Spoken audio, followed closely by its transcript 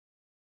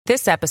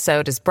This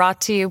episode is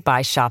brought to you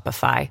by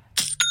Shopify.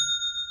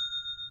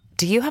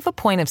 Do you have a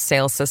point of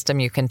sale system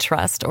you can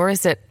trust, or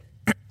is it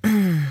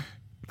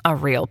a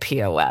real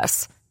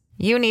POS?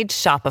 You need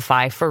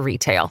Shopify for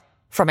retail.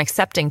 From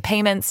accepting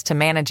payments to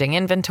managing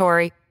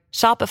inventory,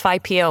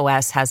 Shopify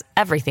POS has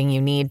everything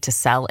you need to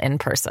sell in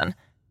person.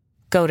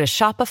 Go to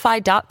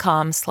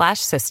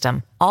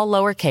shopify.com/system, all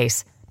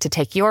lowercase, to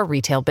take your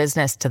retail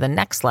business to the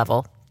next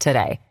level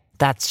today.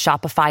 That's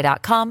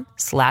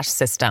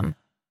shopify.com/system.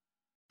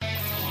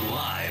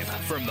 Live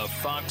from the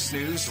Fox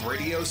News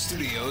radio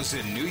studios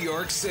in New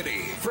York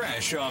City,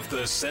 fresh off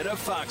the set of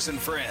Fox and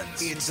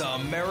Friends, it's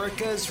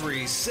America's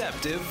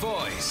receptive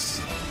voice,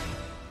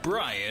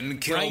 Brian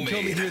Kilmeade. Brian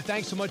Kilmeade here.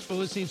 Thanks so much for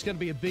listening. It's going to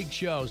be a big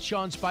show.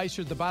 Sean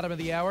Spicer at the bottom of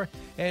the hour,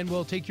 and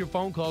we'll take your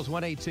phone calls,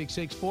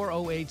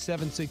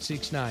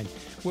 1-866-408-7669.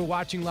 We're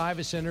watching live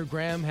as Senator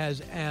Graham has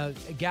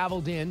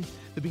gavelled in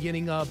the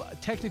beginning of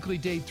technically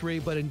day 3,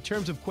 but in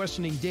terms of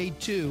questioning day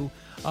 2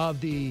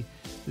 of the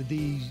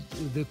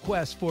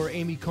quest for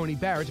Amy Coney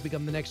Barrett to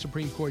become the next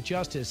Supreme Court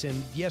justice.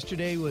 And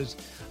yesterday was,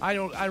 I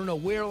don't know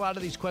where a lot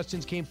of these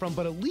questions came from,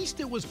 but at least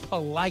it was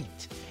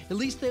polite. At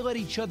least they let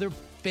each other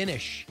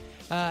finish.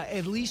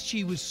 At least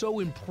she was so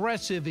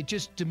impressive, it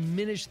just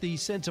diminished the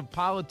sense of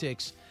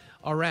politics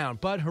around.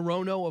 But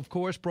Hirono, of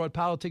course, brought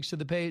politics to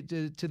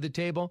the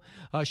table.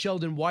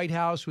 Sheldon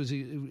Whitehouse was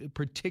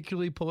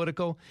particularly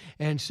political,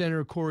 and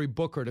Senator Cory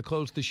Booker, to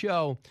close the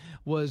show,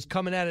 was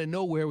coming out of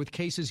nowhere with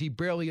cases he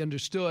barely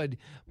understood.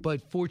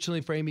 But fortunately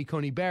for Amy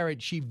Coney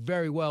Barrett, she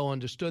very well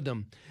understood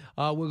them.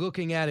 We're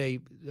looking at a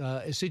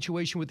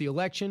situation with the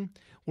election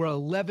where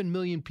 11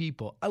 million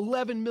people,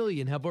 11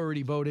 million have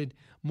already voted,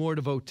 more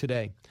to vote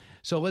today.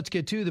 So let's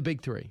get to the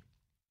big 3.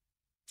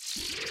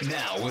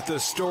 Now, with the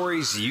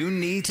stories you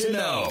need to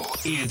know,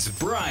 it's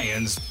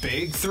Brian's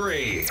Big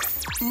 3.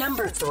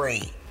 Number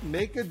 3.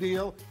 Make a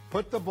deal,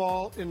 put the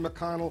ball in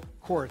McConnell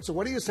court. So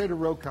what do you say to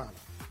Ro Khanna?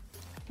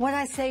 What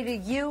I say to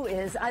you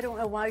is, I don't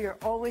know why you're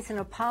always an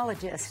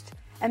apologist,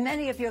 and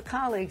many of your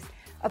colleagues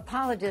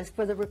apologize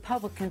for the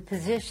Republican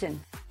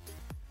position.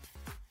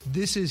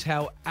 This is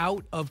how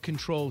out of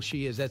control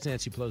she is. That's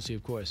Nancy Pelosi,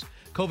 of course.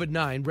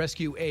 COVID-19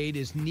 rescue aid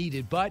is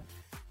needed, but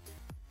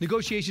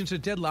negotiations are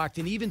deadlocked,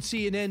 and even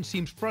CNN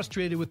seems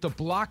frustrated with the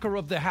blocker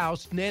of the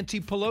House,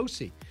 Nancy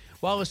Pelosi.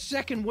 While a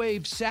second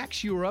wave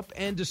sacks Europe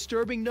and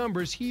disturbing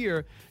numbers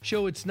here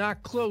show it's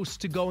not close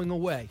to going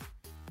away.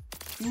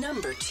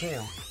 Number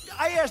 2.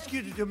 I ask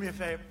you to do me a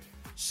favor.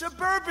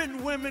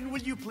 Suburban women,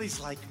 will you please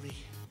like me?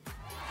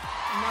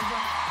 Remember?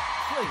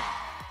 Please.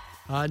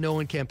 No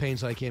one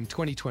campaigns like him.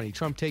 2020,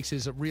 Trump takes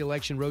his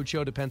re-election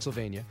roadshow to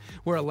Pennsylvania,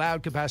 where a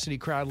loud capacity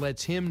crowd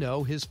lets him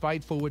know his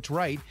fight for what's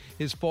right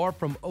is far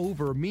from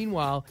over.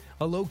 Meanwhile,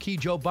 a low-key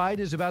Joe Biden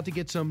is about to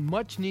get some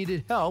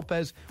much-needed help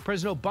as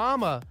President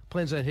Obama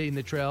plans on hitting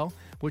the trail,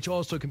 which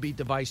also can be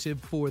divisive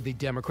for the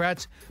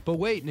Democrats. But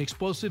wait, an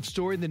explosive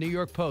story in the New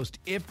York Post,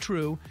 if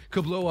true,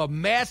 could blow a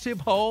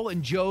massive hole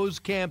in Joe's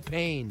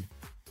campaign.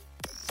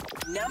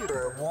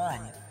 Number 1.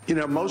 You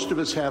know, most of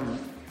us have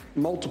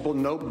multiple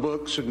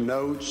notebooks and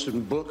notes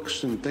and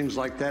books and things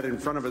like that in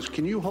front of us.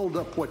 Can you hold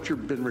up what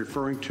you've been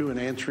referring to in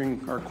answering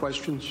our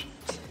questions?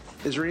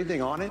 Is there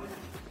anything on it?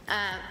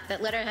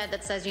 That letterhead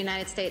that says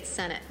United States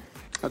Senate.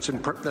 That's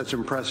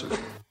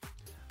impressive.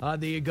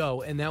 There you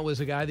go. And that was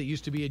a guy that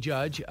used to be a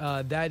judge.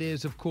 That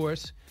is, of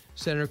course,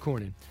 Senator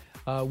Cornyn.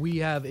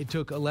 It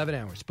took 11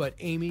 hours, but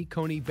Amy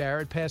Coney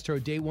Barrett passed her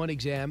day 1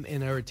 exam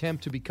in her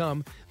attempt to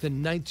become the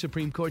 9th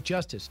Supreme Court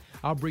Justice.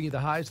 I'll bring you the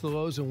highs, the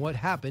lows, and what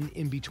happened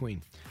in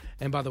between.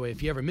 And by the way,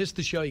 if you ever missed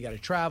the show, you got to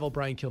travel,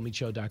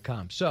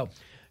 BrianKilmeadeShow.com. So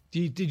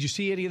did you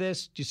see any of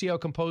this? Did you see how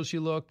composed she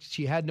looked?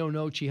 She had no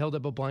notes. She held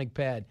up a blank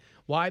pad.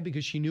 Why?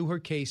 Because she knew her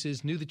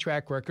cases, knew the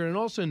track record, and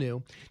also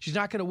knew she's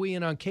not going to weigh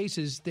in on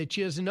cases that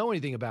she doesn't know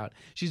anything about.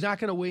 She's not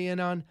going to weigh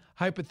in on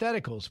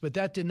hypotheticals. But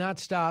that did not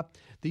stop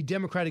the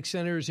Democratic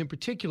senators in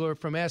particular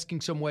from asking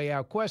some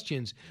way-out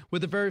questions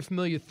with a very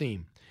familiar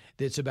theme.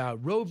 It's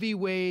about Roe v.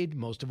 Wade.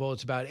 Most of all,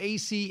 it's about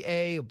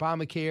ACA,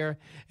 Obamacare,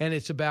 and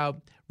it's about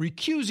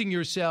recusing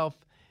yourself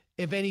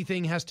if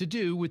anything has to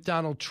do with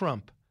Donald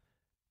Trump.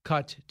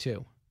 Cut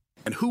 2.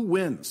 And who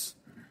wins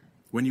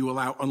when you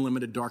allow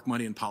unlimited dark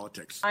money in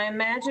politics? I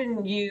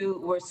imagine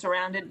you were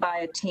surrounded by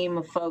a team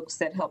of folks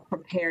that helped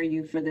prepare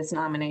you for this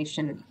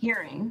nomination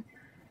hearing.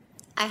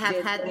 I have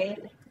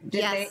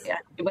yes.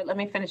 But let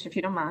me finish if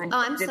you don't mind. Oh,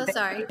 I'm so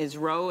sorry. Is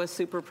Roe a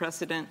super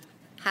precedent?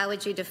 How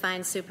would you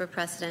define super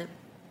precedent?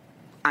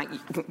 I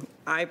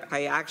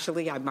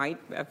might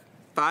have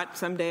thought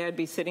someday I'd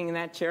be sitting in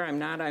that chair. I'm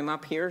not. I'm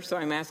up here, so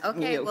I'm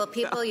asking you. Okay, well,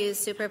 people use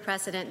super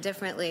precedent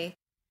differently.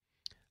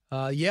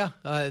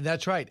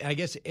 That's right. I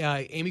guess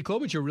Amy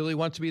Klobuchar really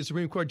wants to be a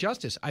Supreme Court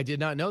justice. I did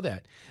not know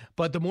that.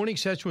 But the morning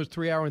session was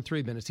 3 hours and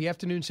 3 minutes. The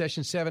afternoon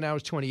session, 7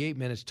 hours, 28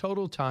 minutes.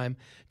 Total time,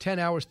 10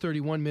 hours,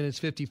 31 minutes,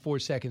 54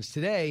 seconds.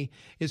 Today,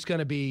 it's going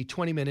to be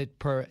 20 minutes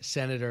per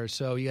senator.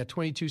 So you got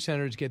 22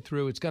 senators get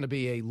through. It's going to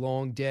be a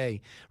long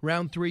day.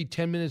 Round 3,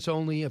 10 minutes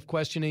only of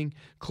questioning.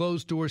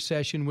 Closed door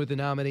session with the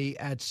nominee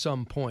at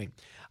some point.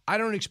 I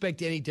don't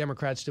expect any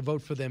Democrats to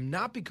vote for them,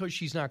 not because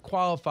she's not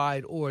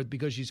qualified or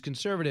because she's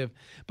conservative,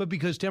 but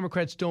because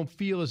Democrats don't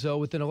feel as though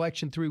with an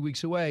election 3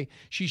 weeks away,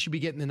 she should be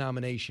getting the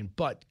nomination.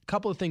 But a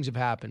couple of things have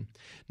happened.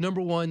 Number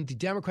one, the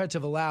Democrats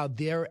have allowed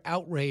their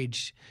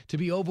outrage to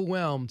be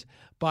overwhelmed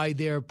by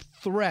their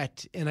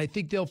threat, and I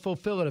think they'll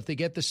fulfill it if they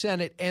get the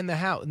Senate and the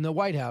House and the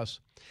White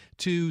House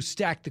to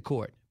stack the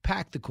court,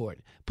 pack the court,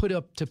 put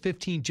up to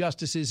 15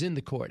 justices in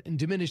the court, and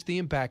diminish the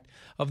impact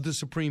of the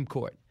Supreme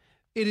Court.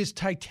 It is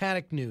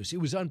titanic news. It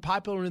was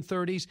unpopular in the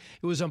 30s.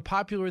 It was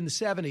unpopular in the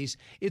 70s.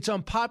 It's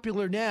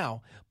unpopular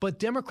now. But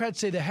Democrats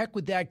say, the heck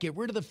with that. Get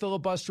rid of the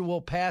filibuster. We'll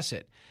pass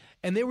it.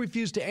 And they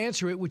refuse to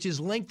answer it, which is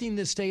lengthening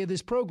the stay of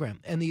this program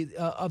and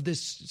of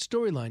this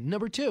storyline.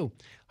 Number two,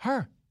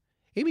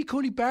 Amy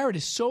Coney Barrett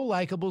is so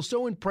likable,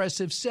 so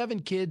impressive.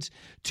 7 kids,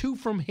 2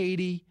 from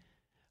Haiti.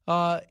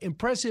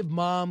 Impressive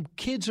mom.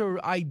 Kids are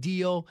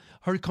ideal.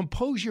 Her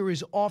composure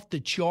is off the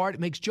chart. It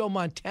makes Joe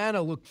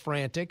Montana look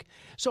frantic.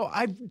 So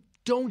I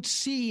don't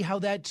see how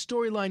that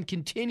storyline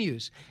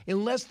continues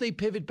unless they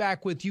pivot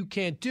back with, you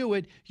can't do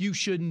it, you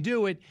shouldn't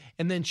do it.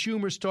 And then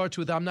Schumer starts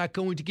with, I'm not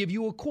going to give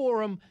you a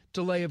quorum,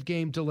 delay of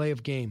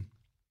game.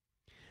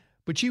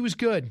 But she was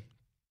good.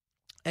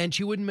 And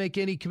she wouldn't make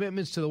any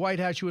commitments to the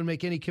White House. She wouldn't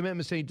make any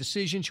commitments to any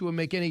decisions. She wouldn't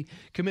make any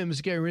commitments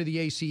to getting rid of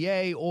the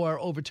ACA or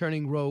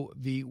overturning Roe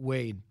v.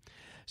 Wade.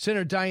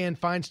 Senator Dianne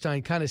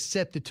Feinstein kind of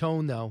set the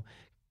tone, though.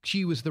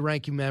 She was the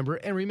ranking member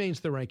and remains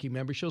the ranking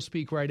member. She'll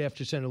speak right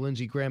after Senator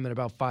Lindsey Graham in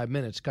about 5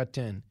 minutes. Cut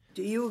 10.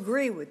 Do you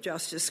agree with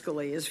Justice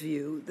Scalia's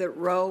view that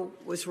Roe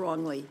was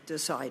wrongly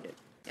decided?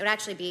 It would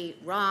actually be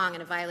wrong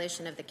and a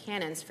violation of the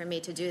canons for me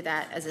to do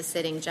that as a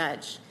sitting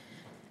judge.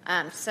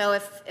 So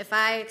if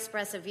I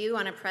express a view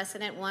on a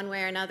precedent one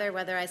way or another,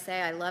 whether I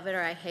say I love it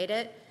or I hate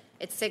it,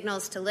 it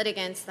signals to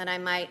litigants that I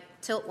might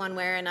tilt one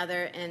way or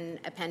another in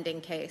a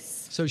pending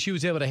case. So she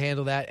was able to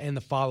handle that and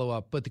the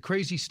follow-up. But the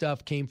crazy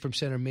stuff came from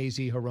Senator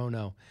Mazie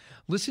Hirono.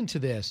 Listen to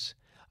this.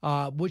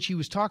 What she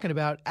was talking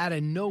about out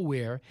of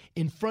nowhere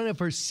in front of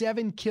her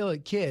 7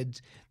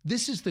 kids.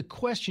 This is the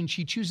question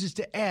she chooses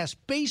to ask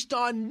based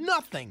on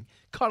nothing.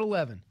 Cut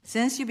 11.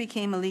 Since you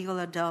became a legal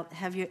adult,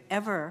 have you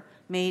ever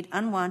made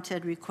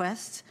unwanted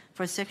requests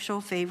for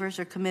sexual favors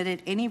or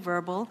committed any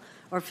verbal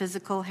or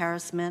physical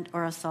harassment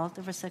or assault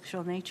of a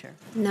sexual nature?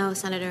 No,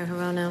 Senator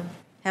Hirono.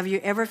 Have you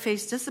ever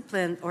faced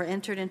discipline or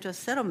entered into a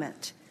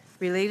settlement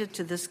related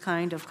to this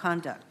kind of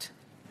conduct?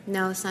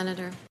 No,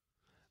 Senator.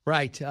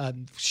 Right.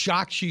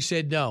 Shocked she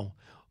said no.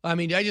 I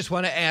mean, I just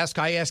want to ask.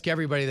 I ask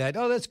everybody that.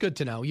 Oh, that's good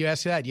to know. You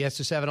ask that. You ask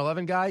the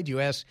 7-Eleven guy. Do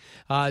you ask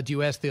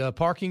the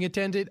parking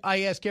attendant?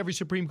 I ask every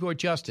Supreme Court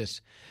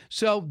justice.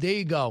 So there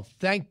you go.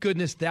 Thank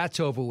goodness that's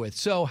over with.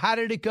 So how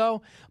did it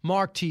go?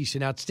 Mark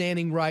Thiessen,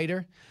 outstanding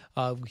writer.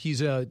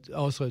 He's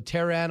also a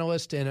terror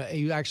analyst, and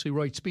he actually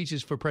writes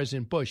speeches for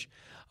President Bush.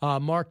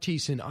 Mark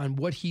Thiessen on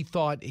what he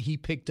thought he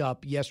picked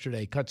up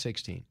yesterday. Cut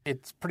 16.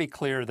 It's pretty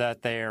clear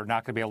that they're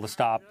not going to be able to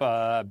stop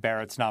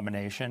Barrett's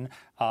nomination.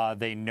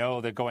 They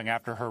know that going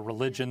after her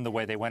religion, the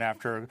way they went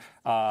after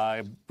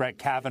Brett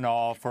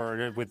Kavanaugh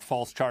with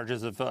false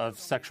charges of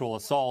sexual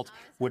assault,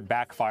 would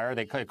backfire.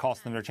 It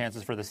cost them their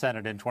chances for the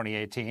Senate in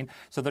 2018.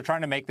 So they're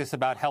trying to make this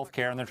about health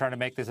care, and they're trying to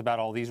make this about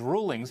all these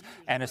rulings,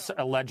 and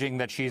alleging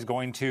that she's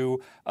going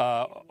to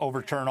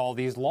overturn all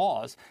these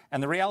laws.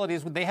 And the reality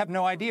is they have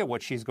no idea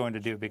what she's going to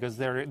do, because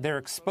they're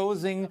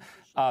exposing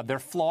their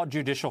flawed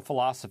judicial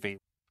philosophy.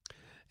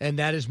 And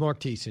that is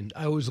Mark Thiessen.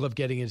 I always love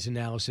getting his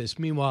analysis.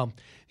 Meanwhile,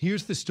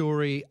 here's the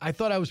story. I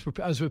thought I was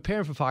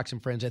preparing for Fox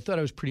and Friends. I thought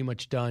I was pretty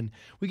much done.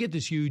 We get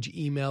this huge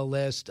email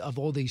list of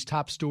all these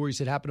top stories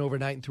that happen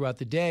overnight and throughout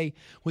the day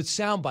with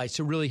sound bites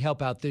to really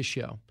help out this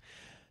show.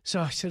 So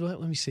I said, let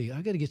me see.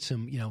 I got to get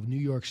some, New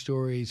York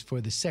stories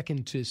for the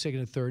second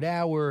and third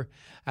hour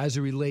as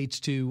it relates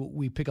to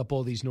we pick up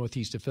all these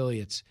Northeast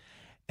affiliates.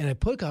 And I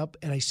pick up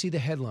and I see the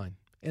headline.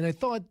 And I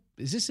thought,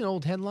 is this an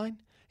old headline?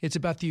 It's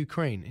about the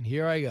Ukraine. And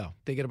here I go,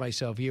 thinking to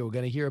myself, here, we're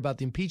going to hear about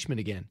the impeachment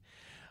again.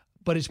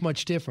 But it's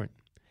much different.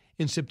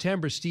 In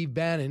September, Steve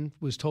Bannon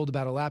was told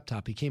about a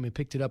laptop. He came and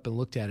picked it up and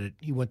looked at it.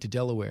 He went to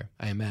Delaware,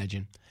 I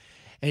imagine.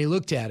 And he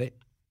looked at it.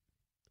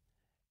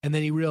 And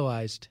then he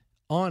realized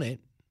on it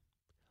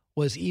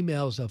was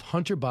emails of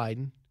Hunter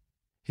Biden,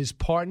 his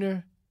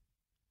partner,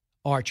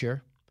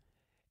 Archer,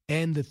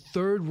 and the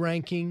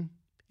third-ranking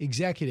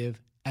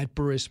executive at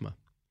Burisma.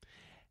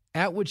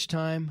 At which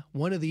time,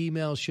 one of the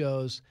emails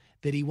shows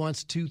that he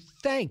wants to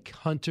thank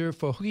Hunter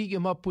for hooking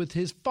him up with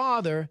his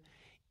father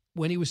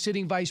when he was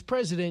sitting vice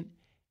president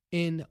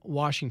in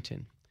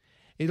Washington.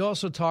 It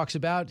also talks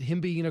about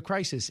him being in a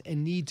crisis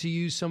and need to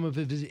use some of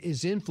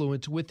his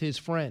influence with his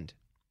friend.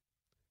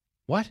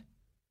 What? I'm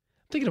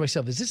thinking to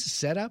myself, is this a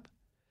setup?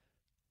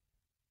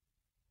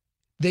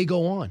 They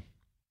go on.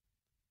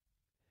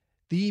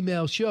 The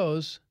email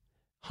shows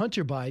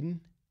Hunter Biden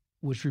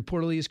which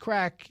reportedly is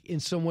crack in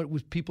somewhat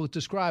what people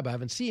describe, I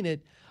haven't seen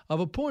it, of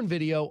a porn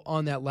video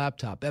on that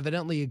laptop.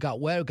 Evidently, it got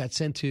wet. It got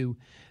sent to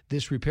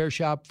this repair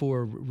shop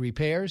for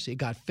repairs. It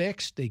got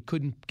fixed. They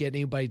couldn't get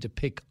anybody to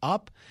pick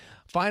up.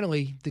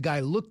 Finally, the guy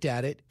looked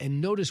at it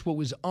and noticed what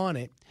was on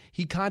it.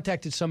 He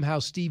contacted somehow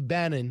Steve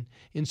Bannon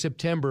in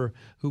September,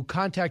 who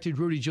contacted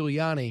Rudy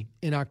Giuliani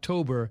in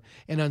October.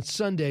 And on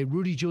Sunday,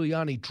 Rudy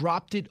Giuliani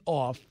dropped it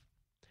off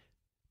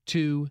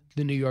to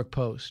the New York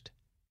Post.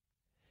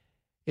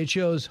 It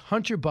shows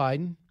Hunter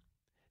Biden,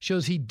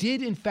 shows he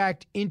did, in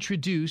fact,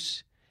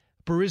 introduce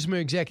Burisma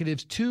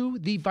executives to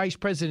the vice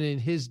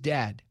president, his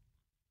dad.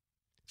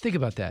 Think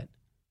about that.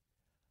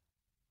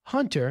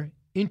 Hunter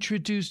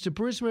introduced a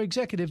Burisma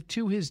executive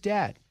to his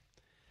dad.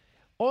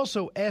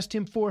 Also asked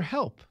him for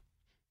help.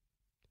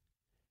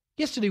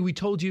 Yesterday, we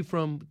told you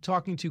from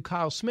talking to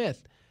Kyle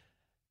Smith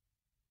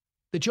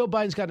that Joe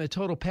Biden's gotten a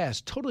total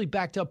pass, totally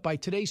backed up by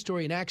today's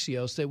story in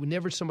Axios that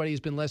never somebody has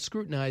been less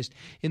scrutinized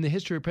in the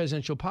history of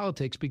presidential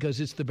politics because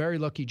it's the very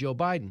lucky Joe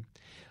Biden,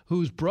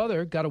 whose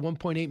brother got a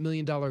 $1.8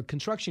 million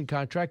construction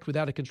contract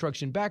without a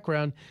construction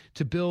background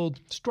to build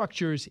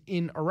structures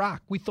in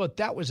Iraq. We thought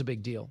that was a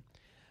big deal.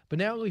 But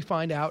now we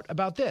find out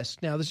about this.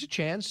 Now, there's a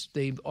chance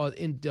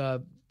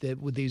that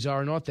these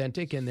are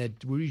inauthentic and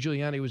that Rudy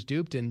Giuliani was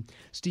duped and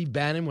Steve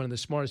Bannon, one of the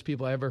smartest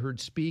people I ever heard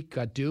speak,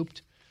 got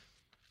duped.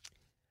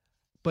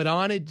 But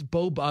on it,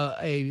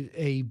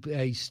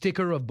 a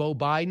sticker of Beau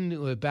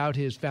Biden about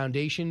his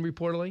foundation,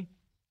 reportedly.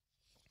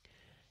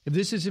 If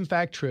this is in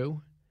fact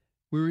true,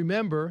 we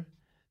remember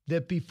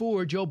that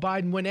before Joe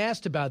Biden, when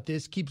asked about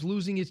this, keeps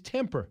losing his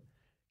temper.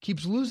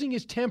 Keeps losing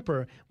his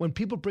temper when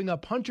people bring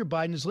up Hunter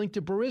Biden as linked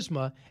to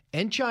Burisma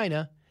and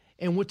China.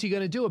 And what's he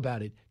going to do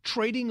about it?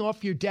 Trading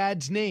off your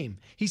dad's name.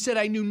 He said,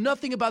 I knew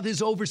nothing about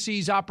this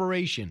overseas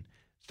operation.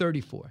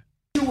 34.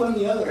 You, on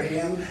the other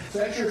hand,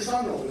 that's your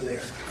son over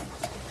there.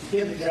 He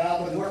did a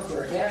job and worked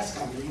for a gas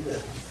company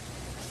that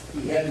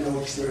he had no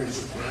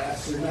experience with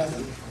gas or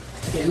nothing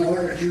in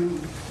order to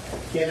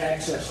get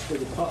access to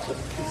the public,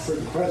 for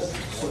the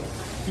president. So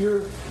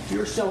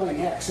you're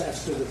selling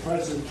access to the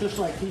president just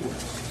like he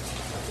was.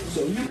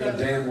 So you're a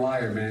damn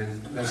liar,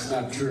 man. That's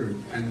not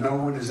true. And no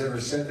one has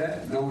ever said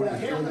that? No one has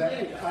heard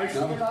that? I see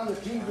it on the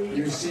TV.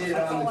 You see it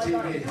on the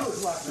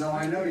TV. No,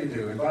 I know you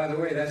do. And by the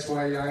way, that's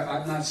why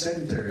I'm not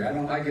sedentary.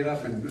 I get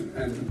up and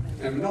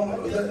no,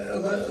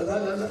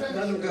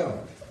 let him go.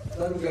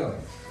 Let him go.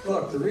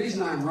 Look, the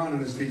reason I'm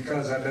running is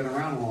because I've been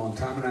around a long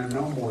time and I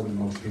know more than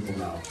most people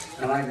know.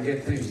 And I can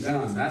get things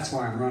done. That's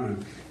why I'm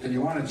running. And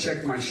you want to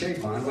check my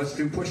shape on, let's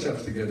do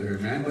push-ups together here,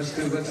 man. Let's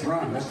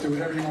run. Let's do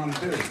whatever you want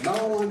to do.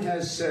 No one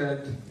has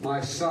said my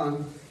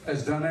son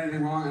has done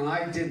anything wrong, and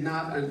I did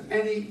not on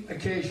any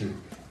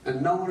occasion.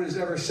 And no one has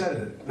ever said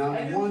it. Not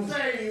I didn't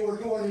say you were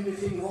doing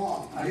anything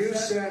wrong. You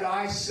said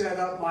I set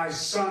up my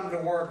son to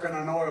work in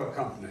an oil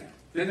company.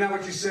 Isn't that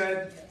what you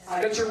said?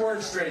 Get your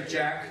words straight,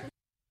 Jack.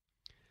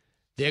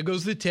 There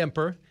goes the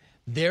temper.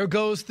 There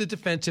goes the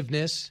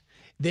defensiveness.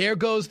 There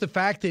goes the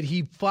fact that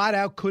he flat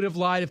out could have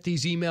lied if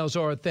these emails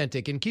are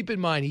authentic. And keep in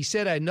mind, he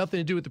said I had nothing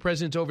to do with the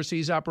president's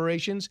overseas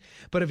operations.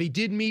 But if he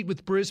did meet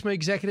with Burisma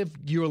executive,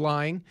 you're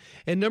lying.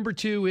 And number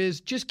two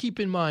is just keep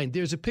in mind,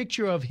 there's a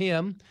picture of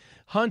him,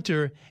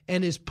 Hunter,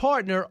 and his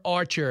partner,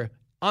 Archer,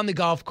 on the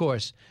golf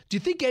course. Do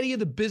you think any of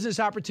the business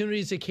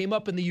opportunities that came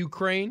up in the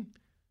Ukraine?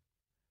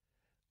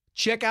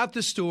 Check out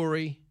the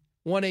story.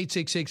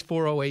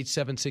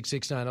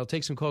 1-866-408-7669. I'll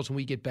take some calls when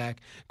we get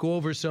back. Go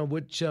over some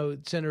what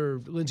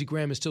Senator Lindsey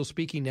Graham is still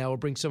speaking now. We'll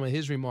bring some of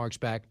his remarks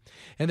back.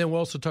 And then we'll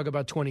also talk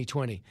about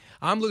 2020.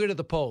 I'm looking at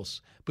the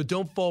polls, but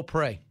don't fall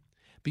prey.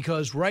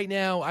 Because right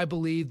now, I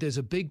believe there's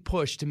a big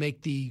push to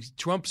make the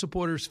Trump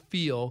supporters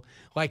feel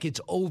like it's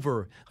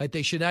over, like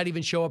they should not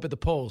even show up at the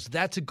polls.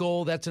 That's a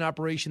goal. That's an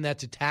operation.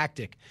 That's a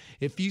tactic.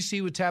 If you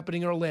see what's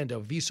happening in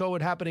Orlando, if you saw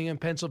what's happening in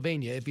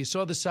Pennsylvania, if you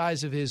saw the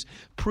size of his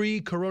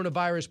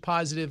pre-coronavirus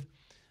positive,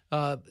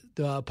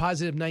 the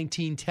positive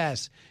 19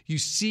 tests, you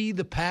see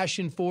the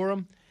passion for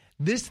him.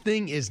 This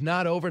thing is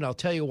not over, and I'll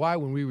tell you why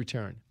when we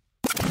return.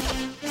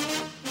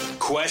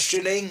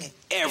 Questioning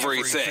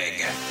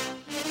everything.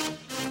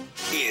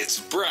 It's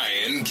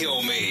Brian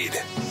Kilmeade.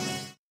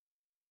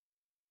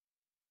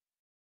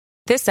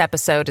 This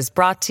episode is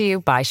brought to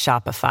you by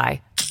Shopify.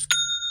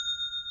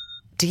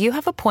 Do you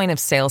have a point of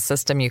sale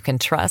system you can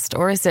trust,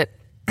 or is it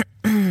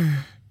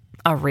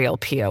a real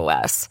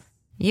POS?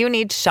 You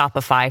need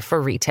Shopify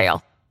for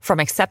retail. From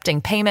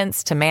accepting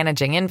payments to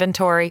managing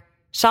inventory,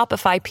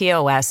 Shopify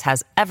POS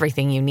has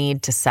everything you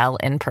need to sell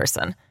in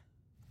person.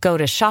 Go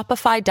to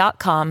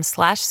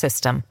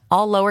shopify.com/system,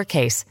 all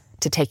lowercase,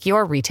 to take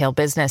your retail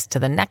business to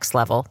the next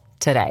level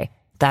today.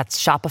 That's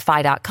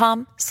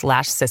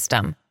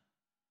shopify.com/system.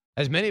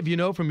 As many of you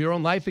know from your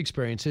own life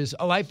experiences,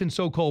 a life in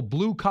so-called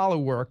blue-collar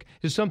work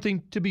is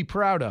something to be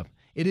proud of.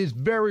 It is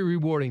very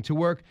rewarding to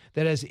work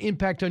that has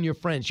impact on your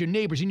friends, your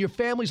neighbors, and your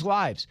family's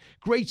lives.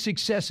 Great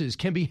successes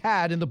can be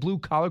had in the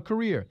blue-collar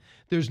career.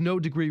 There's no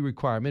degree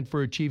requirement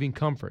for achieving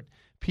comfort,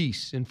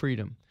 peace, and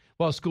freedom.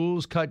 While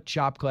schools cut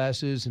shop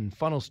classes and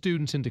funnel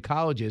students into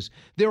colleges,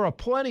 there are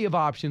plenty of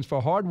options for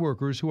hard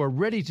workers who are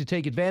ready to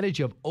take advantage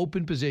of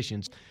open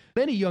positions.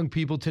 Many young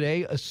people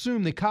today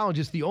assume that college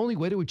is the only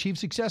way to achieve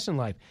success in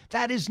life.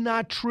 That is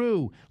not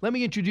true. Let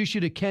me introduce you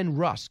to Ken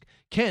Rusk.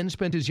 Ken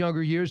spent his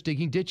younger years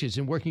digging ditches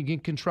and working in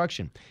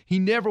construction. He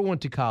never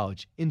went to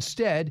college.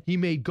 Instead, he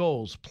made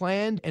goals,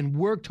 planned, and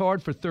worked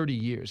hard for 30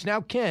 years.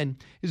 Now, Ken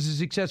is a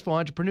successful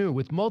entrepreneur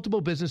with multiple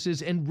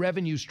businesses and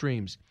revenue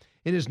streams.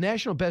 In his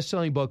national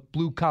best-selling book,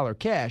 Blue Collar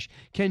Cash,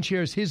 Ken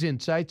shares his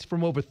insights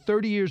from over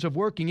 30 years of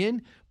working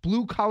in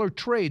blue-collar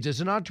trades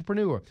as an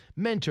entrepreneur,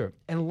 mentor,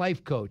 and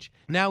life coach.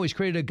 Now he's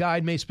created a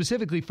guide made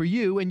specifically for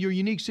you and your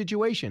unique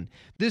situation.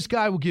 This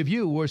guide will give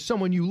you or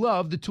someone you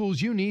love the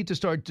tools you need to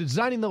start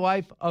designing the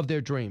life of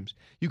their dreams.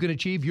 You can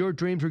achieve your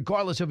dreams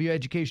regardless of your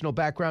educational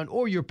background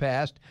or your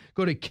past.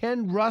 Go to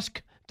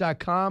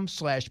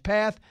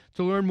kenrusk.com/path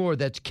to learn more.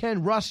 That's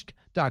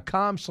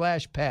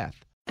kenrusk.com/path.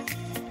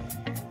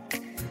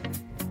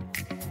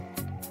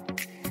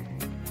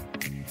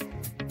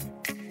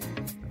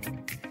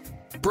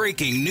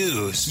 Breaking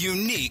news,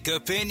 unique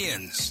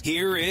opinions.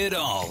 Hear it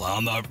all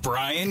on the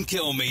Brian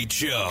Kilmeade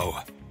Show.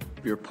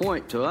 Your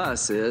point to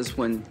us is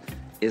when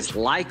it's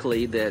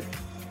likely that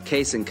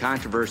case and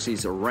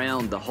controversies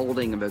around the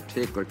holding of a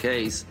particular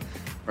case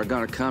are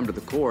going to come to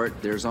the court,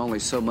 there's only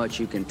so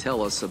much you can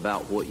tell us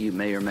about what you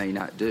may or may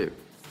not do.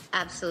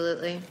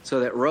 Absolutely.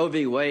 So that Roe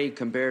v. Wade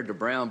compared to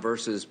Brown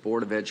versus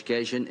Board of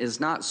Education is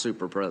not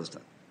super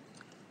precedent.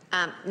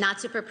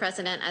 Not super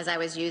precedent, as I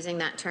was using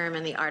that term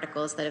in the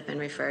articles that have been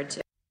referred to.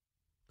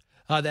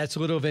 That's a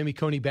little of Amy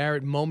Coney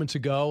Barrett moments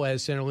ago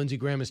as Senator Lindsey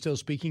Graham is still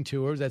speaking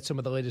to her. That's some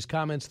of the latest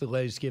comments, the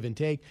latest give and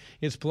take.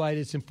 It's polite,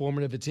 it's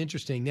informative, it's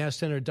interesting. Now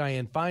Senator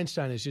Dianne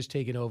Feinstein has just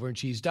taken over, and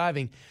she's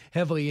diving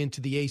heavily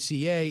into the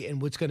ACA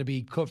and what's going to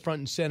be front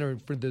and center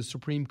for the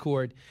Supreme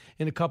Court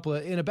in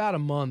about a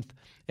month.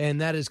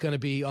 And that is going to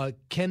be,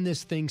 can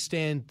this thing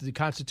stand the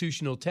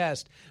constitutional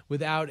test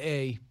without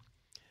a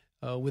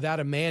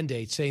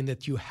mandate saying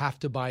that you have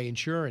to buy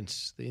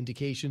insurance? The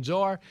indications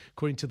are,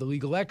 according to the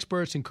legal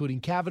experts, including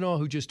Kavanaugh,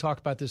 who just talked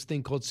about this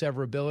thing called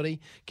severability.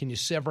 Can you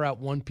sever out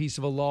one piece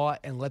of a law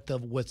and let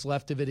what's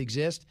left of it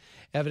exist?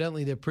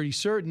 Evidently, they're pretty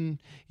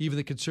certain even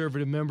the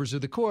conservative members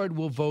of the court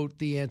will vote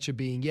the answer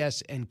being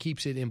yes and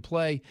keeps it in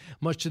play,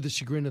 much to the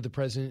chagrin of the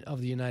President of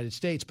the United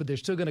States. But they're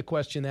still going to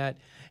question that,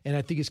 and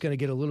I think it's going to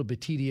get a little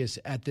bit tedious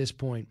at this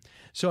point.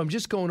 So I'm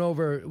just going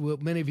over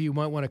what many of you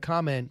might want to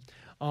comment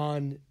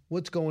on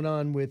what's going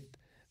on with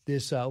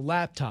this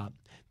laptop.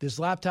 This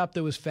laptop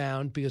that was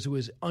found because it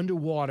was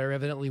underwater,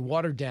 evidently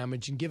water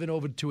damage, and given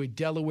over to a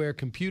Delaware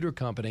computer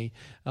company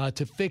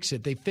to fix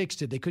it. They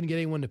fixed it. They couldn't get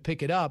anyone to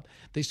pick it up.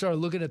 They started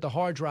looking at the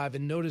hard drive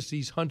and noticed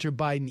these Hunter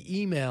Biden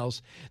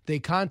emails. They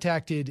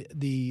contacted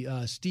the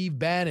Steve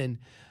Bannon.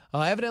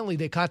 Evidently,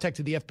 they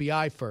contacted the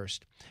FBI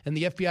first, and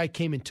the FBI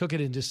came and took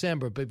it in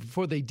December. But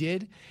before they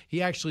did,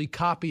 he actually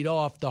copied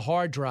off the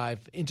hard drive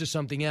into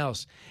something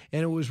else.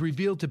 And it was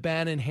revealed to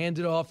Bannon,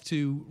 handed off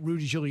to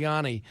Rudy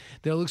Giuliani,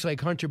 that it looks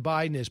like Hunter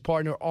Biden, his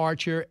partner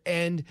Archer,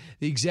 and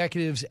the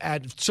executives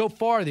at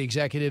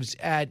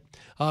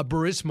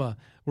Burisma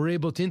were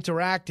able to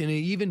interact. And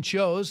it even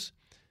shows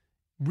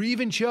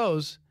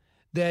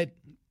that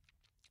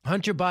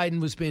Hunter Biden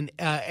was been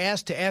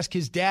asked to ask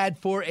his dad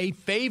for a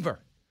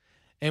favor.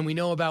 And we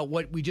know about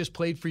what we just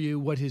played for you,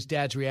 what his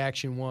dad's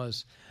reaction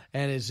was.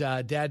 And his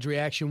dad's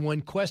reaction when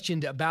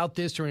questioned about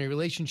this during a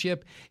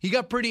relationship, he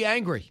got pretty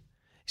angry. He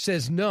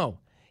says, no.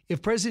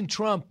 If President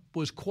Trump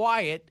was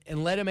quiet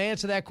and let him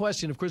answer that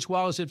question, if Chris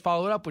Wallace had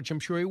followed up, which I'm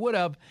sure he would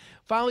have,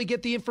 finally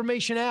get the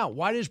information out.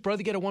 Why did his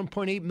brother get a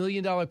 $1.8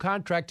 million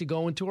contract to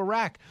go into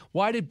Iraq?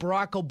 Why did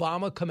Barack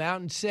Obama come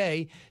out and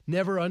say,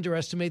 never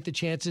underestimate the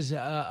chances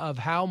of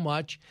how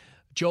much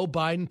Joe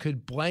Biden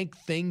could blank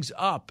things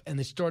up? And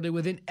it started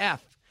with an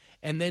F.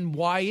 And then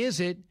why is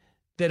it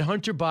that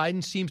Hunter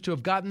Biden seems to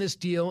have gotten this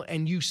deal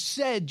and you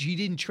said you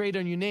didn't trade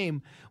on your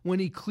name when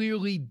he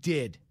clearly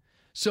did?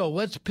 So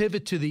let's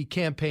pivot to the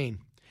campaign.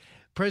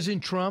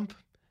 President Trump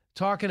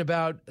talking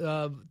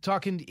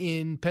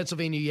in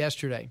Pennsylvania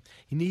yesterday.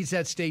 He needs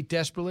that state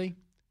desperately.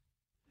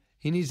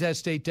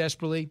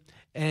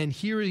 And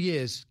here he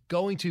is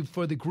going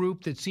for the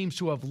group that seems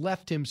to have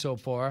left him so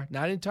far,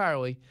 not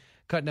entirely,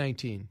 Cut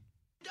 19.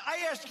 I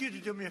ask you to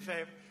do me a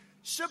favor.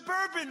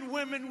 Suburban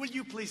women, will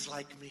you please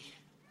like me?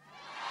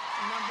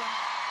 Remember?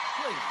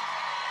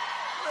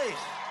 Please.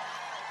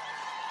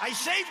 I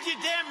saved your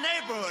damn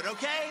neighborhood,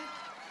 okay?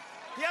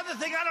 The other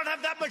thing, I don't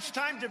have that much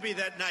time to be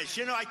that nice.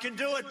 You know, I can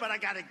do it, but I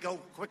got to go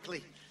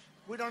quickly.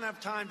 We don't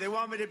have time. They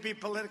want me to be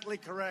politically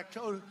correct.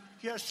 Oh,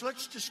 yes,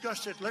 let's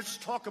discuss it. Let's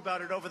talk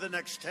about it over the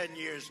next 10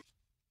 years.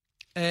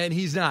 And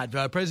he's not.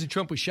 President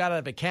Trump was shot out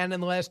of a cannon in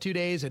the last 2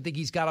 days. I think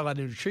he's got a lot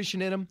of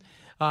nutrition in him.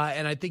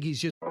 And I think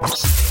he's just...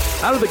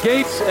 out of the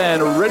gates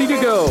and ready to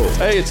go.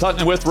 Hey, it's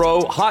Hutton with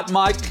Row. Hot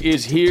Mike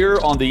is here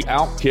on the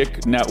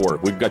Outkick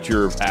Network. We've got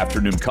your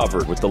afternoon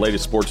covered with the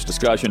latest sports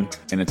discussion,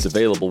 and it's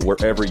available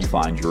wherever you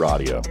find your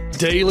audio.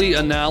 Daily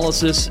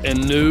analysis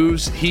and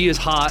news. He is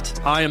hot.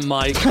 I am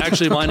Mike.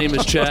 Actually, my name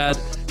is Chad.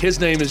 His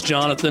name is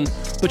Jonathan,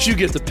 but you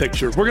get the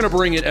picture. We're going to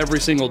bring it every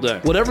single day.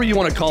 Whatever you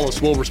want to call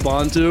us, we'll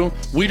respond to.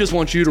 We just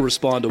want you to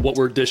respond to what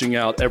we're dishing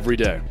out every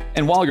day.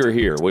 And while you're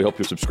here, we hope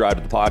you subscribe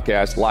to the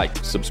podcast, like,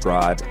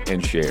 subscribe,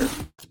 and share.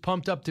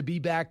 Pumped up to be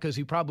back because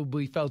he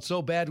probably felt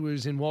so bad when he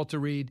was in Walter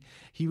Reed.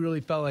 He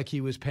really felt like he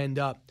was penned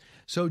up.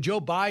 So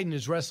Joe Biden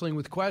is wrestling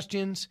with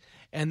questions,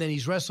 and then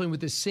he's wrestling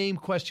with the same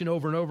question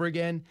over and over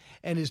again,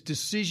 and his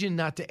decision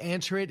not to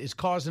answer it is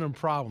causing him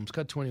problems.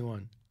 Cut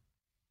 21.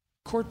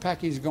 Court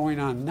packing is going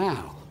on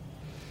now.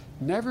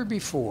 Never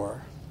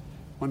before,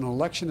 when an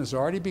election has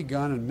already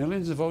begun and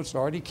millions of votes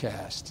already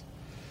cast,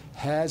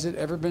 has it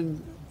ever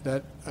been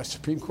that a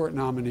Supreme Court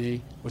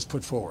nominee was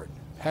put forward.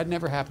 Had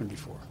never happened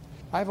before.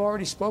 I've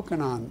already spoken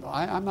on,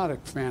 I'm not a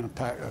fan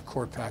of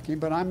court packing,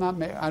 but I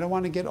don't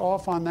want to get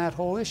off on that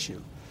whole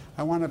issue.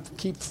 I want to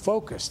keep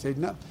focused.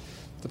 The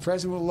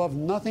president would love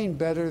nothing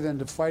better than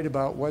to fight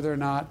about whether or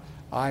not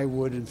I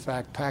would, in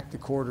fact, pack the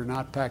court or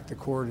not pack the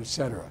court, et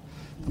cetera.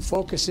 The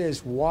focus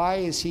is, why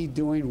is he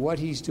doing what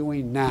he's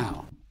doing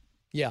now?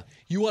 Yeah,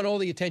 you want all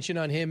the attention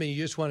on him, and you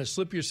just want to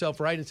slip yourself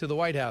right into the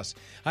White House.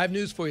 I have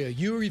news for you.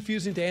 You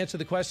refusing to answer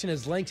the question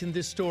has lengthened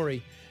this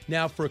story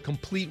now for a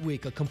complete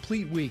week.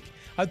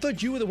 I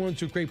thought you were the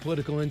ones with great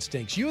political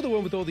instincts. You were the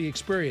one with all the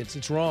experience.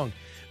 It's wrong.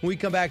 When we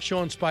come back,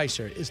 Sean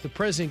Spicer, is the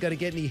president going to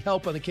get any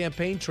help on the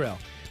campaign trail?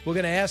 We're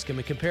going to ask him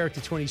and compare it to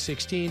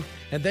 2016,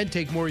 and then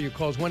take more of your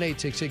calls,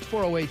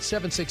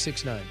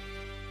 1-866-408-7669.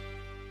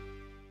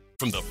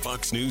 From the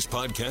Fox News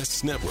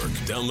Podcasts Network,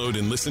 download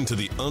and listen to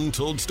The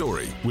Untold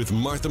Story with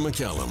Martha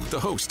McCallum.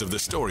 The host of The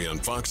Story on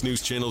Fox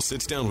News Channel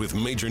sits down with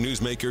major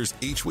newsmakers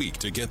each week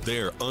to get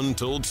their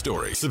untold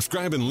story.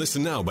 Subscribe and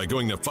listen now by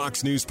going to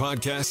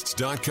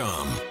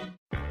foxnewspodcasts.com.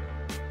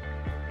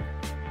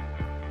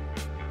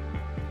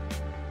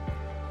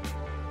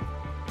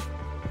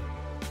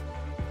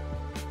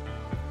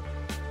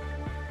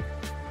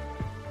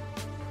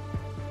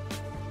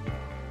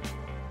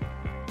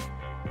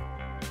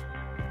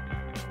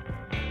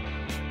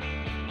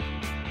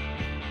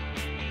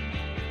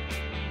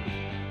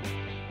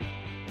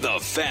 The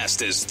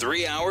fastest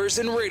 3 hours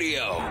in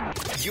radio.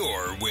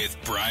 You're with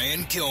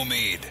Brian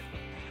Kilmeade.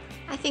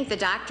 I think the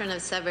doctrine of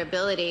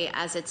severability,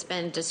 as it's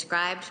been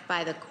described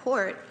by the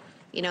court,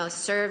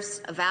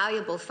 serves a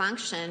valuable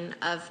function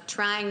of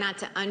trying not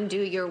to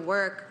undo your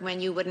work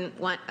when you wouldn't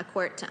want a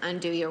court to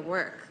undo your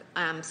work.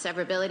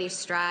 Severability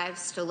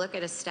strives to look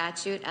at a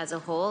statute as a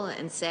whole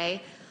and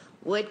say,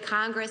 would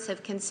Congress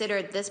have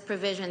considered this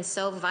provision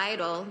so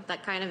vital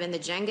that kind of in the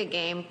Jenga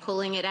game,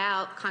 pulling it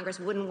out, Congress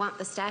wouldn't want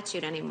the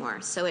statute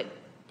anymore. So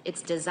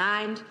it's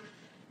designed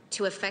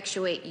to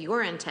effectuate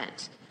your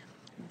intent.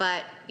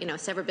 But,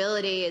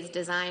 severability is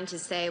designed to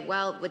say,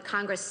 well, would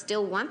Congress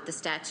still want the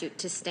statute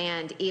to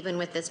stand even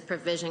with this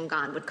provision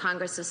gone? Would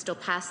Congress have still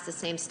passed the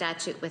same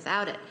statute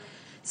without it?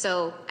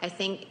 So I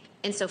think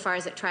insofar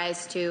as it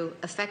tries to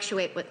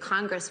effectuate what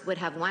Congress would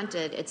have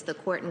wanted, it's the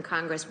court and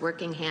Congress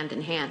working hand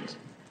in hand.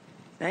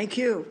 Thank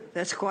you.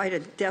 That's quite a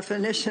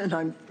definition.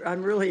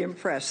 I'm really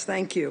impressed.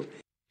 Thank you.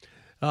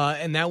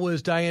 And that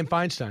was Dianne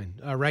Feinstein,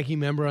 a ranking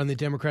member on the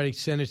Democratic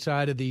Senate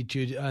side of the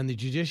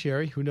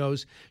judiciary. Who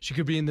knows? She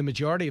could be in the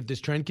majority if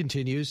this trend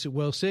continues.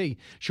 We'll see.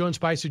 Sean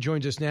Spicer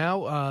joins us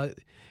now.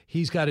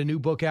 He's got a new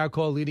book out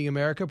called Leading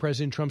America,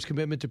 President Trump's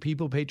Commitment to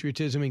People,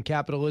 Patriotism, and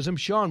Capitalism.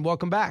 Sean,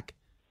 welcome back.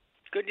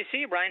 Good to see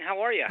you, Brian. How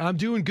are you? I'm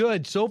doing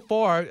good. So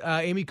far,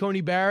 Amy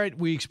Coney Barrett,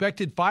 we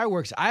expected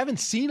fireworks. I haven't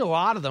seen a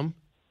lot of them.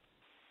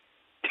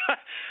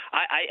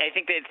 I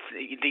think that's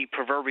the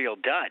proverbial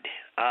dud.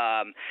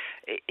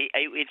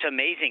 It's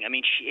amazing. I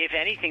mean, if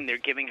anything, they're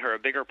giving her a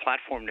bigger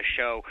platform to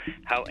show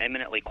how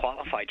eminently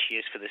qualified she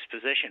is for this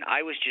position.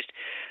 I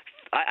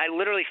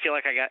literally feel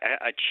like I got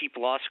a cheap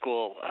law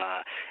school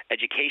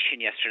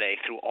education yesterday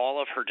through all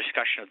of her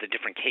discussion of the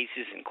different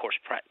cases and court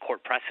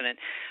precedent.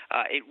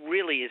 It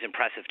really is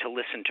impressive to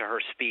listen to her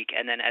speak.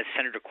 And then, as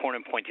Senator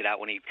Cornyn pointed out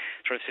when he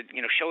sort of said,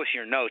 show us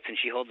your notes, and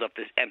she holds up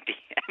this empty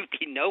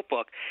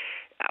notebook,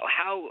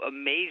 how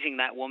amazing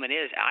that woman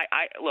is.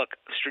 Look,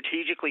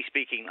 strategically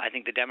speaking, I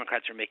think the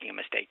Democrats are making a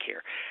mistake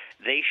here.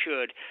 They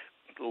should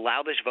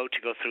allow this vote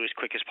to go through as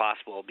quick as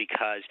possible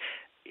because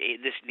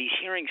these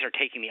hearings are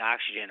taking the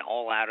oxygen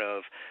all out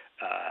of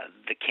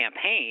the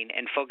campaign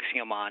and focusing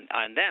them on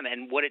them.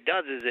 And what it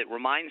does is it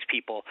reminds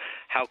people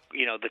how,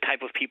 the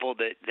type of people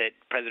that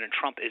President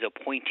Trump is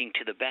appointing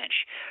to the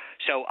bench.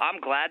 So I'm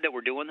glad that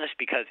we're doing this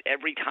because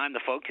every time the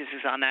focus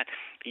is on that,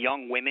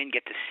 young women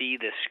get to see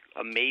this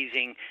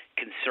amazing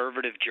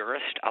conservative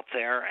jurist up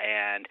there.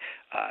 And,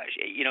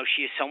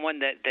 she is someone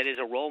that is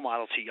a role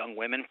model to young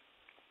women.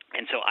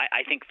 And so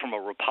I think from a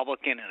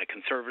Republican and a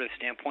conservative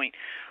standpoint,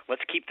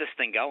 let's keep this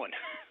thing going.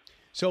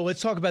 So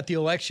let's talk about the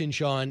election,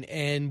 Sean.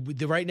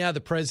 And right now the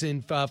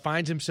president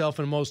finds himself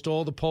in almost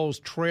all the polls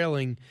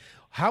trailing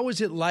How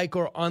was it like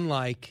or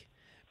unlike?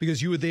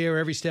 Because you were there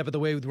every step of the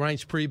way with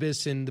Reince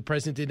Priebus, and the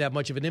president didn't have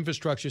much of an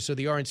infrastructure, so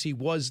the RNC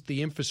was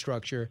the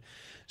infrastructure.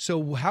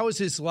 So how is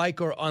this like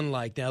or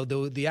unlike? Now,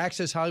 the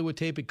Access Hollywood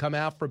tape had come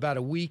out for about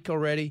a week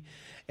already,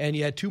 and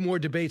you had 2 more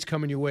debates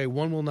coming your way.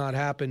 One will not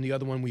happen. The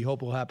other one we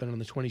hope will happen on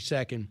the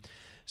 22nd.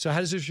 So how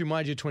does this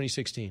remind you of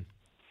 2016?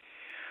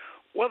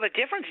 Well, the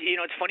difference,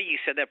 it's funny you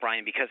said that,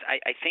 Brian, because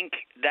I think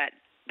that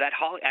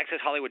Access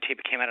Hollywood tape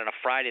came out on a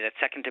Friday. That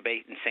second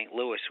debate in St.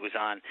 Louis was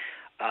on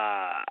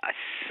a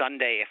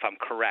Sunday, if I'm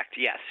correct.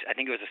 Yes, I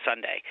think it was a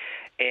Sunday,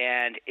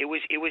 and it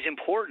was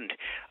important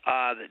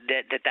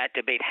that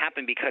debate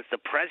happened because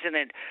the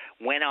president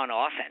went on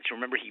offense.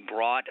 Remember, he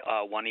brought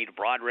Juanita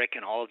Broaddrick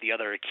and all of the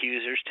other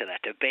accusers to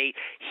that debate.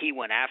 He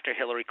went after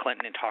Hillary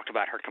Clinton and talked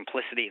about her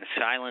complicity and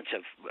silence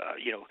of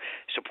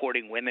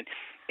supporting women,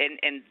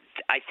 and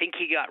I think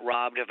he got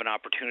robbed of an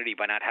opportunity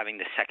by not having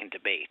the second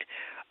debate.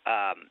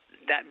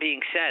 That being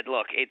said,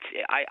 look,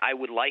 I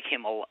would like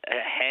him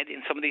ahead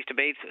in some of these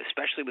debates,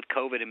 especially with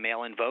COVID and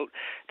mail-in vote.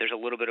 There's a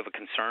little bit of a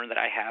concern that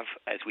I have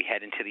as we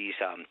head into these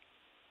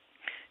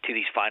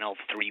final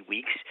 3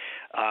 weeks.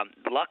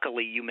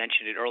 Luckily, you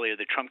mentioned it earlier,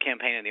 the Trump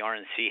campaign and the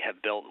RNC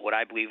have built what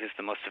I believe is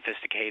the most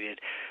sophisticated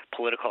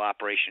political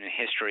operation in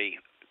history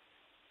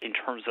in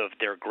terms of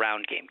their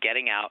ground game,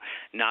 getting out,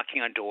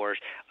 knocking on doors,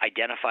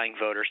 identifying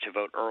voters to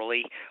vote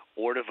early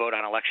or to vote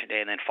on Election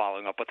Day, and then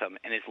following up with them.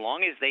 And as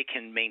long as they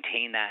can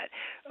maintain that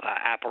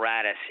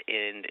apparatus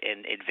in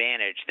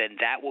advantage, then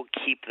that will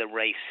keep the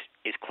race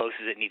as close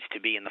as it needs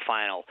to be in the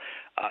final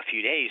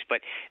few days.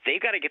 But they've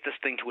got to get this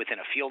thing to within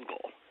a field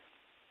goal.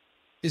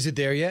 Is it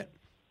there yet?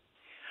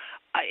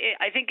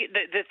 I think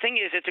the thing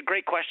is, it's a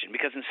great question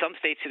because in some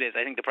states it is.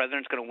 I think the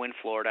president's going to win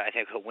Florida. I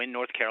think he'll win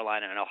North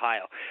Carolina and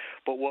Ohio.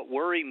 But what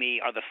worry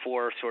me are the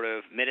 4 sort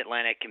of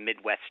mid-Atlantic and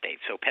Midwest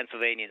states. So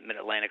Pennsylvania,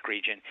 mid-Atlantic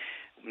region,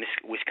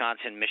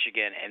 Wisconsin,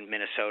 Michigan, and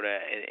Minnesota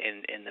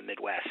in the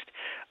Midwest.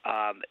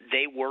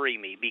 They worry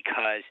me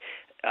because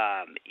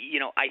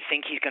I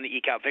think he's going to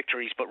eke out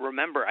victories. But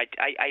remember, I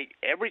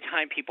every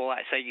time people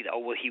say, oh,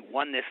 well, he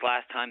won this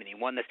last time and he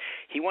won this.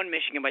 He won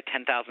Michigan by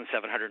 10,704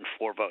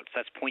 votes.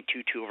 That's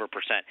 0.22%.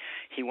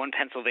 He won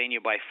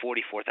Pennsylvania by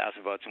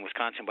 44,000 votes and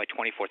Wisconsin by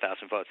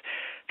 24,000 votes.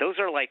 Those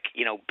are like,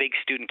 big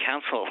student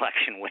council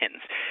election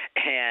wins.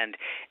 And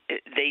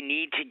they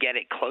need to get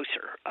it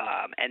closer.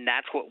 And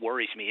that's what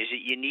worries me is that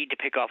you need to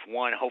pick off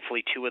one,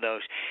 hopefully 2 of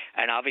those.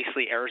 And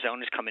obviously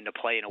Arizona's come into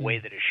play in a way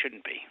that it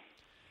shouldn't be.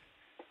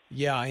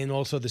 Yeah, and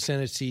also the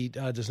Senate seat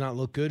does not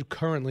look good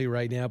currently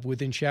right now, but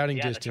within shouting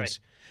distance. That's right.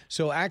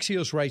 So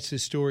Axios writes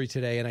this story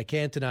today, and I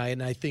can't deny it,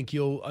 and I think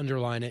you'll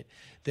underline it,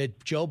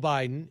 that Joe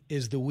Biden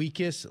is the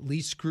weakest,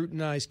 least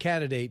scrutinized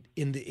candidate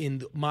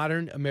in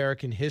modern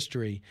American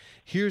history.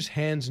 Here's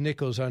Hans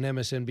Nichols on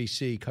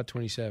MSNBC, Cut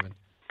 27.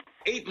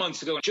 8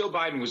 months ago, Joe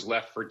Biden was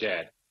left for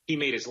dead. He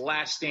made his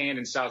last stand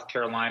in South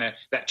Carolina.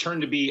 That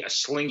turned to be a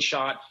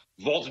slingshot,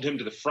 vaulted him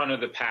to the front of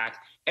the pack.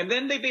 And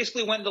then they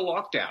basically went into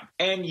lockdown.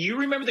 And you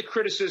remember the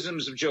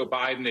criticisms of Joe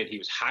Biden that he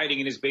was hiding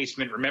in his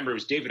basement. Remember, it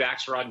was David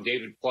Axelrod and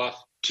David Plouffe,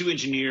 2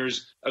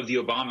 engineers of the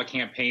Obama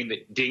campaign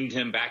that dinged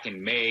him back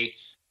in May.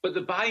 But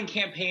the Biden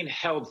campaign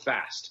held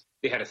fast.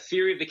 They had a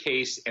theory of the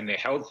case, and they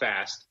held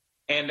fast.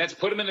 And that's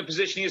put him in the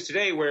position he is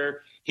today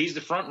where he's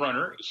the front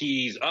runner.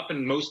 He's up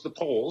in most of the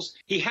polls.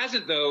 He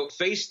hasn't, though,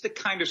 faced the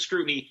kind of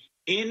scrutiny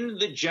in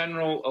the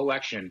general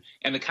election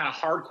and the kind of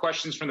hard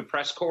questions from the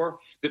press corps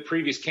that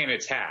previous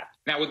candidates had.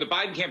 Now, what the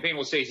Biden campaign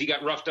will say is he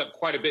got roughed up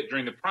quite a bit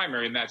during the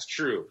primary, and that's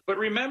true. But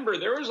remember,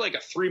 there was like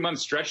a 3-month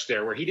stretch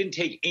there where he didn't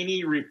take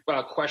any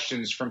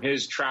questions from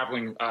his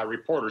traveling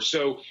reporters.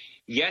 So,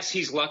 yes,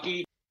 he's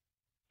lucky.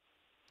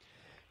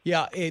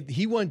 Yeah,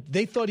 he won.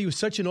 They thought he was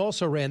such an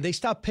also-ran. They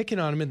stopped picking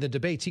on him in the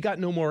debates. He got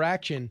no more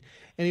action,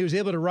 and he was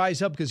able to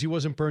rise up because he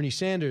wasn't Bernie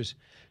Sanders.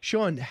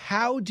 Sean,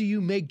 how do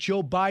you make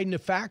Joe Biden a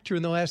factor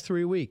in the last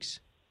 3 weeks?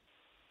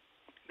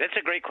 That's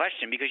a great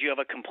question because you have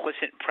a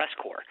complicit press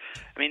corps.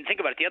 I mean, think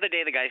about it. The other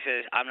day the guy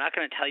says, I'm not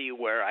going to tell you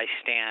where I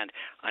stand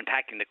on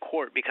packing the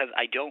court because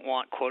I don't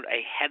want, quote,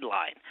 a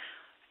headline.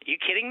 Are you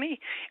kidding me?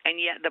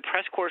 And yet the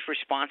press corps'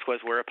 response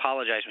was, we're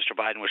apologize, Mr.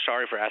 Biden. We're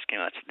sorry for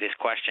asking us this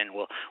question.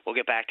 We'll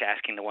get back to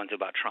asking the ones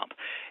about Trump.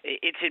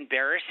 It's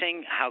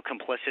embarrassing how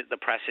complicit the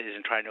press is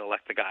in trying to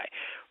elect the guy.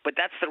 But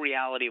that's the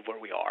reality of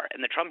where we are. And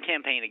the Trump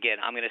campaign,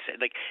 again, I'm going to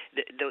say, like,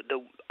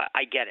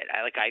 I get it.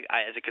 I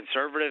as a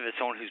conservative, as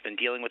someone who's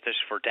been dealing with this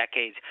for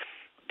decades,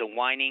 the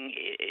whining,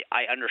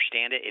 I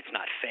understand it. It's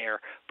not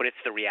fair, but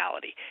it's the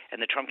reality. And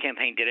the Trump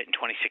campaign did it in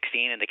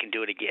 2016, and they can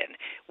do it again.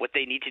 What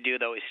they need to do,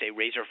 though, is stay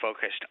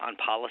razor-focused on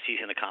policies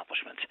and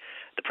accomplishments.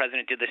 The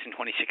president did this in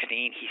 2016.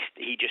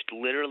 He just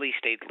literally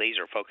stayed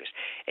laser-focused,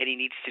 and he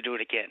needs to do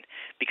it again.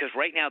 Because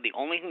right now, the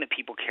only thing that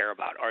people care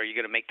about, are you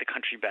going to make the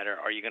country better?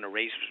 Are you going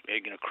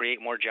to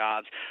create more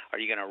jobs? Are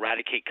you going to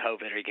eradicate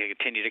COVID? Are you going to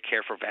continue to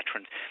care for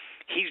veterans?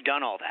 He's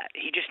done all that.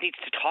 He just needs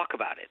to talk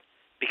about it,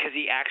 because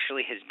he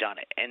actually has done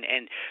it.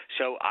 And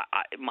so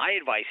my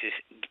advice is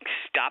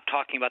stop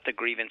talking about the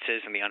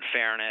grievances and the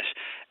unfairness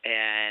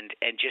and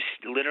just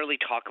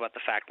literally talk about the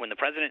fact when the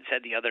president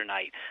said the other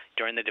night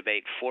during the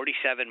debate,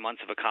 47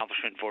 months of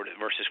accomplishment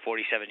versus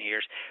 47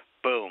 years,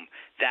 boom,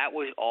 that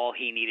was all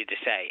he needed to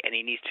say, and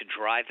he needs to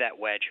drive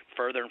that wedge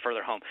further and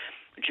further home.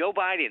 Joe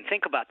Biden,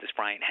 think about this,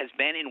 Brian, has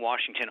been in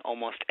Washington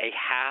almost a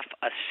half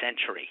a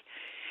century,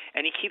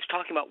 and he keeps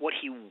talking about what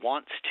he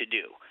wants to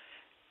do.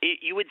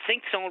 You would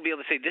think someone would be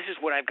able to say, this is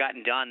what I've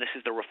gotten done, this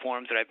is the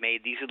reforms that I've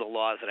made, these are the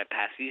laws that I've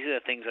passed, these are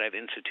the things that I've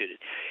instituted.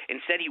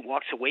 Instead, he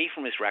walks away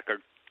from his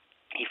record.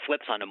 He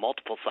flips onto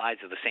multiple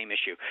sides of the same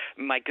issue.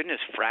 My goodness,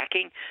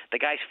 fracking? The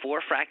guy's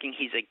for fracking.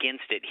 He's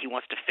against it. He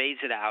wants to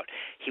phase it out.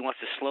 He wants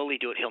to slowly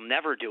do it. He'll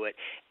never do it,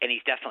 and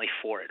he's definitely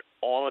for it,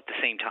 all at the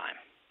same time.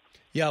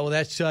 Yeah, well,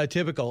 that's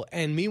typical.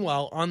 And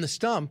meanwhile, on the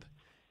stump,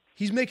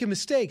 he's making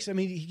mistakes. I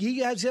mean, he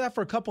has that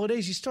for a couple of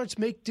days. He starts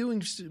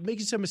making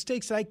some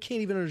mistakes that I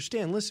can't even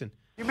understand. Listen.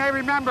 You may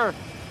remember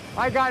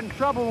I got in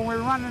trouble when we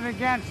were running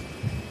against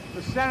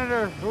the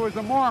senator who was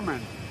a Mormon,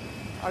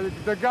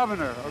 the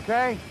governor,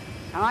 okay?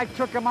 And I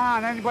took him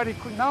on.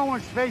 No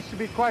one's face to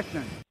be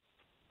questioned.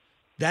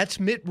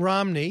 That's Mitt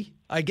Romney.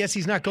 I guess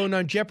he's not going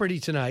on Jeopardy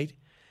tonight.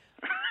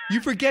 You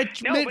forget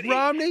Mitt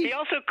Romney? He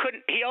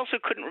also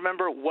couldn't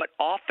remember what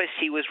office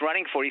he was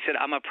running for. He said,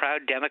 "I'm a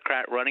proud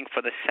Democrat running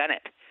for the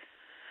Senate."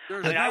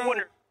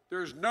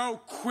 There's no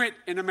quit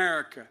in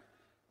America.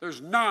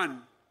 There's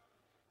none.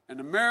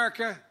 In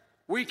America,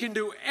 we can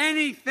do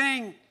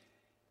anything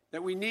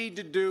that we need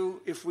to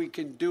do if we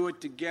can do it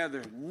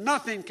together.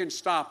 Nothing can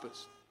stop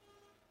us.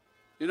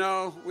 You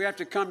know, we have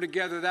to come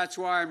together. That's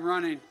why I'm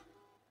running.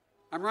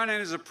 I'm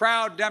running as a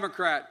proud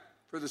Democrat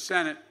for the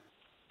Senate.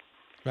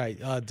 Right.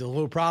 The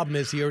little problem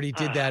is he already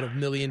did that a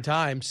million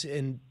times,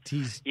 and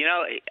he's... You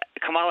know,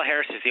 Kamala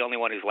Harris is the only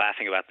one who's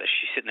laughing about this.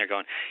 She's sitting there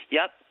going,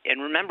 yep,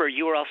 and remember,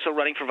 you were also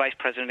running for vice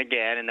president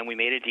again, and then we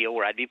made a deal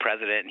where I'd be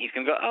president, and he's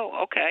going to go,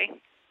 oh, okay.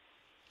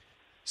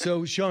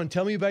 So, Sean,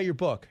 tell me about your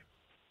book.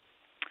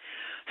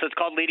 So it's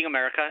called Leading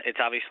America. It's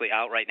obviously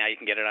out right now. You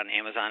can get it on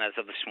Amazon as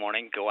of this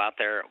morning. Go out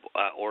there,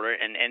 order it.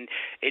 And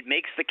it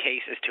makes the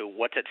case as to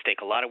what's at stake.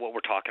 A lot of what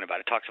we're talking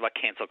about. It talks about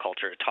cancel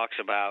culture. It talks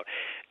about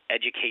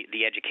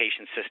the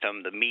education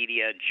system, the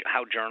media,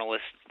 how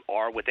journalists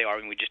are what they are,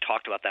 and we just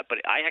talked about that.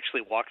 But I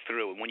actually walked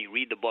through, and when you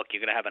read the book,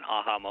 you're going to have an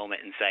aha moment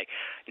and say,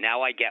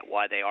 now I get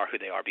why they are who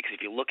they are. Because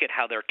if you look at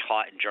how they're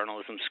taught in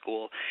journalism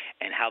school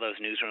and how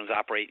those newsrooms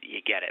operate, you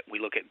get it. We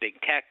look at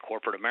big tech,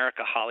 corporate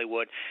America,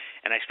 Hollywood,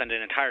 and I spend an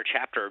entire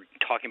chapter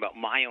talking about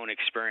my own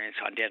experience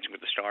on Dancing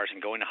with the Stars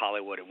and going to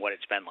Hollywood and what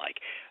it's been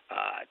like.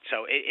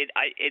 So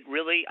it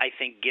really, I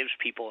think, gives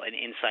people an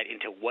insight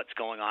into what's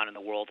going on in the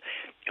world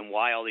and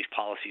why all these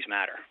policies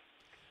matter.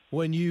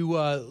 When you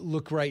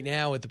look right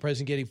now at the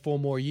president getting 4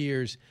 more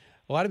years,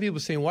 a lot of people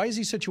are saying, why is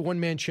he such a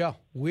one-man show?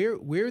 Where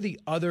are the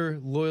other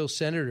loyal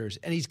senators?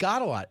 And he's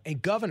got a lot.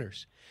 And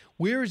governors.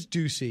 Where is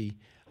Ducey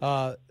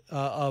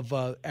of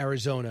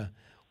Arizona?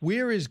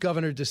 Where is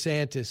Governor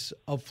DeSantis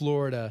of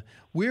Florida?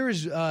 Where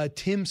is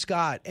Tim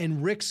Scott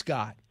and Rick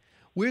Scott?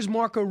 Where's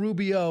Marco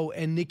Rubio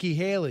and Nikki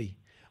Haley?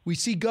 We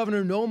see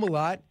Governor Noem a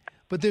lot,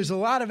 but there's a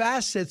lot of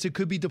assets that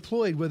could be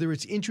deployed, whether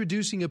it's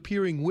introducing,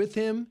 appearing with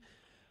him,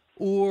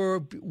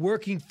 or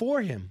working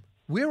for him.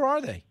 Where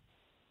are they?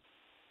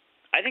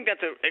 I think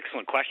that's an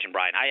excellent question,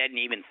 Brian. I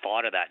hadn't even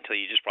thought of that until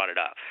you just brought it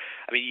up.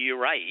 I mean,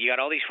 you're right. You got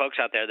all these folks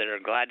out there that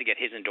are glad to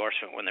get his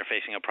endorsement when they're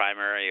facing a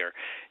primary or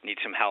need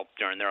some help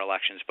during their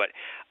elections. But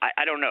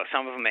I don't know.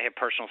 Some of them may have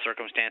personal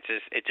circumstances.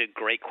 It's a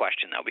great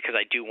question, though, because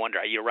I do wonder.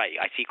 You're right.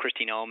 I see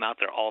Kristi Noem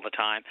out there all the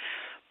time.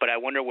 But I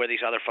wonder where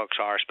these other folks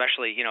are,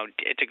 especially,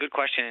 it's a good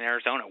question in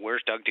Arizona.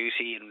 Where's Doug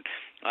Ducey? And,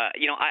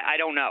 I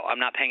don't know. I'm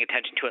not paying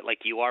attention to it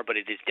like you are, but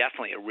it is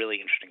definitely a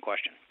really interesting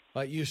question.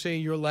 You're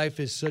saying your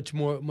life is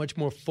much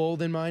more full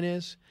than mine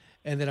is,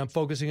 and that I'm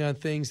focusing on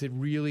things that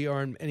really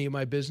aren't any of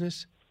my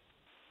business?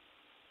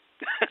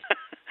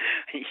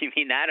 You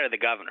mean that or the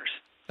governors?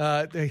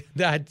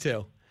 That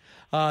too.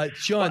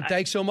 Sean,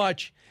 thanks so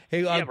much.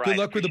 Hey, good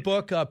luck with the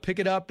book. Pick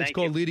it up. It's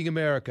called Leading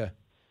America.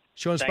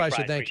 Sean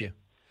Spicer, thank you.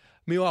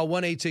 Meanwhile,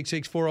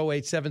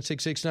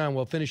 1-866-408-7669.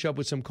 We'll finish up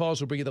with some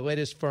calls. We'll bring you the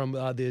latest from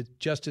the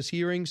justice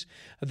hearings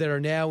that are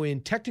now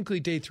in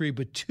technically day 3,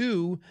 but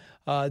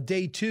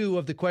day 2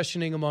 of the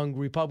questioning among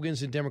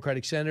Republicans and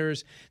Democratic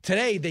senators.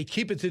 Today, they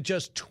keep it to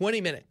just 20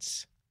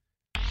 minutes.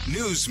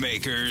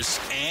 Newsmakers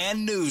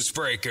and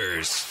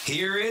newsbreakers.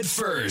 Hear it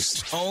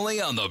first, only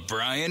on the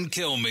Brian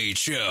Kilmeade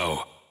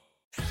Show.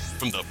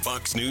 From the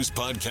Fox News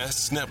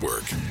Podcasts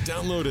Network.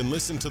 Download and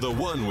listen to The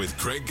One with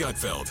Craig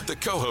Gutfeld, the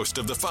co-host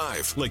of The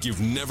Five, like you've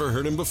never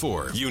heard him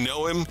before. You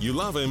know him, you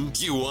love him,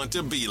 you want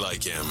to be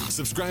like him.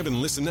 Subscribe and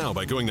listen now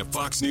by going to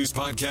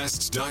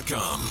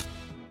foxnewspodcasts.com.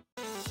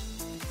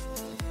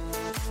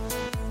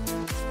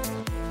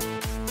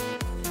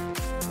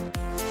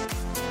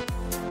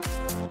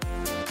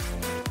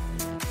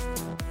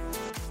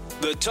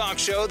 The talk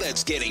show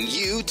that's getting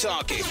you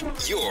talking.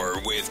 You're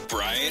with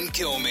Brian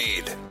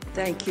Kilmeade.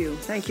 Thank you.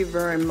 Thank you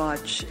very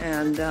much.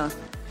 And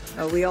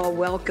we all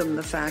welcome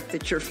the fact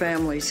that your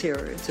family's here.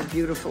 It's a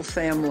beautiful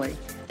family.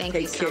 Thank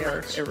Take you so care,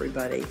 much.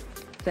 everybody.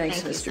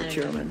 Thanks, Thank you, Mr.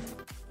 Senator. Chairman.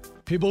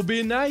 People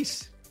being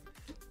nice.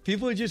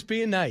 People are just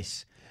being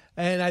nice.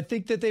 And I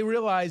think that they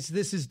realize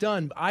this is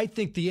done. I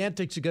think the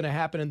antics are going to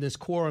happen in this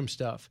quorum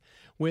stuff.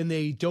 When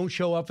they don't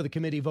show up for the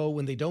committee vote,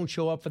 when they don't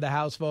show up for the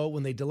House vote,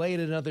 when they delay it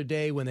another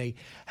day, when they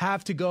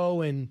have to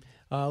go and,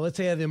 let's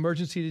say, have an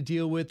emergency to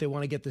deal with, they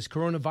want to get this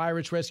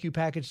coronavirus rescue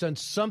package done,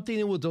 something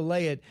that will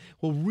delay it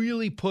will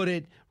really put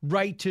it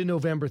right to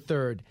November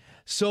 3rd.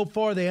 So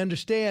far, they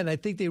understand. I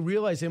think they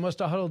realize they must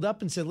have huddled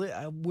up and said,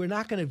 we're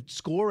not going to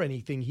score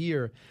anything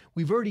here.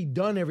 We've already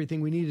done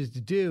everything we needed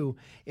to do.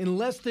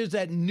 Unless there's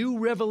that new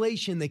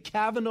revelation, the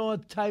Kavanaugh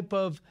type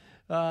of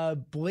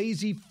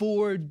Blasey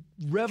Ford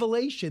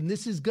revelation,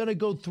 this is going to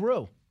go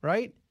through,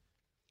 right?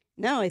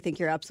 No, I think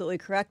you're absolutely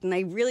correct. And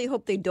I really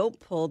hope they don't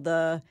pull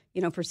the,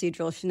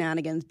 procedural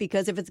shenanigans,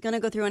 because if it's going to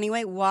go through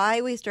anyway,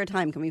 why waste our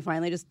time? Can we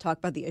finally just talk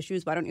about the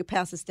issues? Why don't you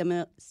pass a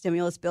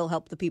stimulus bill,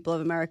 help the people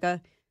of America?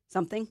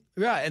 Something?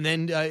 Yeah, and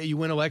then you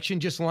win election,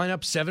 just line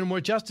up 7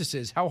 more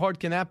justices. How hard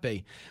can that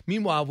be?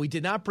 Meanwhile, we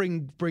did not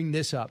bring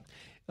this up.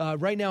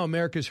 Right now,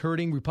 America's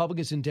hurting.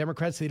 Republicans and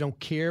Democrats, they don't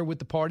care with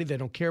the party. They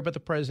don't care about the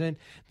president.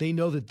 They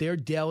know that their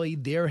deli,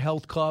 their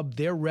health club,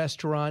 their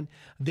restaurant,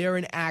 they're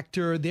an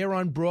actor, they're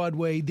on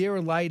Broadway, they're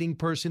a lighting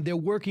person, they're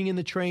working in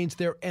the trains,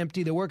 they're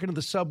empty, they're working in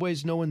the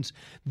subways, no one's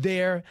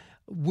there.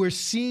 We're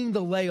seeing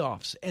the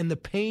layoffs, and the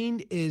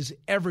pain is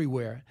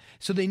everywhere.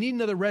 So they need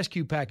another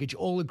rescue package,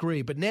 all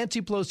agree. But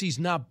Nancy Pelosi's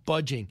not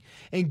budging.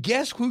 And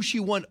guess who she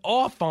went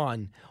off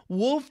on?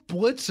 Wolf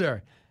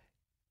Blitzer.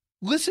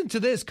 Listen to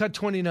this, cut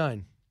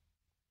 29.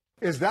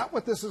 Is that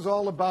what this is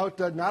all about?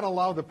 Not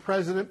allow the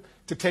president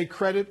to take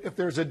credit if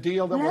there's a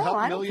deal that will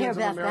help millions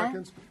of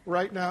Americans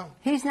right now?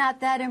 He's not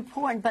that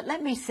important. But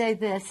let me say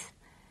this.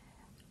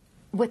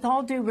 With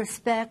all due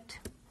respect,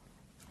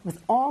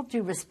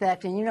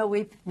 and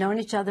we've known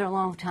each other a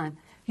long time,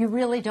 you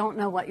really don't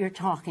know what you're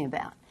talking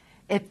about.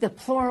 If the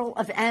plural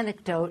of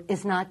anecdote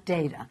is not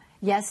data.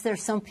 Yes,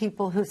 there's some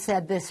people who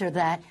said this or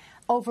that.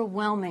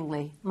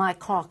 Overwhelmingly, my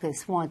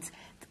caucus wants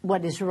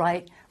what is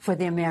right for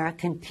the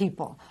American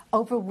people.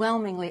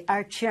 Overwhelmingly,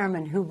 our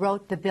chairman who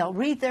wrote the bill,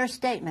 read their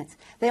statements.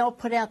 They all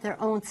put out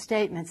their own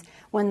statements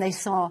when they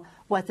saw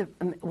what the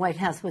White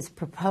House was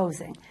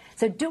proposing.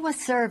 So do a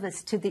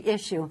service to the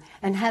issue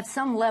and have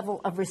some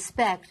level of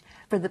respect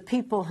for the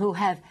people who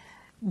have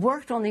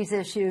worked on these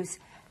issues,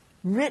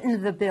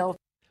 written the bill.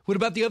 What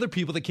about the other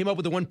people that came up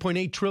with the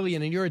 $1.8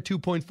 trillion and you're at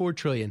 $2.4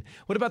 trillion?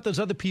 What about those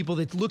other people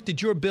that looked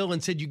at your bill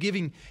and said you're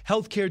giving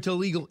health care to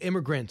illegal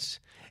immigrants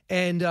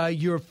and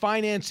you're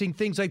financing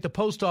things like the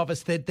post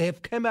office that they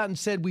have come out and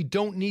said we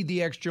don't need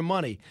the extra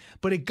money?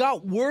 But it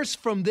got worse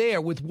from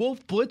there with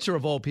Wolf Blitzer,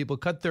 of all people,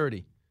 cut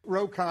 30.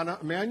 Ro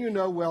Khanna, a man you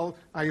know well,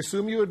 I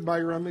assume you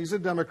admire him, he's a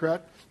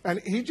Democrat, and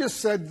he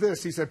just said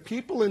this. He said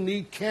people in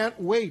need can't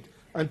wait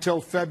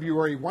until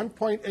February.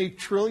 $1.8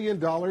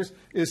 trillion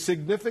is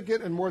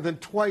significant and more than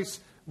twice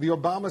the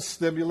Obama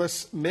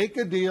stimulus. Make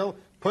a deal,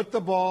 put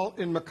the ball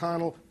in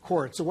McConnell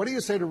court. So what do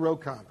you say to Ro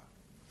Khanna?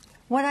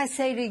 What I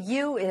say to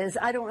you is,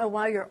 I don't know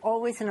why you're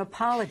always an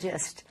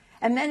apologist,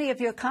 and many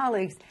of your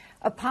colleagues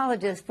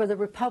apologists for the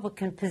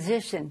Republican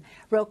position.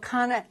 Ro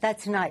Khanna,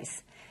 that's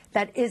nice.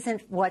 That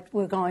isn't what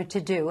we're going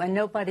to do, and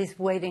nobody's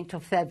waiting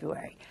till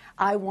February.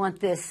 I want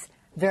this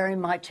very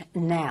much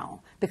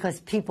now,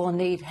 because people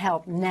need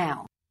help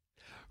now.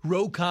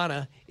 Ro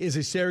Khanna is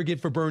a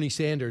surrogate for Bernie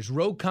Sanders.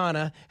 Ro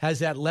Khanna has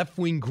that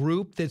left-wing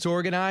group that's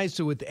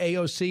organized with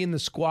AOC and the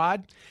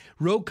squad.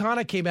 Ro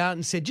Khanna came out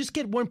and said, just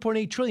get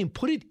 $1.8 trillion,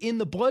 put it in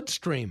the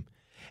bloodstream.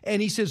 And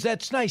he says,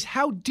 that's nice.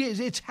 How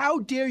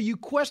dare you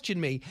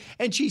question me?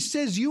 And she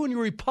says, you and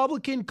your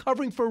Republican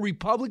covering for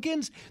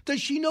Republicans?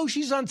 Does she know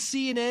she's on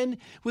CNN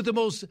with the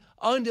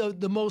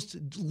most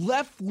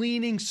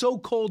left-leaning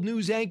so-called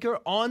news anchor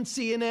on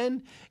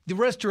CNN? The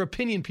rest are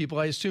opinion people.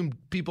 I assume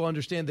people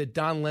understand that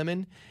Don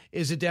Lemon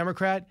is a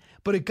Democrat.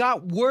 But it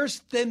got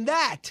worse than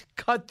that.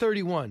 Cut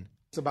 31.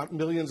 It's about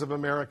millions of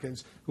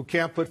Americans who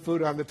can't put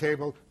food on the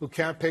table, who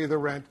can't pay the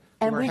rent.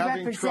 And we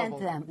represent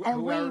them.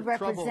 And we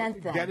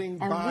represent them. Getting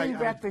by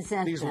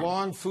these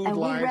long food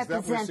lines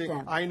that we're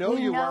seeing. I know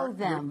you are. We know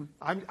them.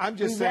 I'm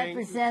just saying.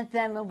 We represent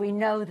them and we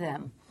know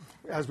them.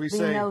 As we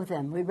say. We know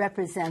them. We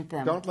represent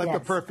them. Don't let the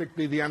perfect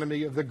be the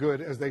enemy of the good,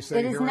 as they say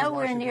here in Washington. It is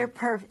nowhere near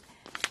perfect.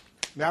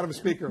 Madam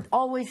Speaker.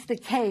 Always the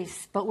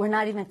case, but we're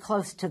not even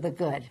close to the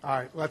good. All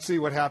right, let's see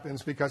what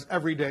happens, because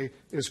every day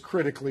is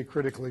critically,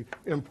 critically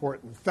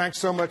important. Thanks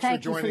so much for joining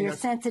us. Thank you for your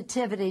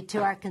sensitivity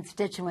to our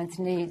constituents'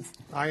 needs.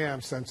 I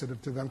am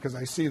sensitive to them because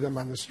I see them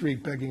on the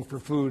street begging for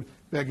food,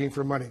 begging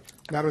for money.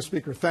 Madam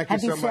Speaker, thank you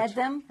so much. Have you fed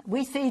them?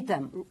 We feed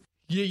them.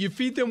 Yeah, you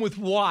feed them with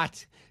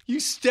what? You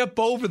step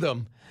over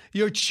them.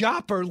 Your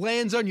chopper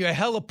lands on your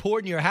heliport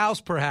in your house,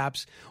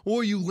 perhaps,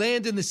 or you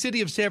land in the city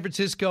of San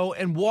Francisco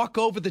and walk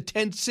over the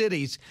tent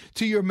cities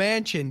to your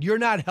mansion. You're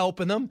not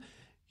helping them.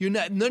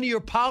 None of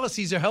your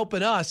policies are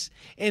helping us.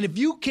 And if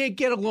you can't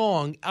get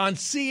along on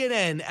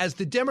CNN as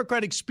the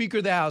Democratic Speaker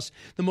of the House,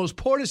 the most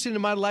partisan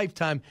in my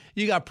lifetime,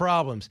 you got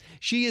problems.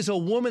 She is a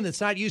woman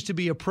that's not used to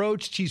be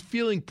approached. She's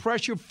feeling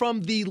pressure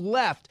from the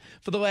left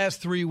for the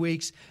last 3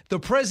 weeks. The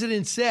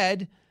president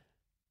said,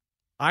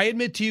 I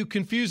admit to you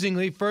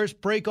confusingly, first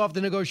break off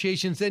the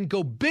negotiations, then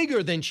go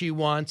bigger than she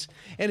wants.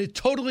 And it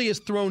totally has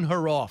thrown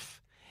her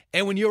off.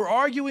 And when you're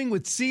arguing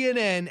with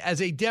CNN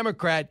as a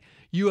Democrat,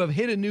 you have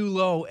hit a new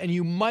low, and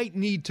you might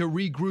need to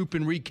regroup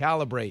and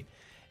recalibrate.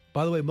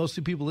 By the way, most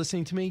of the people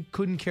listening to me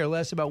couldn't care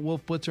less about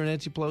Wolf Blitzer and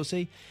Nancy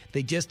Pelosi.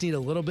 They just need a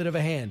little bit of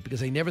a hand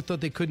because they never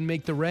thought they couldn't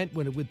make the rent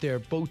with their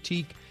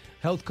boutique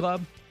health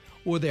club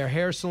or their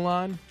hair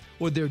salon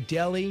or their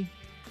deli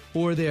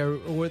or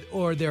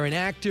they're an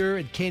actor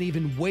and can't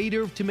even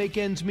waiter to make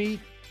ends meet.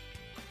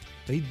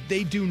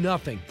 They do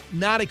nothing.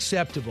 Not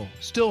acceptable.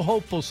 Still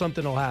hopeful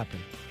something will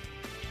happen.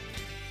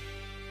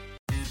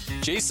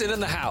 Jason in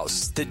the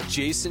House, the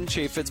Jason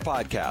Chaffetz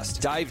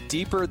Podcast. Dive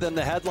deeper than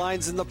the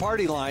headlines and the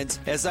party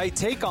lines as I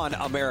take on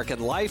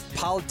American life,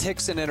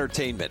 politics, and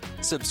entertainment.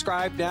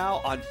 Subscribe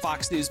now on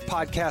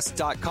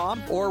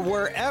FoxNewsPodcast.com or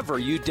wherever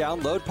you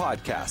download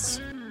podcasts.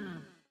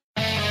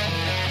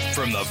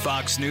 From the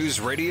Fox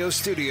News radio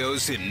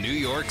studios in New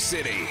York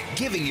City,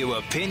 giving you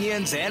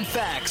opinions and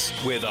facts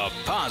with a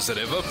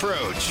positive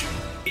approach.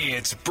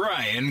 It's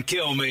Brian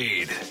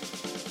Kilmeade.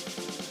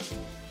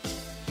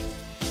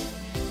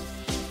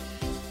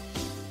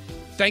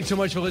 Thanks so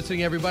much for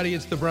listening, everybody.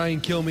 It's the Brian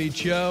Kilmeade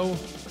Show.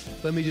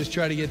 Let me just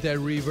try to get that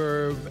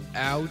reverb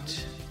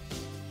out.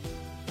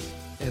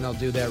 And I'll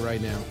do that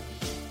right now.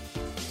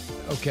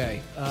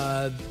 Okay.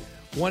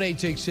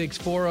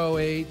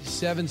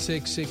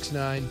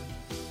 1-866-408-7669.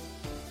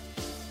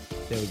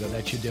 There we go.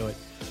 That should do it.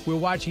 We're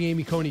watching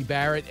Amy Coney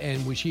Barrett,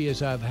 and she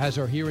has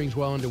her hearings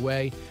well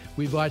underway.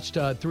 We've watched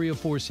 3 or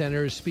 4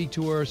 senators speak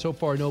to her. So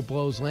far, no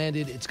blows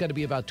landed. It's going to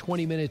be about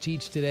 20 minutes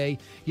each today.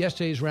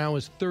 Yesterday's round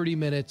was 30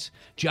 minutes.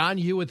 John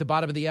Yoo at the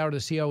bottom of the hour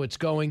to see how it's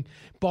going.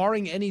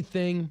 Barring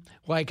anything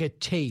like a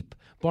tape,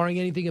 barring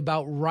anything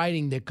about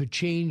writing that could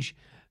change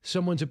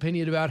someone's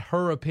opinion about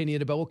her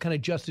opinion about what kind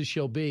of justice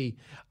she'll be,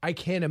 I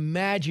can't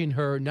imagine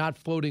her not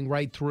floating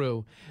right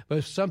through. But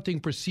if something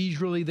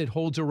procedurally that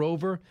holds her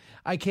over,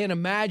 I can't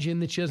imagine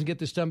that she doesn't get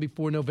this done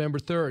before November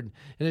 3rd.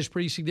 And it's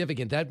pretty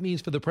significant. That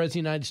means for the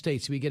President of the United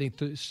States to be getting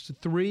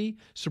 3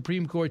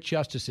 Supreme Court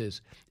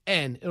justices.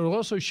 And it'll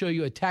also show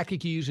you a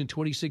tactic you used in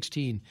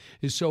 2016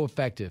 is so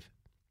effective.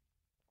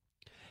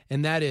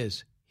 And that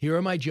is, here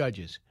are my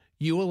judges.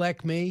 You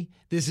elect me,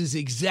 this is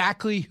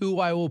exactly who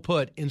I will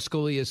put in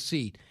Scalia's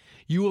seat.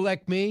 You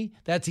elect me,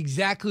 that's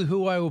exactly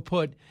who I will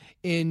put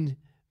in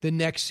the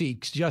next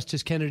seat,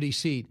 Justice Kennedy's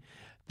seat.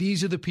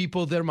 These are the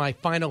people that are my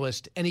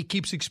finalists, and he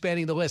keeps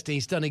expanding the list, and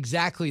he's done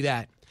exactly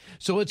that.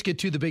 So let's get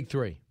to the big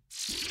 3.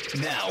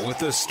 Now with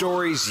the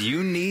stories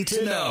you need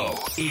to know,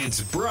 it's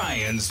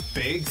Brian's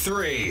Big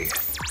 3.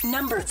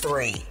 Number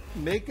 3.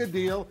 Make a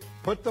deal,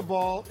 put the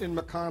ball in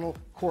McConnell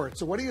court.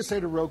 So what do you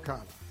say to Ro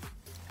Khanna?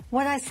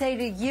 What I say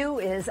to you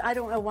is, I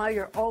don't know why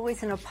you're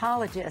always an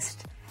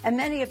apologist, and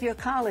many of your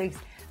colleagues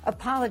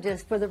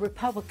apologists for the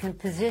Republican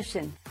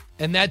position.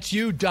 And that's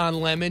you,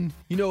 Don Lemon.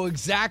 You know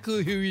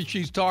exactly who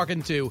she's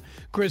talking to.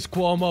 Chris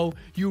Cuomo,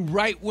 you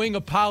right-wing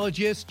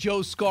apologist,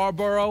 Joe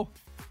Scarborough.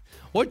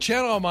 What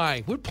channel am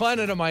I? What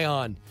planet am I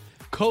on?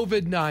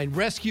 COVID-9,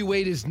 rescue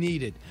aid is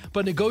needed,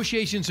 but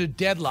negotiations are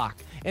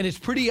deadlocked, and it's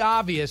pretty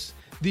obvious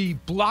the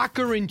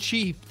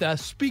blocker-in-chief, the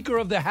Speaker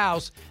of the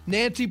House,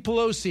 Nancy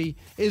Pelosi,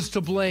 is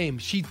to blame.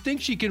 She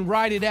thinks she can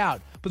ride it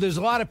out, but there's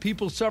a lot of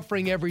people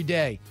suffering every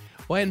day.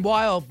 And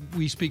while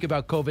we speak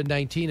about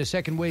COVID-19, a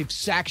second wave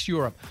sacks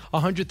Europe.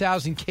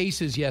 100,000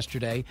 cases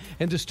yesterday,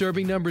 and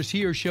disturbing numbers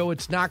here show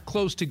it's not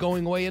close to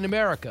going away in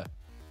America.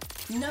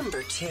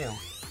 Number 2.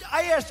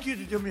 I ask you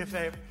to do me a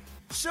favor.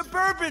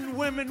 Suburban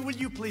women, will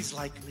you please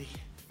like me?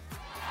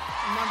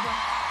 Remember?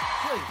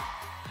 Please.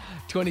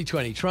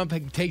 2020, Trump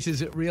takes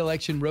his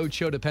re-election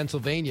roadshow to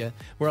Pennsylvania,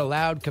 where a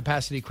loud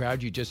capacity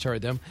crowd, you just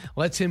heard them,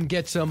 lets him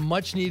get some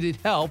much-needed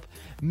help.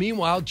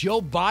 Meanwhile, Joe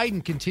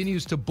Biden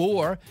continues to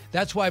bore.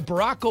 That's why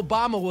Barack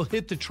Obama will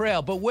hit the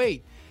trail. But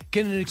wait,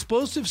 can an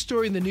explosive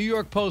story in the New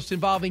York Post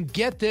involving,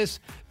 get this,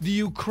 the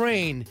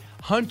Ukraine,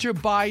 Hunter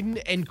Biden,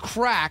 and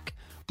crack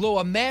blow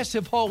a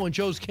massive hole in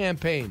Joe's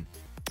campaign?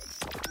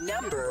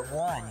 Number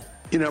 1.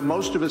 You know,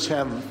 most of us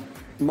have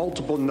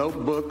multiple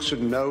notebooks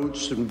and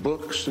notes and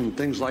books and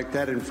things like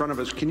that in front of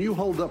us. Can you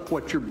hold up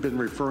what you've been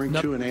referring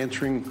to in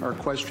answering our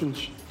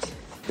questions?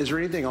 Is there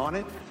anything on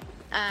it?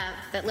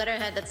 That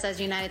letterhead that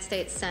says United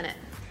States Senate.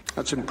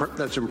 That's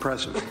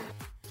impressive.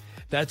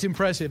 That's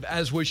impressive,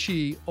 as was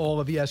she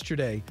all of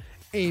yesterday.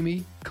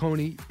 Amy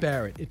Coney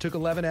Barrett. It took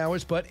 11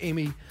 hours, but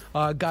Amy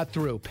got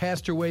through,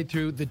 passed her way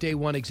through the day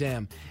 1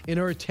 exam in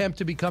her attempt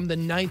to become the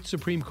 9th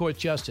Supreme Court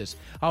Justice.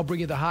 I'll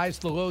bring you the highs,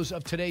 the lows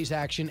of today's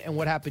action and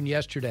what happened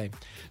yesterday.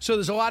 So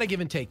there's a lot of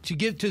give and take.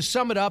 To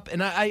sum it up,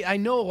 and I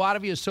know a lot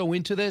of you are so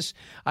into this,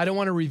 I don't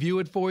want to review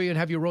it for you and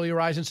have you roll your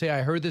eyes and say,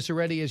 I heard this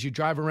already as you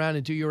drive around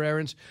and do your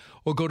errands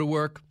or go to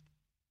work.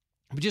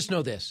 But just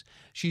know this.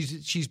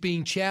 She's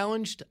being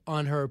challenged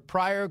on her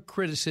prior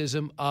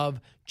criticism of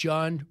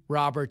John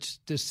Roberts'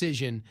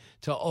 decision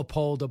to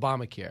uphold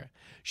Obamacare.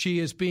 She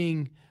is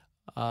being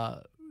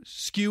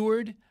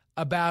skewered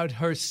about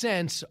her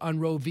sense on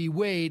Roe v.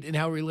 Wade and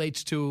how it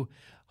relates to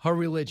her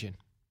religion.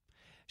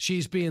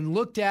 She's being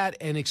looked at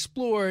and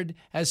explored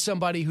as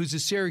somebody who's a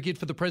surrogate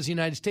for the President of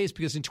the United States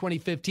because in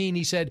 2015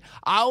 he said,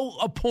 he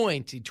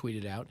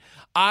tweeted out,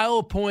 I'll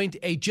appoint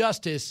a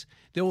justice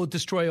that will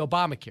destroy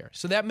Obamacare.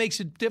 So that makes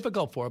it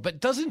difficult for her, but it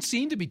doesn't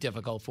seem to be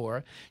difficult for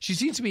her. She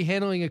seems to be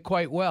handling it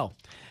quite well.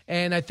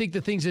 And I think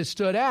the things that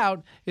stood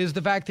out is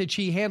the fact that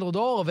she handled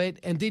all of it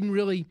and didn't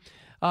really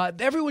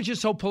everyone's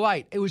just so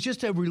polite. It was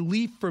just a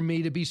relief for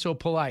me to be so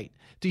polite,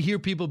 to hear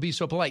people be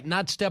so polite,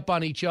 not step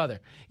on each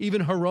other.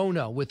 Even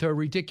Hirono with her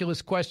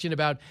ridiculous question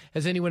about,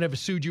 has anyone ever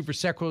sued you for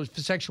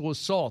sexual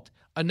assault?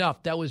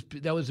 Enough. That was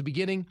the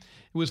beginning.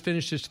 It was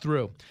finished as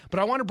through. But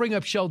I want to bring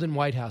up Sheldon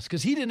Whitehouse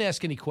because he didn't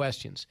ask any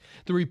questions.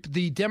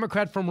 The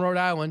Democrat from Rhode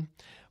Island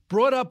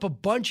brought up a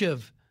bunch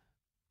of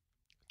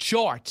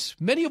charts,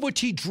 many of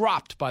which he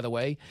dropped, by the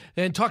way,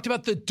 and talked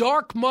about the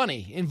dark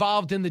money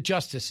involved in the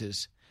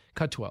justices.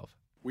 Cut 12.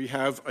 We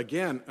have,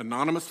 again,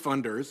 anonymous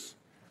funders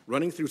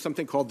running through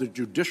something called the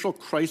Judicial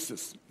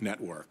Crisis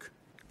Network,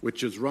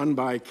 which is run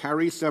by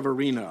Carrie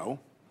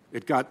Severino.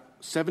 It got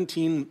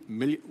single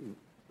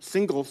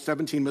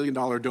 $17 million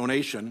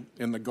donation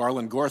in the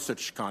Garland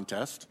Gorsuch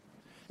contest.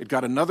 It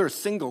got another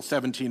single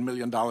 $17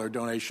 million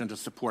donation to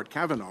support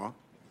Kavanaugh.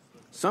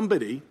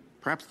 Somebody,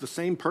 perhaps the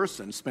same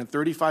person, spent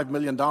 $35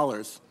 million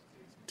to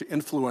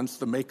influence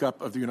the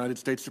makeup of the United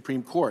States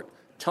Supreme Court.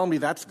 Tell me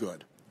that's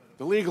good.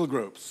 The legal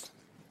groups,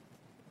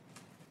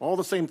 all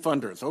the same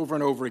funders over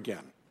and over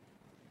again,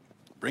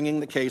 bringing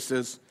the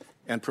cases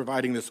and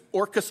providing this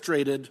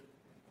orchestrated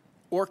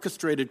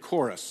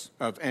chorus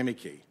of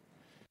amici.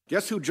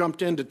 Guess who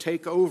jumped in to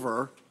take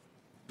over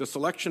the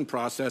selection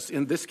process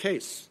in this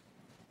case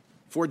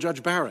for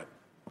Judge Barrett?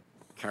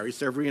 Carrie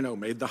Severino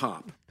made the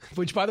hop.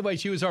 Which, by the way,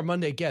 she was our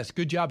Monday guest.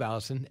 Good job,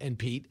 Allison and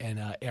Pete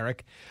and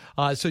Eric.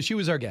 So she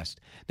was our guest.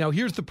 Now,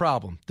 here's the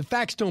problem. The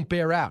facts don't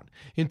bear out.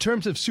 In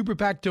terms of super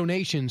PAC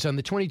donations on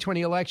the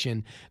 2020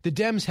 election, the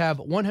Dems have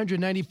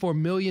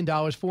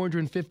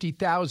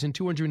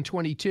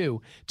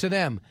 $194,450,222 to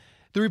them.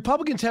 The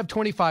Republicans have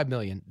 $25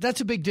 million.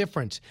 That's a big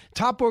difference.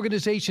 Top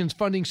organizations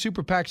funding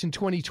super PACs in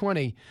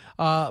 2020,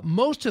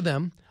 most of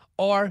them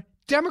are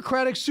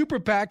Democratic super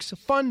PACs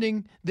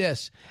funding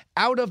this.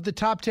 Out of the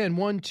top 10,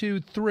 1, 2,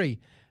 3,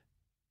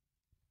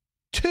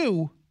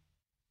 2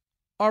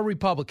 are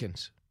Republican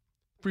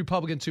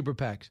super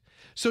PACs.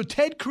 So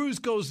Ted Cruz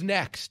goes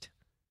next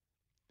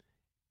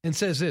and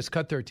says this,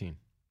 cut 13.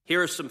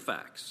 Here are some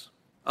facts.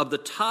 Of the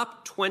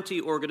top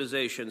 20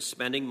 organizations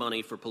spending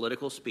money for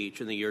political speech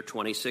in the year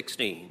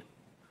 2016,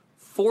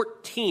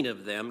 14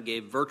 of them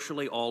gave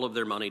virtually all of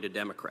their money to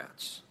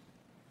Democrats.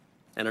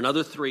 And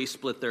another 3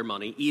 split their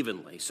money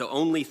evenly. So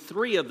only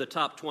 3 of the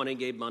top 20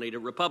 gave money to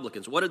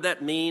Republicans. What did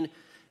that mean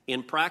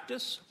in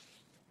practice?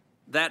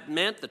 That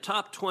meant the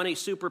top 20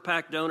 super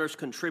PAC donors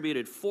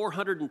contributed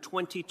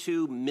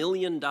 $422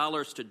 million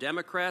to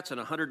Democrats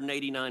and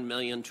 $189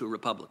 million to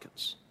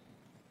Republicans.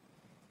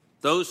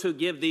 Those who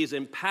give these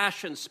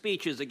impassioned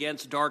speeches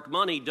against dark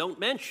money don't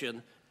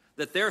mention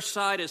that their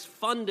side is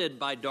funded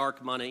by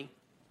dark money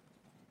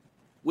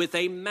with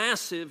a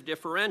massive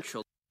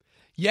differential.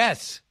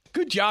 Yes.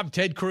 Good job,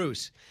 Ted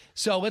Cruz.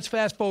 So let's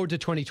fast forward to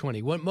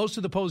 2020. Most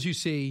of the polls you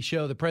see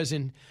show the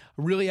president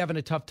really having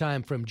a tough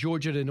time from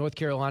Georgia to North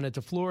Carolina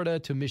to Florida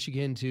to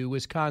Michigan to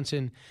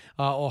Wisconsin,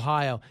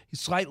 Ohio.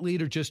 Slight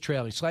lead or just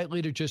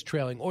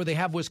trailing. Or they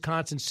have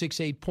Wisconsin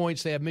 6-8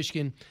 points. They have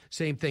Michigan,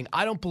 same thing.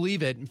 I don't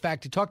believe it. In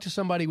fact, to talk to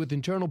somebody with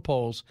internal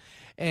polls,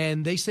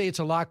 and they say it's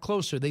a lot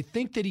closer. They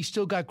think that he's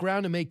still got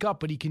ground to make up,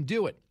 but he can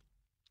do it.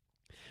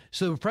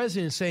 So the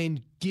president is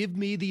saying, give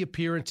me the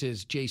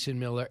appearances, Jason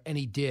Miller, and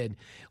he did.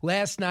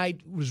 Last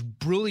night was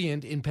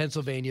brilliant in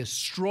Pennsylvania,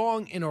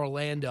 strong in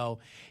Orlando.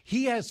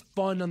 He has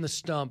fun on the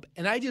stump,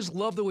 and I just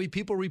love the way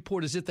people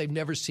report as if they've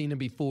never seen him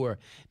before.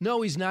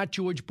 No, he's not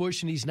George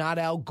Bush, and he's not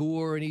Al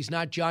Gore, and he's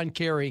not John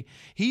Kerry.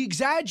 He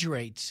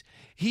exaggerates.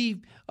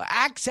 He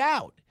acts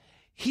out.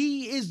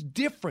 He is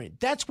different.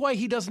 That's why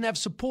he doesn't have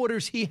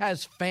supporters. He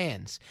has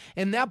fans.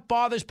 And that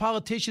bothers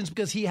politicians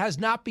because he has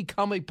not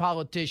become a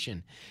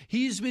politician.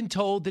 He's been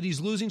told that he's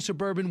losing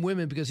suburban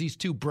women because he's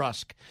too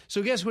brusque.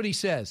 So guess what he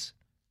says?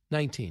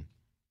 19.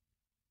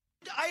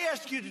 I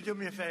ask you to do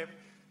me a favor.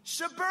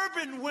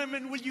 Suburban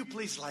women, will you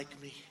please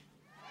like me?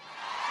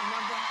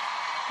 Remember?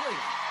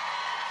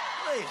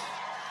 Please.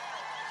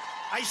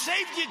 I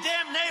saved your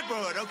damn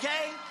neighborhood,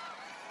 okay?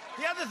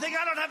 The other thing,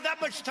 I don't have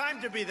that much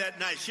time to be that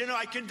nice. You know,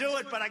 I can do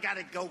it, but I got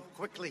to go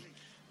quickly.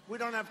 We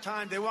don't have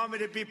time. They want me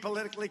to be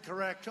politically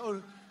correct.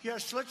 Oh,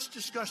 yes, let's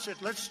discuss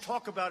it. Let's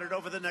talk about it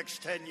over the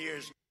next 10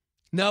 years.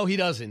 No, he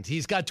doesn't.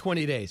 He's got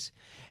 20 days,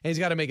 and he's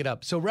got to make it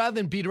up. So rather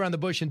than beat around the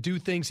bush and do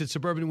things that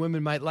suburban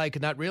women might like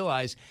and not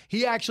realize,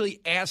 he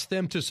actually asked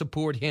them to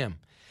support him.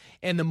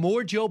 And the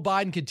more Joe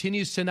Biden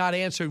continues to not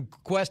answer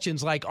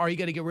questions like, are you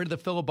going to get rid of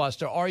the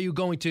filibuster? Are you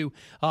going to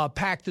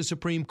pack the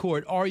Supreme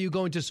Court? Are you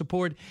going to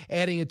support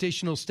adding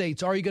additional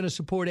states? Are you going to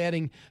support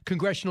adding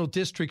congressional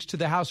districts to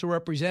the House of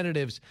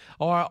Representatives?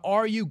 Or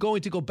are you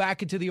going to go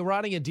back into the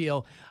Iranian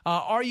deal?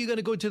 Are you going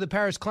to go to the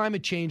Paris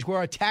climate change where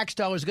our tax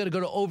dollars are going to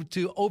go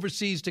to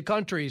overseas to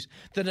countries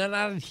that are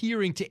not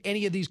adhering to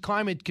any of these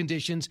climate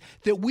conditions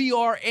that we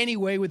are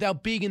anyway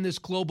without being in this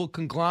global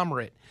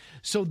conglomerate?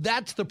 So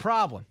that's the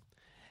problem.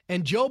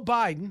 And Joe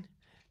Biden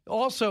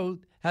also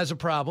has a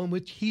problem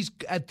with he's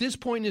at this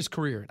point in his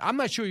career. I'm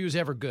not sure he was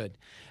ever good.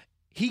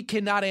 He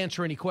cannot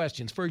answer any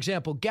questions. For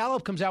example,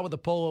 Gallup comes out with a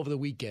poll over the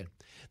weekend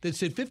that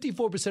said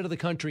 54% of the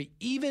country,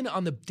 even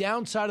on the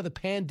downside of the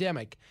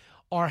pandemic,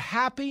 are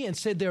happy and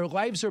said their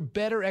lives are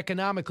better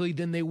economically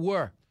than they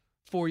were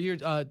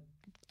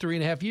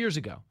 3.5 years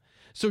ago.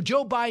 So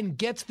Joe Biden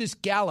gets this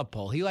Gallup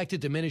poll. He liked to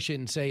diminish it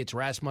and say it's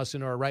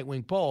Rasmussen or a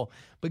right-wing poll.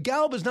 But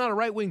Gallup is not a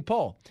right-wing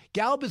poll.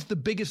 Gallup is the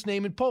biggest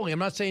name in polling. I'm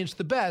not saying it's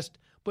the best,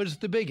 but it's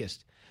the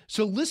biggest.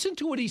 So listen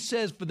to what he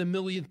says for the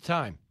millionth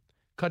time.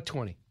 Cut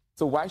 20.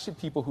 So why should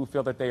people who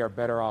feel that they are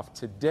better off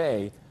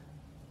today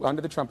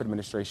under the Trump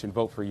administration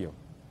vote for you?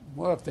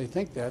 Well, if they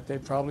think that, they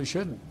probably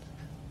shouldn't.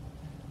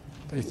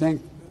 They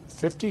think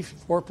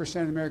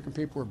 54% of American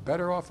people are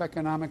better off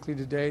economically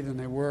today than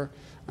they were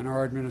in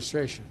our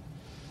administration.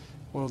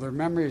 Well, their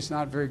memory is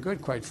not very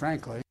good, quite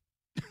frankly.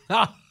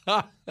 This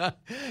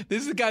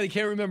is the guy that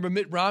can't remember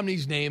Mitt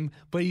Romney's name,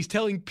 but he's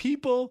telling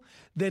people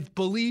that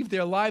believe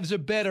their lives are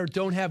better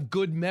don't have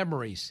good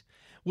memories.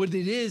 What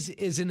it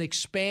is an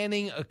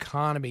expanding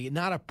economy,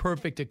 not a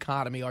perfect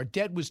economy. Our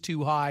debt was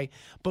too high,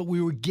 but we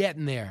were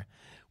getting there.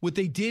 What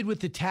they did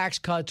with the tax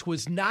cuts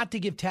was not to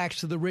give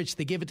tax to the rich.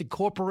 They gave it to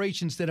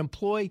corporations that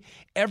employ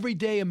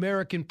everyday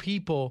American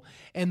people.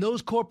 And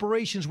those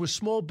corporations were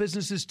small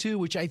businesses, too,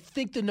 which I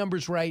think the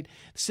number's right.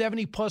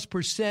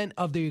 70+%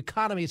 of the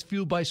economy is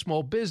fueled by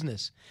small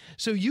business.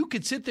 So you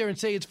could sit there and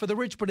say it's for the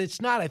rich, but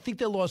it's not. I think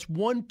they lost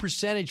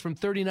 1% from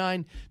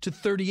 39 to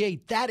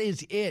 38. That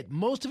is it.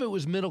 Most of it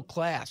was middle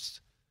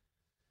class.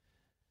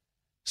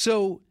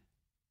 So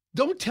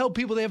don't tell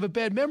people they have a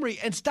bad memory,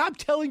 and stop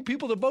telling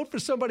people to vote for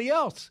somebody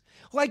else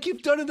like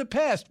you've done in the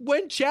past.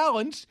 When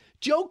challenged,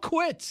 Joe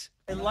quits.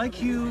 I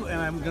like you, and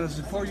I'm going to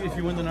support you if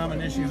you win the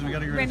nomination because we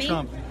got to get rid of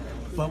Trump.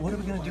 But what are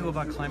we going to do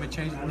about climate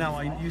change?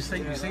 Now, you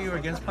say you're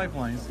against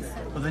pipelines,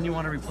 but then you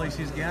want to replace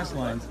these gas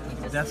lines.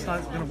 That's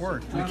not going to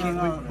work.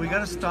 We got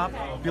to stop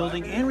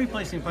building and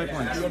replacing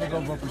pipelines. You got to go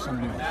vote for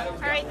somebody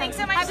else. All right, thanks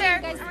so much,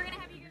 sir.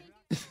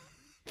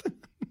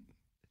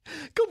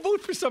 Go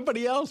vote for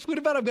somebody else. What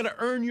about I'm going to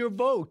earn your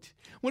vote?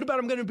 What about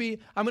I'm going to be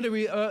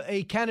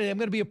a candidate. I'm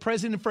going to be a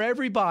president for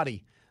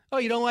everybody. Oh,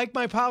 you don't like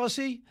my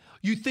policy?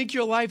 You think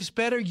your life's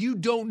better? You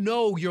don't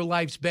know your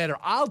life's better.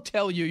 I'll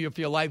tell you if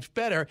your life's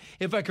better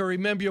if I can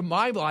remember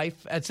my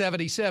life at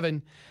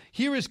 77.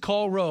 Here is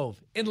Karl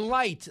Rove. In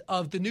light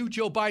of the new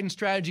Joe Biden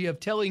strategy of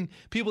telling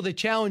people that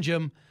challenge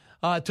him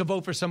to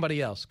vote for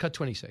somebody else. Cut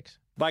 26.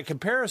 By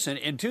comparison,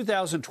 in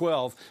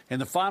 2012, in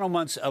the final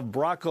months of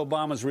Barack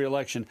Obama's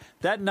reelection,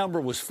 that number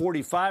was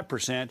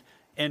 45%.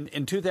 And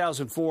in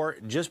 2004,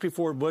 just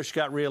before Bush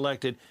got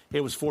reelected,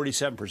 it was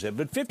 47%.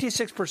 But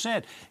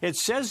 56%, it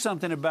says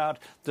something about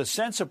the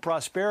sense of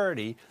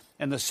prosperity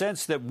and the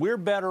sense that we're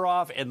better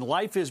off and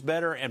life is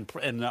better and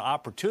the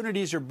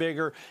opportunities are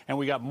bigger and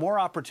we got more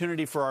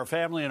opportunity for our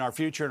family and our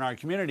future and our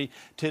community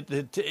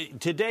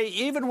today,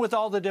 even with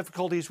all the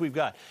difficulties we've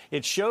got.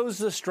 It shows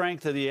the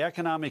strength of the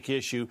economic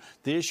issue.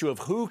 The issue of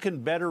who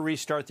can better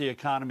restart the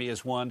economy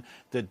is one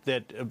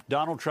that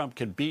Donald Trump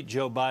can beat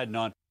Joe Biden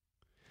on.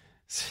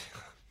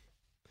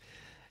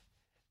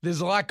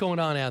 There's a lot going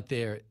on out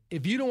there.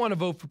 If you don't want to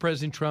vote for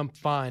President Trump,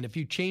 fine. If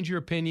you change your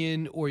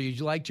opinion or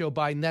you like Joe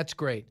Biden, that's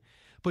great.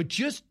 But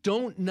just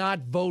don't not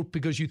vote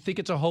because you think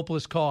it's a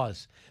hopeless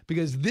cause,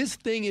 because this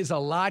thing is a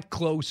lot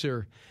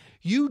closer.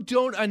 You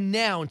don't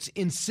announce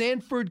in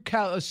Sanford,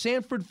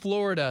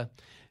 Florida,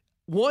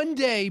 one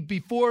day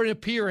before an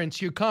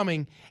appearance you're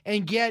coming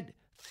and get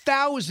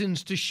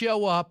thousands to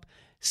show up.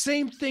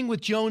 Same thing with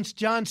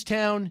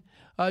Jonestown,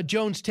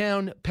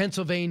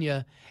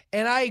 Pennsylvania.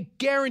 And I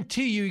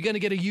guarantee you're going to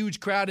get a huge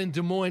crowd in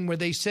Des Moines where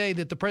they say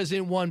that the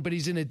president won, but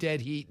he's in a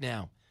dead heat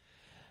now.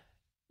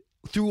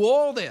 Through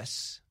all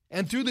this,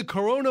 and through the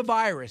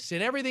coronavirus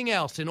and everything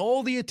else and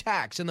all the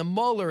attacks and the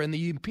Mueller and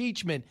the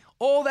impeachment,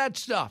 all that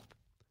stuff,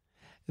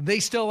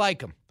 they still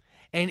like him.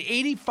 And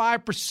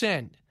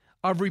 85%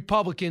 of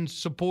Republicans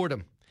support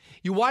him.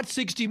 You watch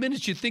 60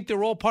 Minutes, you think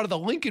they're all part of the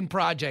Lincoln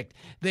Project.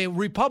 They're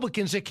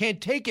Republicans that can't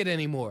take it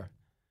anymore.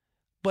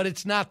 But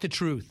it's not the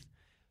truth.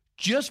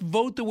 Just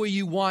vote the way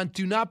you want.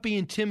 Do not be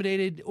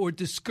intimidated or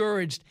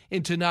discouraged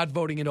into not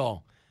voting at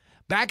all.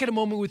 Back in a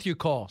moment with your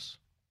calls.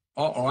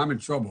 Uh-oh, I'm in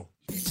trouble.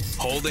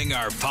 Holding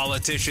our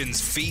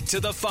politicians' feet to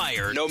the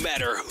fire, no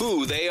matter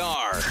who they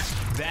are.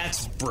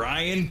 That's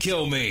Brian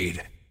Kilmeade.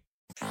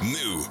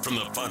 New from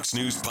the Fox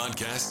News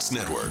Podcasts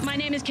Network. My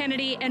name is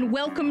Kennedy, and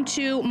welcome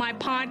to my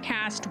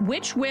podcast,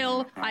 which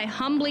will, I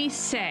humbly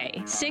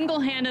say,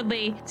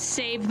 single-handedly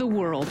save the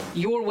world.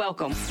 You're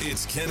welcome.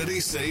 It's Kennedy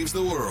Saves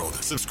the World.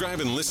 Subscribe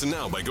and listen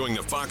now by going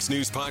to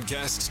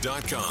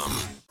foxnewspodcasts.com.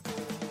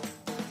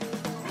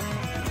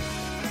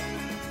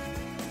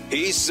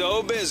 He's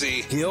so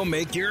busy, he'll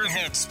make your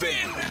head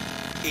spin.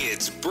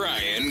 It's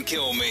Brian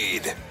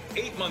Kilmeade.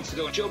 8 months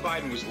ago, Joe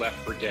Biden was left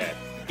for dead.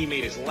 He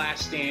made his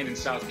last stand in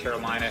South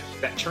Carolina.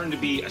 That turned to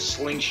be a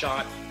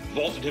slingshot,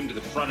 vaulted him to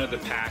the front of the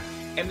pack.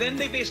 And then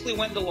they basically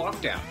went into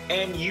lockdown.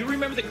 And you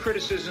remember the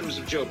criticisms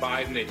of Joe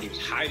Biden that he was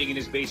hiding in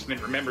his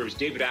basement. Remember, it was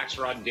David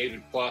Axelrod and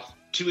David Plouffe,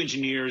 two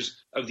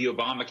engineers of the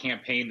Obama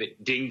campaign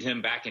that dinged him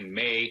back in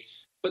May.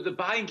 But the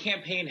Biden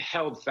campaign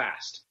held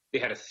fast. They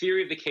had a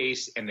theory of the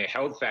case, and they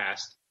held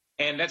fast.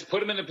 And that's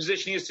put him in the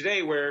position he is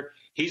today, where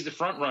he's the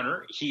front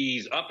runner.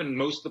 He's up in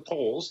most of the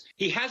polls.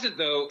 He hasn't,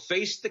 though,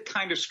 faced the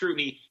kind of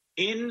scrutiny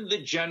in the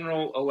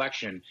general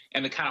election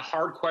and the kind of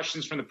hard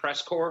questions from the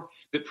press corps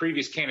that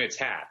previous candidates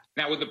had.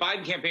 Now, what the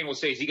Biden campaign will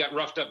say is he got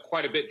roughed up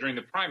quite a bit during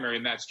the primary,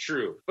 and that's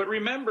true. But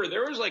remember,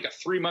 there was like a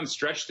 3-month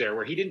stretch there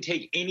where he didn't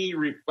take any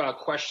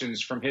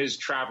questions from his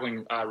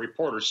traveling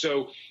reporters.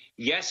 So,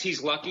 yes,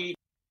 he's lucky.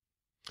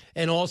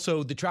 And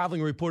also, the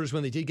traveling reporters,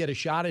 when they did get a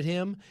shot at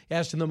him,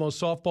 asked him the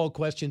most softball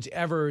questions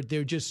ever.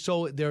 They're just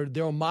they're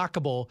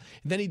mockable.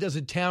 And then he does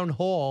a town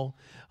hall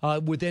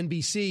with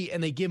NBC,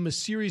 and they give him a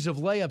series of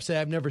layups that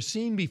I've never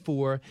seen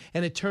before.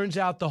 And it turns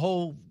out the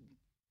whole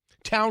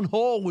town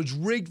hall was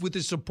rigged with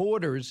his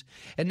supporters.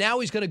 And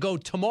now he's going to go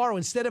tomorrow,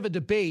 instead of a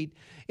debate.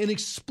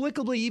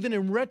 Inexplicably, even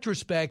in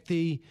retrospect,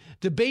 the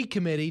debate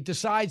committee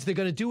decides they're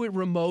going to do it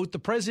remote. The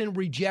president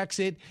rejects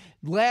it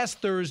last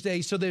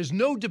Thursday, so there's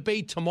no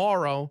debate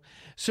tomorrow.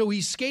 So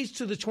he skates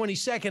to the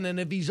 22nd, and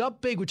if he's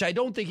up big, which I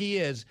don't think he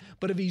is,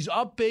 but if he's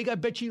up big, I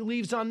bet you he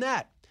leaves on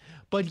that.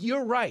 But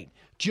you're right.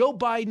 Joe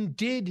Biden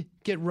did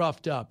get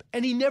roughed up,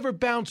 and he never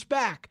bounced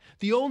back.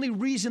 The only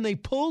reason they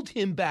pulled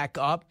him back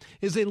up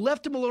is they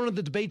left him alone at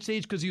the debate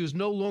stage because he was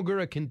no longer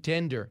a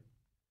contender,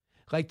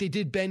 like they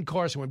did Ben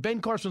Carson. When Ben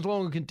Carson was no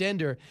longer a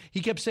contender, he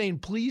kept saying,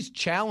 please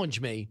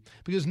challenge me,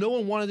 because no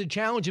one wanted to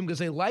challenge him because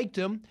they liked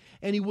him,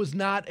 and he was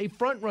not a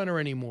front runner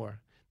anymore.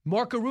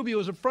 Marco Rubio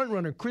was a front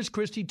runner. Chris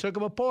Christie took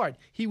him apart.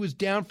 He was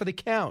down for the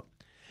count.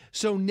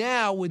 So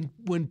now when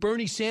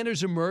Bernie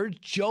Sanders emerged,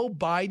 Joe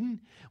Biden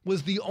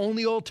was the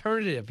only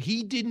alternative.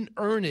 He didn't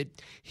earn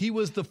it. He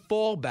was the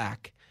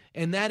fallback.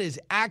 And that is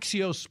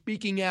Axios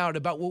speaking out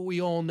about what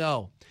we all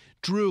know.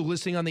 Drew,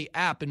 listening on the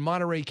app in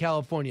Monterey,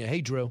 California.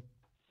 Hey, Drew.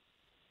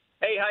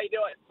 Hey, how you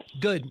doing?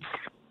 Good.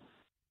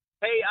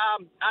 Hey,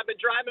 I've been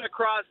driving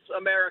across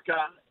America,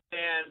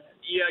 and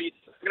you're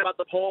talking about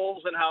the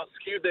polls and how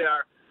skewed they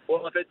are.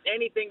 Well, if it's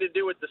anything to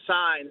do with the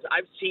signs,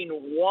 I've seen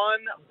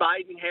one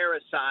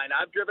Biden-Harris sign.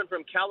 I've driven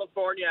from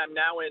California. I'm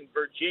now in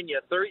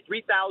Virginia,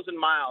 3,000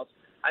 miles.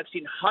 I've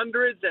seen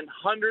hundreds and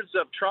hundreds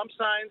of Trump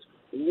signs,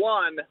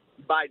 one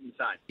Biden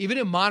sign. Even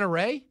in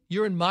Monterey?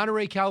 You're in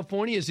Monterey,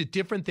 California. Is it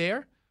different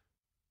there?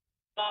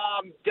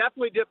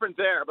 Definitely different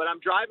there, but I'm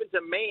driving to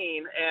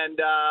Maine,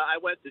 and I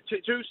went to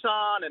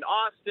Tucson and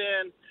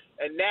Austin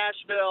and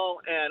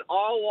Nashville, and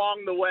all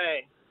along the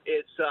way,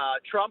 it's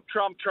Trump,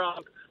 Trump,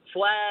 Trump,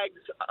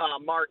 flags,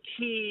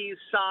 marquees,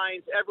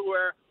 signs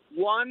everywhere.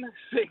 One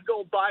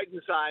single Biden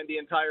sign the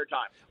entire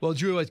time. Well,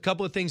 Drew, a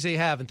couple of things they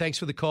have, and thanks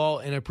for the call,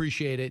 and I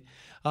appreciate it.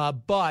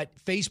 But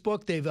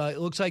Facebook, they've it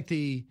looks like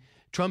the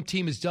Trump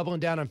team is doubling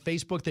down on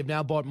Facebook. They've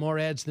now bought more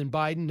ads than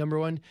Biden, number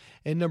one.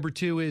 And number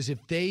two is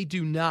if they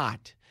do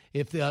not,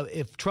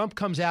 if Trump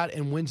comes out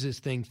and wins this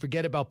thing,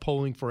 forget about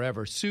polling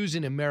forever.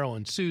 Susan in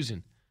Maryland.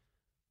 Susan.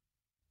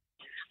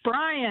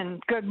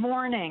 Brian, good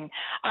morning.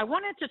 I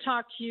wanted to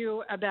talk to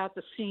you about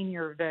the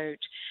senior vote.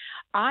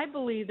 I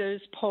believe those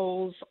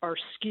polls are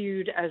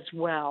skewed as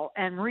well.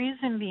 And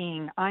reason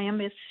being, I am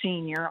a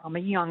senior. I'm a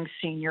young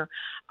senior.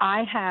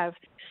 I have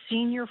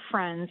senior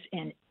friends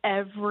in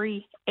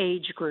every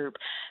age group,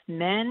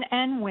 men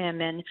and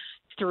women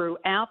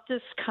throughout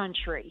this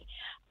country.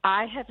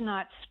 I have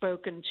not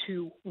spoken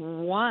to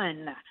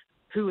one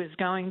who is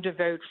going to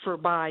vote for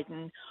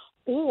Biden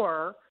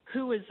or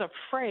who is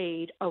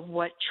afraid of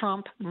what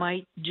Trump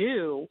might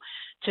do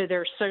to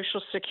their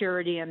Social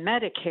Security and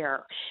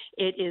Medicare.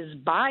 It is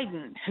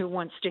Biden who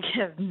wants to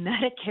give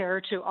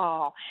Medicare to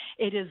all.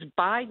 It is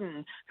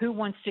Biden who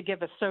wants to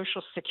give a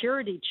Social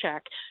Security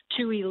check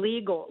to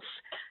illegals.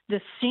 The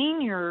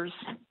seniors,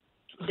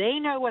 they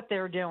know what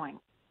they're doing.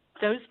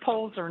 Those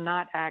polls are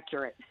not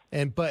accurate.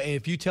 But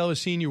if you tell a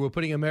senior we're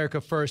putting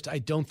America first, I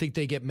don't think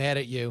they get mad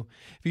at you.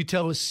 If you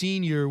tell a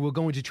senior we're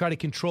going to try to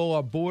control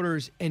our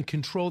borders and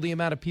control the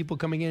amount of people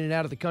coming in and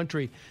out of the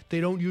country, they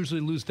don't usually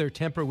lose their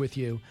temper with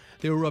you.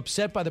 They were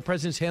upset by the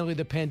president's handling of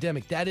the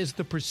pandemic. That is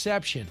the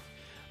perception.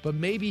 But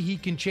maybe he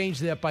can change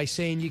that by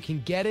saying you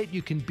can get it,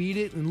 you can beat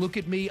it, and look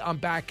at me, I'm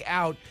back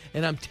out,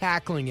 and I'm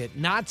tackling it.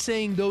 Not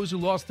saying those who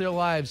lost their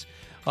lives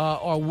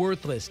are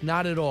worthless.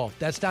 Not at all.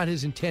 That's not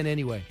his intent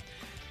anyway.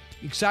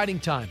 exciting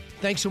time.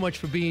 Thanks so much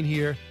for being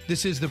here.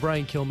 This is the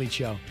Brian Kilmeade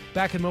Show.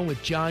 Back in a moment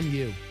with John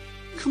Yoo.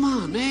 Come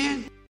on,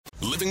 man.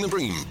 Living the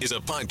Bream is a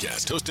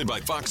podcast hosted by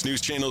Fox News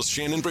Channel's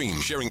Shannon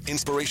Bream, sharing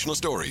inspirational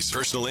stories,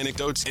 personal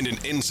anecdotes, and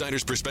an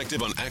insider's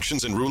perspective on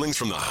actions and rulings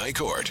from the High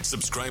Court.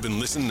 Subscribe and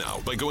listen now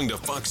by going to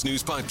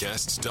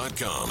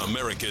foxnewspodcasts.com.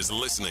 America's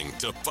listening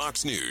to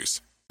Fox News.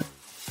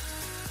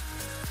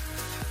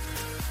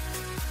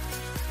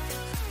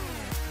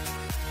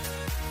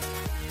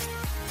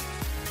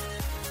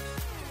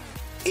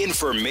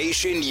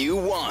 Information you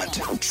want.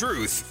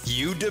 Truth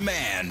you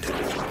demand.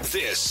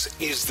 This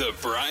is the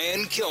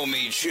Brian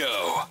Kilmeade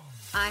Show.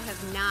 I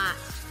have not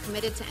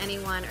committed to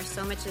anyone or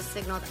so much as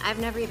signaled. I've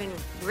never even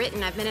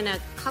written. I've been in a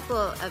couple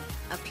of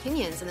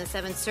opinions in the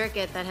Seventh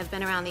Circuit that have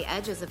been around the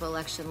edges of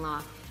election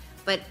law.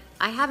 But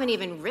I haven't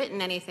even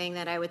written anything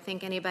that I would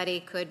think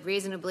anybody could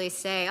reasonably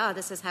say, oh,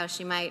 this is how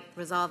she might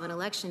resolve an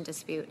election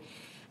dispute.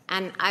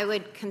 And I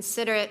would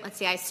consider it,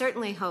 I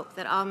certainly hope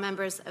that all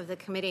members of the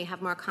committee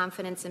have more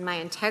confidence in my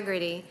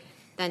integrity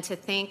than to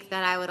think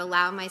that I would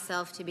allow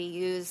myself to be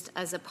used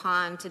as a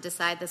pawn to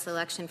decide this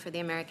election for the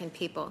American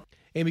people.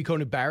 Amy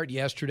Coney Barrett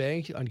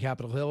yesterday on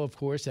Capitol Hill, of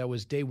course. That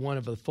was day one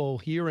of the full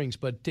hearings,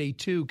 but day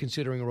two,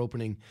 considering her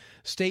opening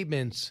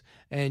statements.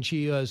 And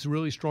she was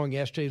really strong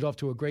yesterday. She's off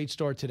to a great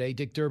start today.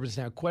 Dick Durbin's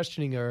now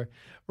questioning her.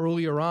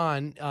 Earlier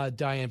on,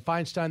 Dianne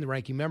Feinstein, the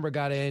ranking member,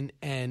 got in,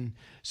 and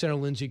Senator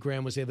Lindsey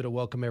Graham was able to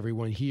welcome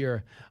everyone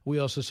here. We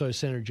also saw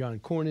Senator John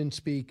Cornyn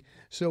speak.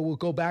 So we'll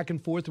go back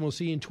and forth, and we'll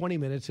see in 20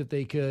 minutes if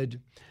they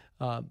could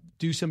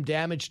do some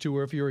damage to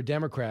her if you're a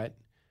Democrat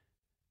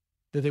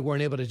that they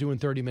weren't able to do in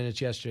 30 minutes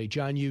yesterday.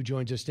 John Yoo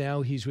joins us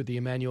now. He's with the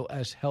Emanuel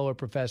S. Heller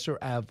Professor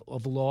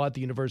of Law at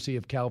the University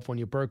of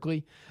California,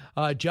 Berkeley.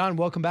 John,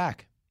 welcome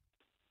back.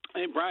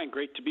 Hey, Brian,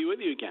 great to be with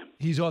you again.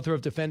 He's author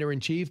of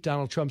Defender-in-Chief,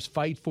 Donald Trump's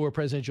Fight for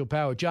Presidential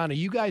Power. John, are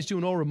you guys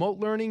doing all remote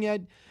learning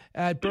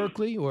at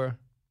Berkeley, or?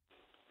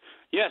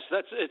 Yes,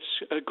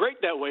 it's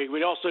great that way.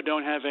 We also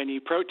don't have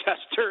any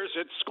protesters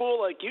at school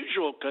like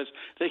usual because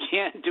they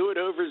can't do it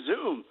over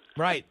Zoom.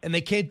 Right, and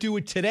they can't do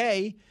it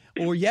today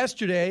or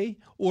yesterday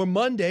or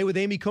Monday with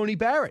Amy Coney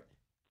Barrett.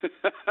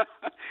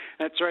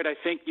 That's right. I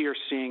think you're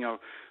seeing a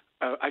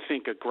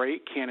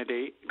great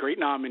candidate, great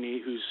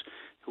nominee who's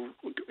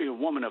a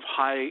woman of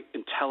high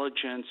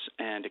intelligence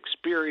and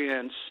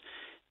experience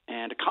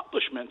and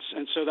accomplishments.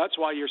 And so that's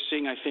why you're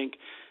seeing, I think,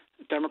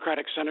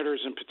 Democratic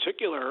senators in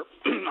particular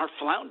are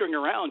floundering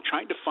around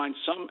trying to find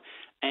some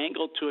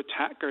angle to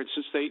attack her. And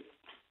since they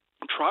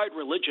tried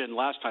religion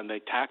last time, they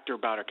attacked her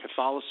about her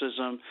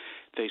Catholicism.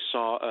 They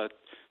saw a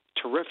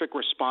terrific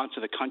response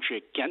of the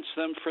country against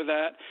them for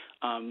that.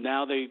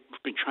 Now they've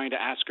been trying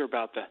to ask her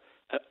about the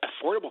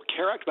Affordable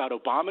Care Act, about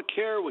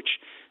Obamacare, which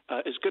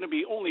is going to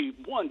be only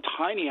one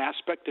tiny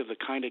aspect of the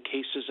kind of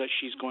cases that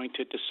she's going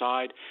to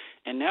decide.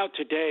 And now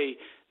today,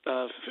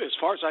 as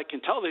far as I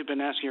can tell, they've been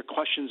asking her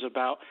questions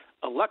about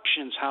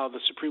elections, how the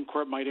Supreme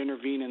Court might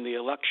intervene in the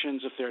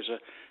elections if there's a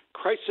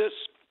crisis.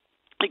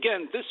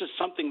 Again, this is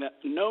something that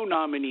no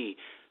nominee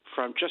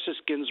from Justice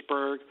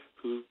Ginsburg,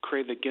 who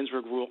created the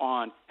Ginsburg rule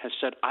on, has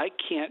said, I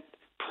can't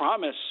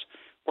promise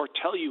or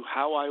tell you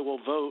how I will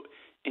vote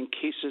in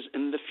cases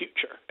in the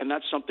future. And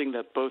that's something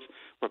that both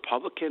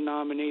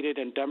Republican-nominated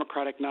and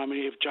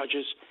Democratic-nominated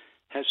judges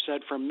have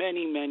said for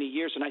many, many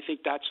years. And I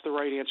think that's the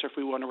right answer if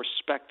we want to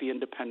respect the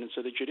independence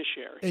of the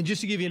judiciary. And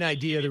just to give you an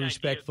idea of the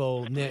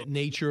respectful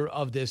nature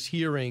of this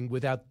hearing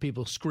without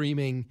people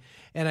screaming,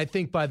 and I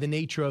think by the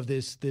nature of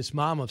this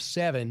mom of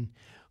seven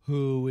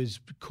who is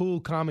cool,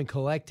 calm, and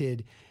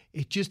collected,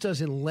 it just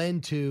doesn't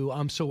lend to,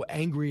 I'm so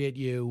angry at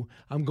you,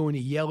 I'm going to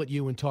yell at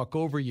you and talk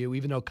over you,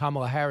 even though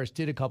Kamala Harris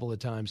did a couple of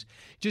times.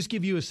 Just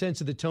give you a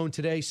sense of the tone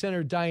today.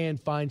 Senator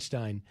Dianne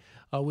Feinstein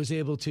was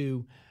able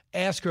to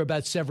ask her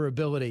about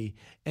severability.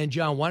 And,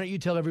 John, why don't you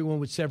tell everyone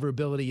what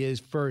severability is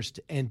first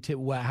and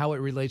to how it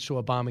relates to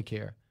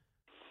Obamacare?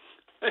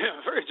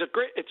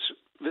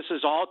 This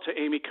is all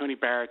to Amy Coney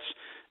Barrett's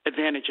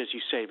advantage, as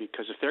you say,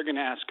 because if they're going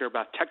to ask her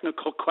about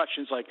technical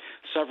questions like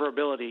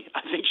severability,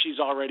 I think she's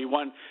already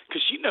won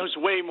because she knows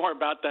way more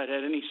about that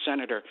than any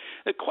senator.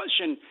 The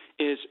question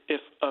is,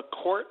 if a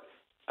court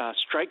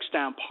strikes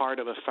down part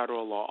of a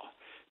federal law,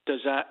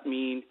 does that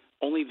mean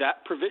only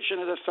that provision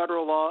of the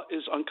federal law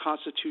is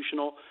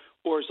unconstitutional,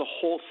 or is the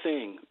whole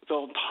thing, the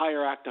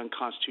entire act,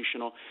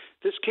 unconstitutional?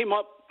 This came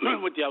up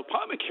with the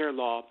Obamacare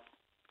law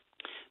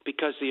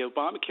because the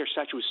Obamacare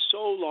statute was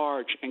so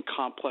large and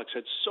complex,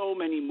 had so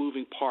many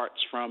moving parts,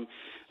 from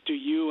do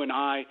you and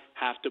I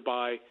have to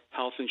buy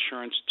health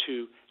insurance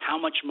to how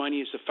much money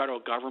is the federal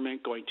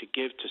government going to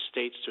give to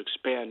states to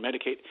expand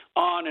Medicaid,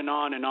 on and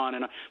on and on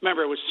and on.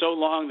 Remember, it was so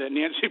long that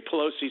Nancy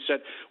Pelosi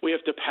said we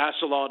have to pass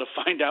a law to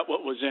find out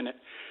what was in it.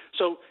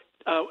 So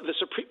the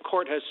Supreme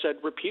Court has said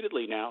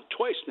repeatedly now,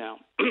 twice now,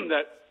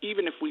 that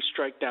even if we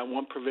strike down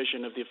one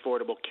provision of the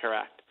Affordable Care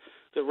Act,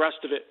 the rest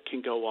of it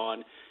can go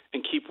on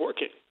and keep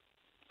working.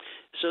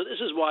 So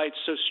this is why it's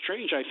so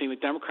strange, I think,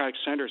 that Democratic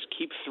senators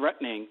keep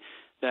threatening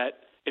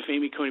that if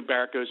Amy Coney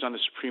Barrett goes on the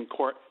Supreme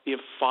Court, the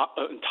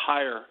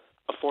entire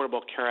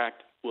Affordable Care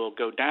Act will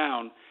go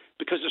down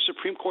because the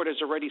Supreme Court has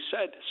already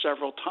said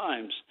several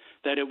times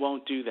that it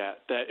won't do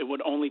that it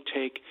would only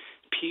take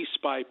piece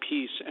by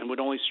piece and would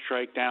only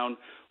strike down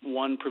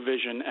one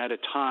provision at a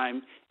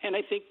time. And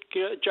I think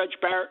Judge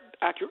Barrett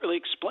accurately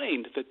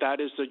explained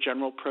that is the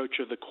general approach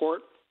of the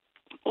court.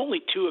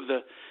 Only two of the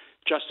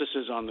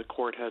justices on the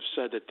court have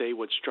said that they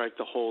would strike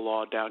the whole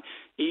law down,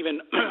 even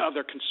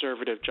other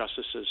conservative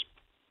justices.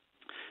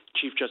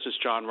 Chief Justice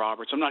John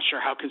Roberts, I'm not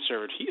sure how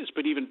conservative he is,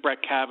 but even Brett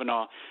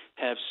Kavanaugh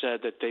have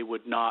said that they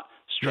would not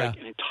strike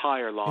an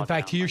entire law down. In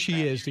fact, here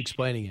she is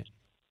explaining it.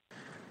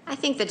 I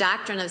think the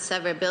doctrine of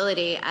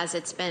severability, as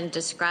it's been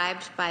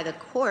described by the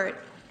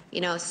court,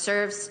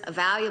 serves a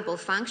valuable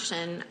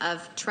function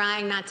of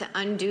trying not to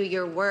undo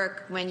your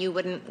work when you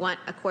wouldn't want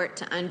a court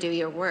to undo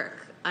your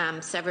work.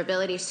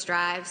 Severability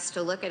strives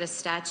to look at a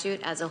statute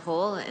as a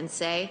whole and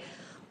say,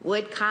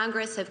 would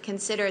Congress have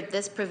considered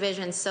this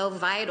provision so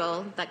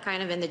vital that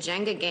kind of in the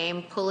Jenga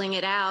game, pulling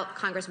it out,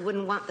 Congress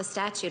wouldn't want the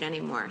statute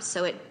anymore.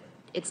 So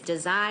it's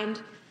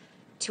designed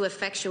to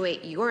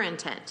effectuate your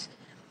intent.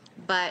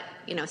 But,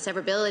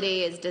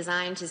 severability is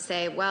designed to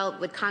say, well,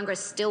 would Congress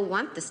still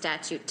want the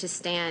statute to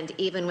stand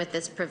even with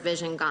this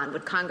provision gone?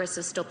 Would Congress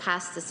have still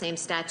passed the same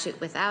statute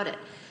without it?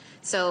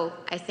 So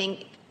I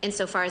think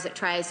insofar as it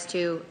tries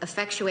to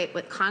effectuate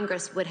what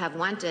Congress would have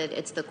wanted,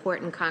 it's the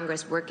court and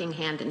Congress working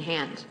hand in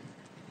hand.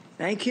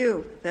 Thank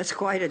you. That's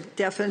quite a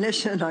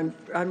definition.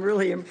 I'm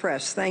really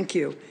impressed. Thank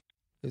you.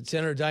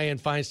 Senator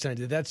Dianne Feinstein,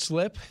 did that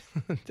slip?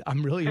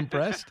 I'm really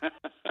impressed.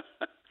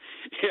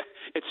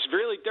 It's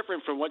really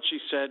different from what she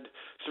said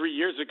 3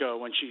 years ago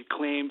when she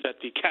claimed that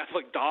the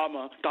Catholic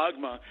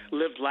dogma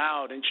lived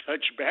loud in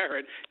Judge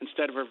Barrett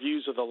instead of her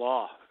views of the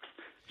law.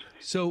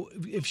 So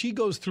if she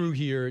goes through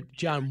here,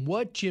 John,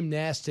 what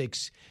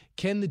gymnastics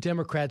can the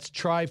Democrats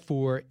try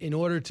for in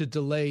order to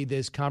delay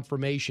this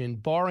confirmation,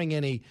 barring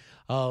any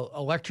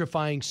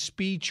electrifying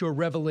speech or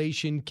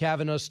revelation,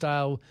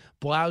 Kavanaugh-style,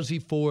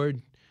 Blasey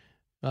Ford,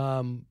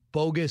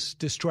 bogus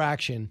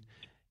distraction?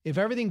 If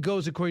everything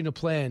goes according to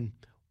plan,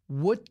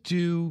 what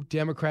do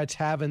Democrats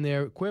have in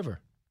their quiver?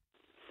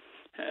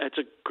 That's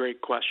a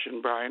great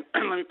question, Brian.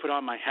 Let me put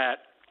on my hat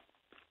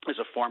as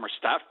a former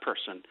staff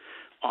person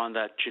on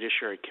that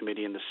Judiciary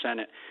Committee in the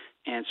Senate.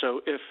 And so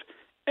if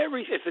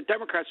the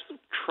Democrats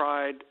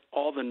tried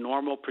all the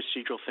normal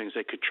procedural things,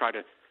 they could try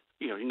to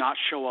not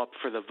show up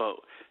for the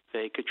vote.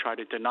 They could try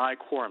to deny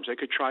quorums. They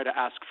could try to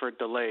ask for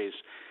delays.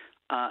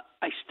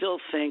 I still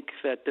think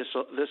that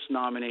this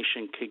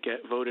nomination could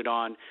get voted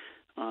on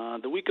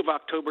the week of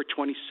October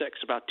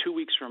 26th, about 2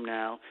 weeks from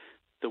now,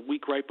 the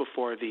week right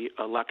before the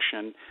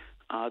election.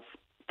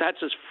 That's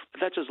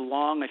as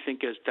long, I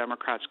think, as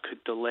Democrats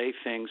could delay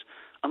things,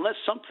 unless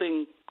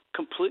something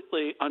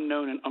completely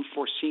unknown and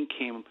unforeseen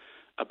came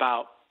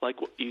about,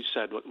 like what you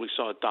said, what we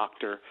saw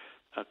Dr.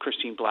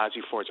 Christine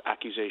Blasey Ford's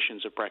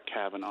accusations of Brett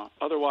Kavanaugh.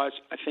 Otherwise,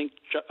 I think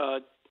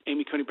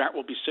Amy Coney Barrett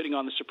will be sitting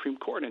on the Supreme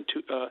Court in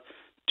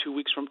 2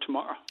 weeks from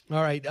tomorrow.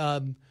 All right.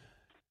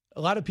 A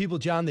lot of people,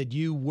 John, that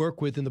you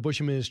work with in the Bush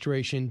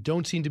administration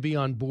don't seem to be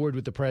on board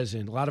with the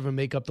president. A lot of them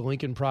make up the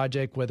Lincoln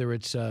Project, whether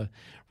it's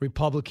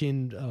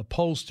Republican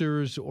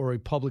pollsters or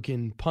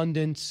Republican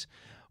pundits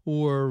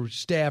or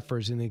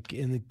staffers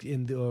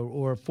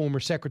or former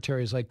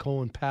secretaries like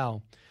Colin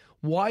Powell.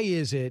 Why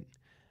is it,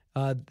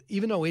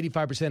 even though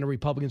 85% of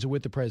Republicans are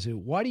with the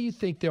president, why do you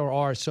think there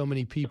are so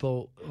many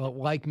people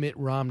like Mitt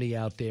Romney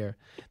out there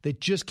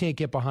that just can't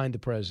get behind the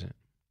president?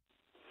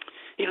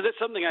 That's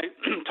something I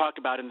talk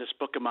about in this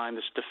book of mine,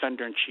 this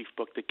Defender-in-Chief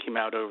book that came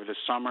out over the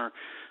summer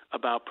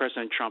about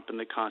President Trump and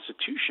the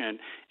Constitution.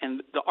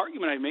 And the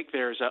argument I make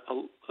there is that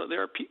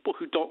there are people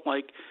who don't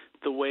like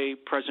the way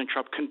President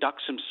Trump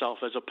conducts himself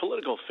as a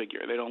political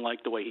figure. They don't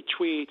like the way he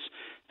tweets.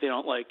 They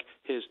don't like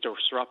his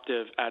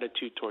disruptive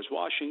attitude towards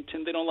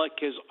Washington. They don't like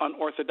his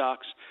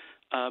unorthodox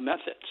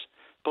methods.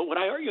 But what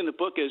I argue in the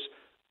book is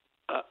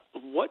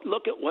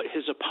look at what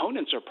his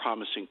opponents are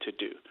promising to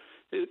do.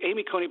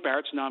 Amy Coney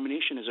Barrett's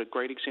nomination is a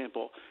great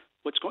example.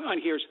 What's going on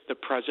here is the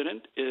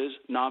president is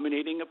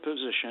nominating a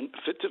position,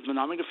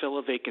 nominating to fill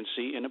a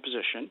vacancy in a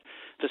position.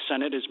 The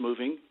Senate is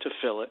moving to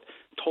fill it.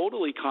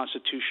 Totally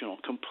constitutional,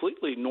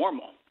 completely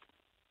normal.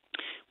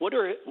 What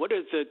are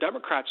the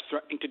Democrats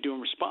threatening to do in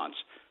response?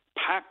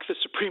 Pack the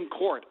Supreme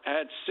Court,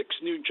 add 6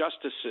 new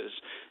justices,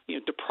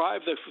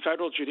 deprive the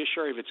federal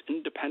judiciary of its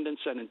independence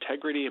and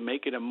integrity, and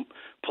make it a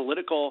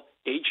political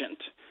agent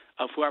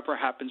of whoever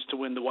happens to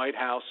win the White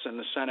House and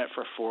the Senate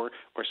for 4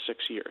 or 6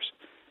 years.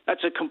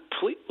 That's a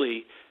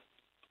completely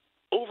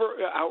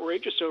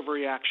outrageous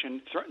overreaction,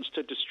 threatens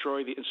to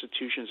destroy the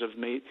institutions that have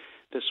made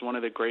this one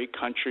of the great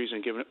countries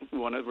and given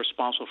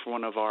responsible for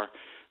one of our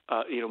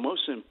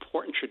most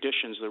important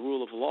traditions, the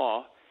rule of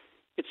law.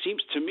 It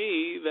seems to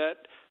me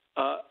that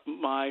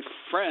my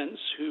friends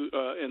who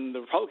in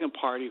the Republican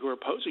Party who are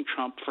opposing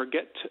Trump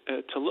forget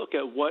to look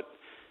at what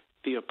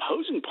the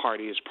opposing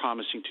party is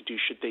promising to do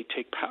should they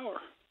take power.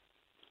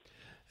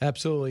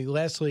 Absolutely.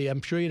 Lastly,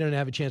 I'm sure you don't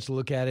have a chance to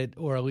look at it,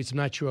 or at least I'm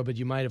not sure, but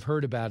you might have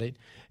heard about it.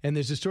 And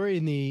there's a story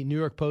in the New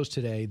York Post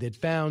today that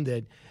found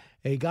that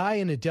A guy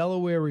in a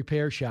Delaware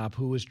repair shop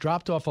who was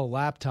dropped off a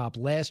laptop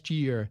last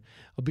year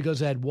because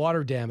it had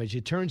water damage.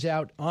 It turns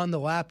out on the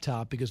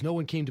laptop, because no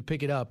one came to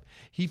pick it up,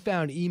 he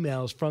found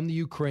emails from the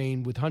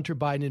Ukraine with Hunter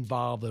Biden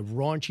involved, a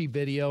raunchy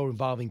video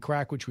involving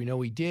crack, which we know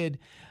he did,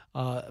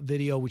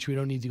 video, which we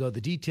don't need to go into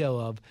the detail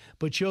of,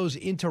 but shows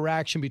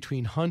interaction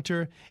between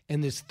Hunter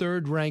and this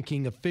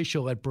third-ranking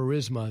official at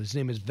Burisma. His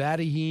name is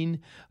Vadim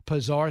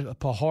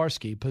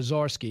Pozharsky,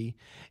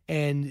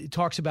 and it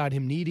talks about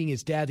him needing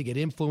his dad to get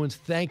influence,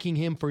 thanking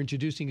him for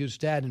introducing his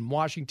dad in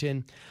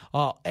Washington,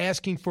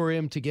 asking for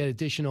him to get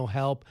additional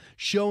help,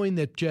 showing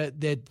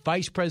that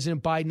Vice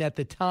President Biden at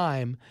the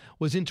time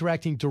was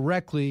interacting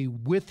directly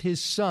with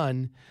his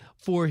son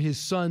for his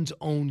son's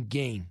own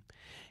gain.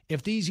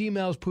 If these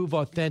emails prove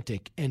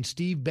authentic, and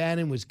Steve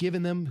Bannon was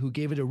given them, who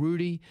gave it to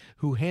Rudy,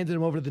 who handed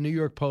them over to the New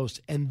York Post,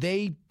 and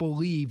they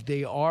believe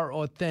they are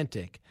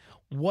authentic,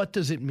 what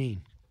does it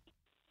mean?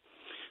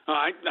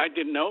 I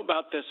didn't know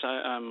about this.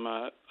 I'm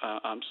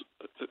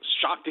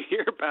shocked to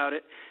hear about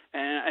it,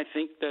 and I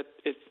think that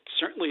it's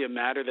certainly a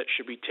matter that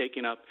should be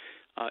taken up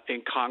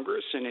in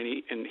Congress and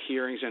in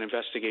hearings and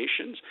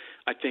investigations.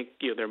 I think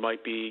there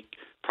might be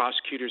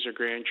prosecutors or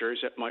grand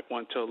juries that might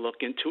want to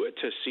look into it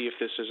to see if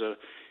this is a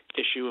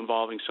issue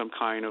involving some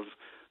kind of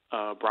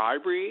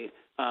bribery.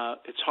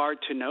 It's hard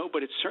to know,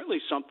 but it's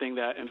certainly something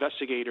that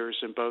investigators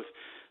in both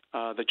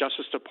the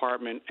Justice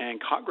Department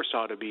and Congress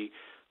ought to be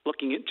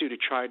looking into to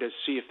try to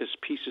see if this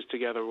pieces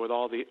together with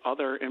all the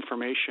other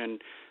information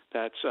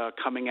that's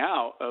coming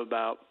out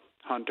about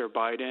Hunter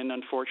Biden,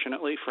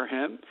 unfortunately for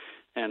him,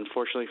 and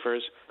unfortunately for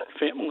his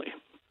family.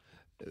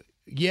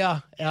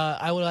 Yeah,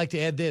 I would like to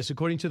add this.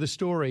 According to the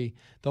story,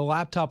 the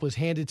laptop was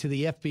handed to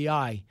the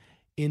FBI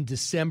in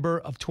December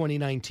of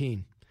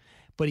 2019.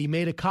 But he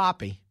made a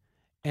copy,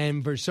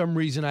 and for some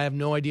reason, I have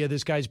no idea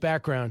this guy's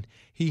background,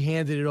 he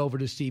handed it over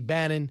to Steve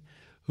Bannon,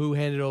 who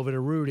handed it over to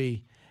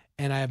Rudy,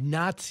 and I have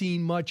not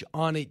seen much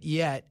on it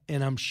yet,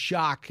 and I'm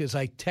shocked because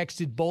I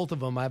texted both of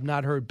them. I have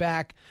not heard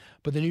back,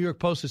 but the New York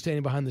Post is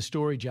standing behind the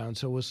story, John,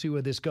 so we'll see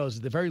where this goes.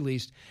 At the very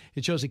least,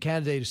 it shows a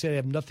candidate who said, I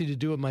have nothing to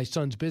do with my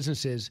son's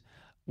businesses,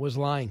 was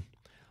lying.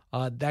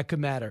 That could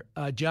matter.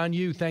 John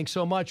Yoo, thanks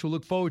so much. We'll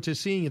look forward to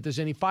seeing if there's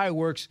any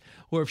fireworks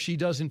or if she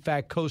does, in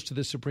fact, coast to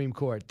the Supreme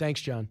Court.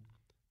 Thanks, John.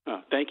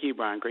 Thank you,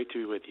 Brian. Great to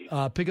be with you.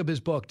 Pick up his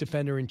book,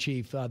 Defender in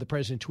Chief. The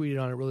president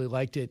tweeted on it, really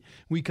liked it.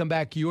 We come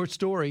back, your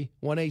story,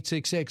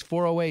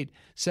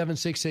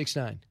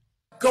 1-866-408-7669.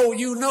 Go,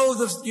 you know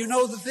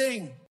the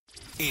thing.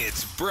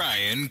 It's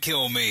Brian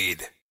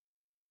Kilmeade.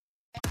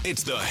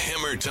 It's the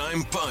Hammer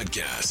Time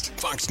Podcast.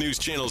 Fox News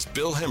Channel's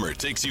Bill Hemmer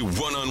takes you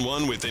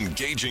one-on-one with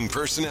engaging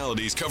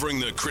personalities covering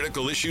the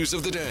critical issues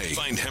of the day.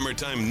 Find Hammer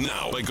Time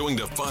now by going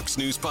to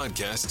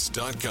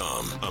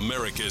foxnewspodcasts.com.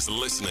 America's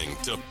listening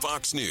to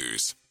Fox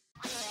News.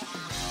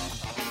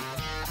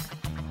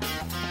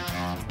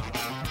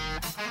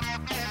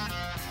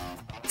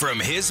 From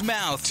his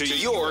mouth to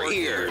your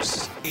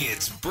ears,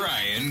 it's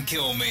Brian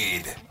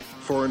Kilmeade.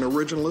 For an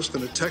originalist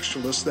and a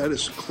textualist, that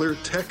is clear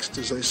text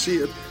as I see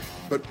it.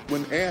 But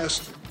when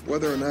asked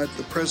whether or not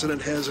the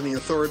president has any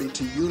authority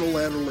to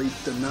unilaterally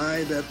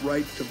deny that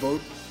right to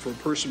vote for a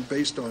person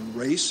based on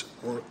race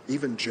or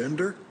even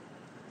gender,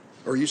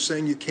 are you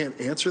saying you can't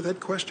answer that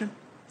question?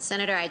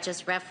 Senator, I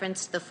just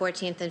referenced the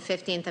 14th and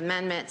 15th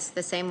Amendments,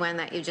 the same one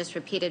that you just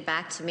repeated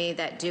back to me,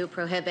 that do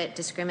prohibit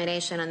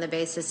discrimination on the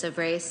basis of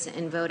race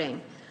in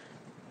voting.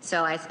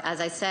 So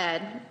as I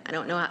said, I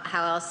don't know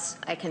how else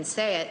I can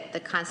say it, the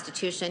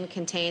Constitution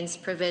contains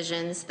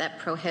provisions that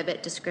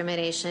prohibit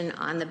discrimination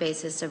on the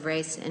basis of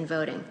race in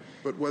voting.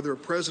 But whether a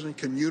president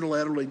can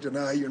unilaterally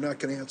deny, you're not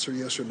going to answer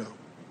yes or no.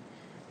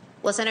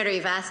 Well, Senator,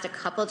 you've asked a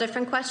couple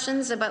different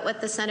questions about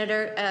what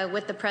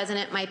the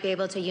president might be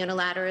able to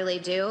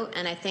unilaterally do,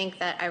 and I think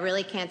that I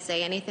really can't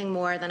say anything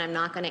more than I'm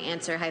not going to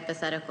answer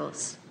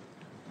hypotheticals.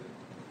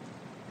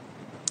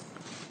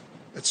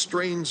 It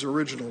strains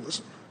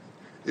originalism.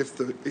 If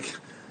the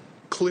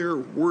clear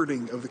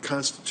wording of the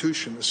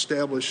Constitution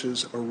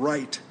establishes a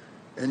right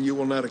and you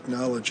will not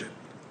acknowledge it.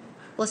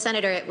 Well,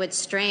 Senator, it would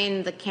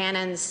strain the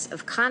canons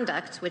of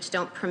conduct, which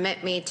don't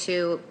permit me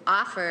to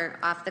offer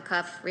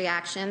off-the-cuff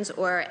reactions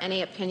or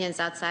any opinions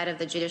outside of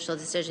the judicial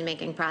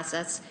decision-making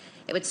process.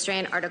 It would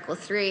strain Article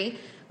 3,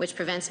 which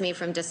prevents me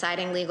from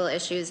deciding legal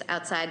issues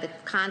outside the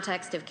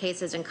context of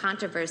cases and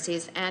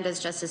controversies. And as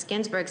Justice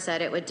Ginsburg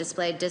said, it would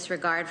display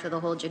disregard for the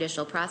whole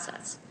judicial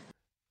process.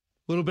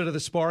 A little bit of the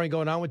sparring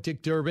going on with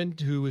Dick Durbin,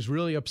 who was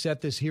really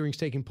upset this hearing's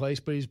taking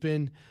place, but he's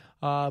been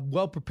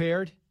well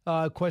prepared,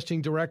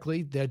 questioning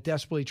directly. They're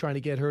desperately trying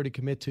to get her to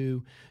commit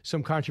to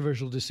some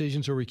controversial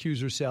decisions or recuse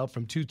herself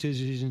from two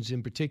decisions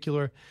in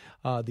particular,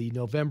 the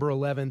November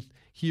 11th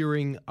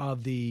hearing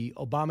of the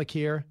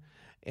Obamacare,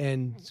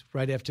 and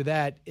right after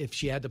that, if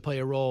she had to play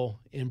a role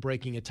in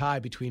breaking a tie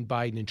between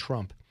Biden and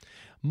Trump.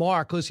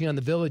 Mark, listening on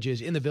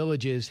in the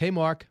villages. Hey,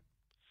 Mark.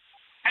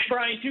 Hi,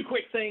 Brian. Two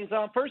quick things.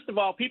 First of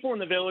all, people in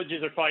the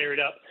villages are fired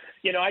up.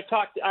 I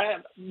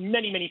have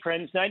many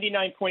friends.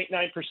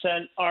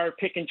 99.9% are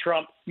picking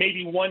Trump,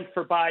 maybe one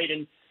for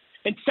Biden.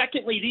 And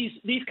secondly,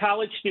 these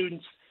college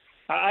students,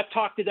 I've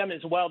talked to them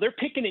as well. They're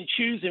picking and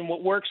choosing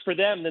what works for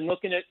them than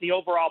looking at the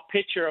overall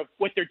picture of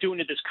what they're doing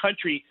to this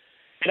country.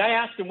 And I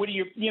asked them,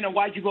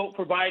 why'd you vote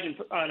for Biden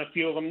on a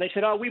few of them? And they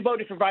said, we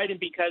voted for Biden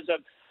because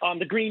of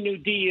the Green New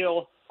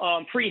Deal,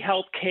 free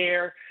health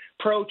care,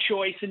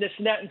 pro-choice, and this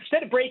and that.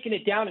 Instead of breaking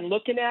it down and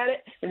looking at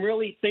it and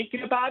really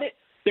thinking about it,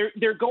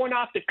 they're going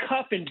off the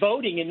cuff and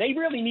voting, and they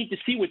really need to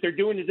see what they're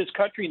doing to this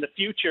country in the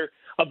future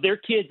of their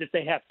kids if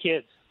they have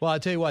kids. Well, I'll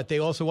tell you what, they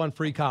also want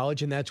free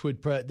college, and that's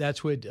what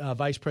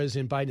Vice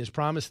President Biden has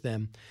promised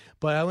them.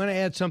 But I want to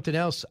add something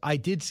else. I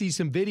did see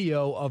some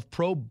video of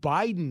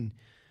pro-Biden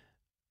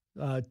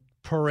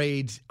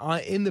parades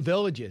in the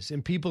villages,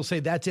 and people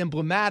say that's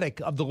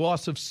emblematic of the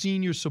loss of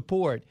senior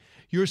support.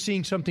 You're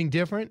seeing something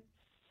different?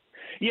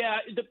 Yeah,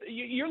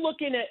 you're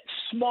looking at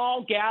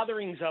small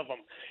gatherings of them.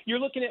 You're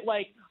looking at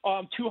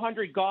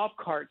 200 golf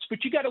carts,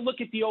 but you got to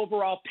look at the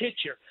overall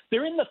picture.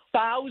 They're in the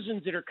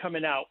thousands that are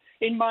coming out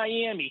in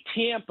Miami,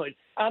 Tampa,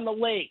 on the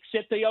lakes,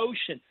 at the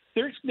ocean.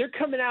 They're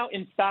coming out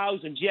in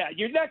thousands. Yeah,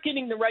 you're not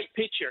getting the right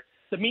picture.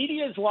 The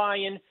media is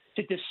lying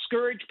to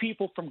discourage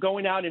people from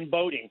going out and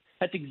voting.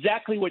 That's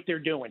exactly what they're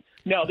doing.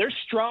 No, they're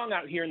strong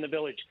out here in the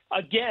village.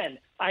 Again,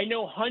 I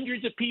know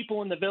hundreds of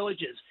people in the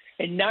villages,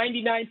 and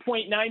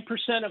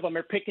 99.9% of them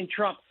are picking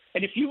Trump.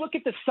 And if you look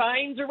at the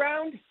signs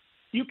around,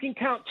 you can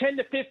count 10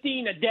 to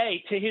 15 a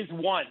day to his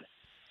one.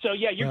 So,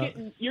 yeah,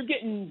 you're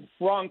getting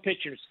wrong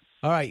pictures.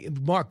 All right,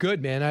 Mark,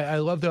 good, man. I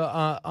love the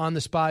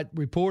on-the-spot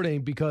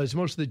reporting because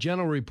most of the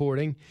general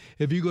reporting,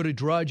 if you go to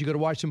Drudge, you go to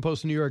Washington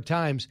Post, New York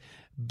Times,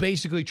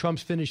 basically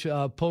Trump's finished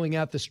pulling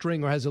out the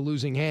string or has a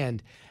losing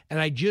hand. And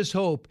I just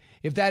hope,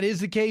 if that is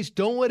the case,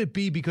 don't let it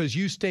be because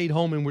you stayed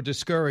home and were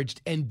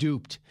discouraged and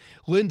duped.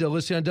 Linda,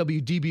 listen on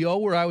WDBO,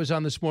 where I was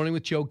on this morning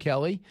with Joe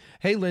Kelly.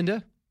 Hey,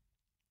 Linda.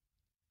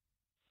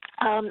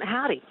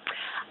 Howdy.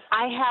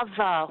 I have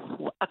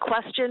a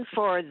question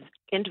for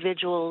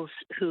individuals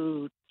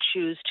who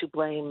choose to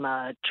blame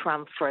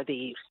Trump for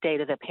the state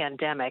of the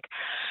pandemic.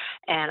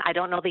 And I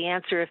don't know the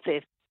answer if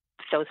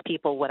those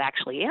people would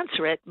actually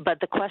answer it, but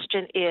the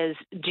question is,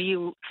 do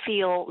you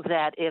feel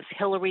that if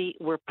Hillary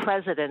were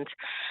president,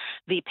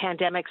 the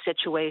pandemic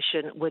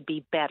situation would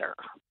be better?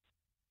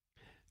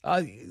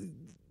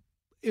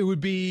 It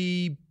would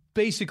be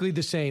basically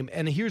the same.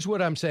 And here's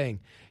what I'm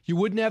saying. You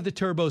wouldn't have the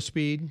turbo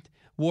speed,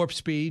 warp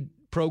speed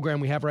program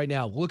we have right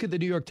now. Look at the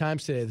New York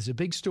Times today. There's a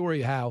big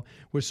story how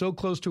we're so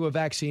close to a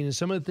vaccine and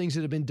some of the things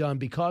that have been done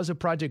because of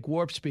Project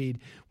Warp Speed,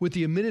 what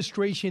the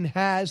administration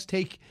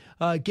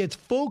gets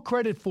full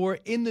credit for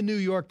in the New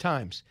York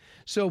Times.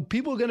 So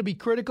people are going to be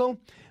critical,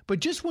 but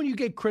just when you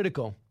get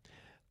critical,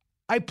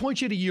 I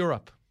point you to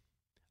Europe.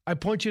 I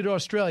point you to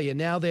Australia.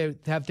 Now they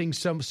have things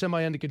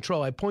semi under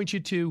control. I point you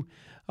to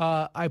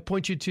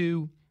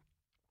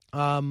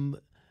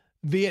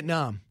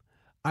Vietnam.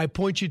 I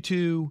point you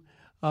to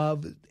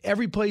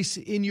every place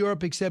in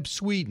Europe except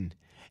Sweden.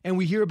 And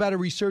we hear about a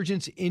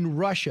resurgence in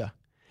Russia.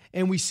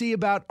 And we see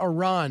about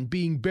Iran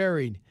being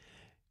buried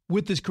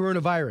with this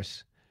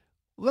coronavirus.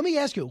 Let me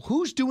ask you,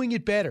 who's doing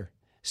it better?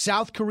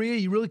 South Korea?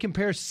 You really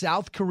compare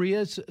South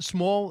Korea's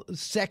small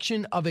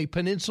section of a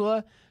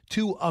peninsula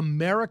to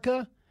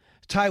America?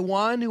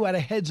 Taiwan, who had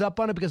a heads up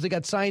on it because they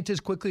got scientists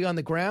quickly on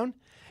the ground?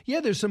 Yeah,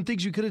 there's some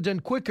things you could have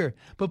done quicker.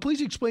 But please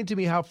explain to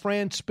me how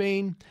France,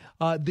 Spain,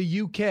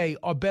 the UK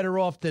are better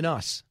off than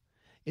us.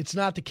 It's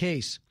not the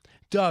case.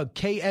 Doug,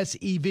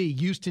 KSEV,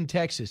 Houston,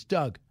 Texas.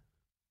 Doug.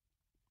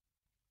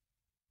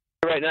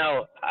 Right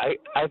now, I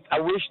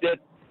wish that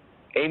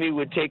Amy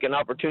would take an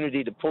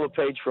opportunity to pull a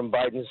page from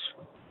Biden's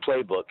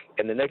playbook,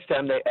 and the next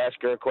time they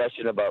ask her a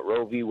question about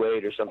Roe v.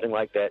 Wade or something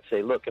like that,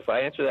 say, look, if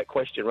I answer that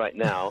question right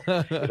now,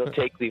 it'll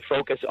take the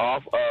focus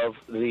off of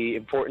the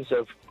importance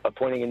of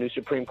appointing a new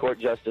Supreme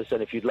Court justice,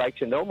 and if you'd like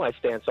to know my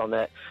stance on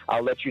that,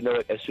 I'll let you know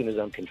it as soon as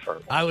I'm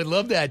confirmed. I would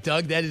love that,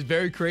 Doug. That is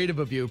very creative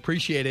of you.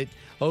 Appreciate it.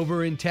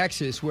 Over in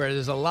Texas, where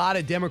there's a lot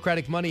of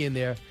Democratic money in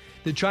there,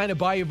 they're trying to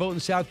buy your vote in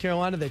South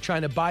Carolina. They're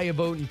trying to buy your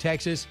vote in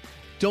Texas.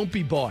 Don't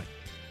be bought.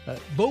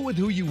 Vote with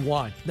who you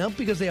want, not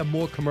because they have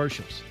more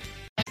commercials.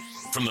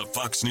 From the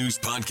Fox News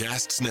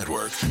Podcasts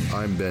Network.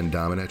 I'm Ben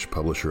Domenech,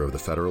 publisher of The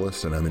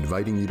Federalist, and I'm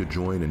inviting you to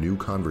join a new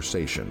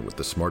conversation with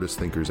the smartest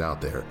thinkers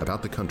out there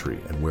about the country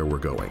and where we're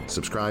going.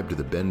 Subscribe to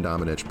the Ben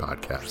Domenech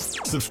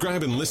Podcast.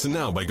 Subscribe and listen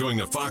now by going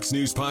to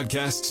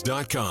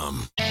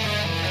foxnewspodcasts.com.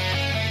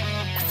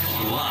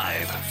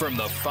 Live from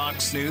the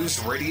Fox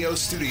News radio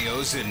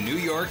studios in New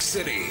York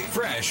City,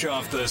 fresh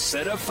off the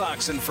set of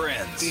Fox and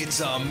Friends,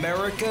 it's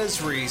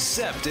America's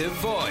receptive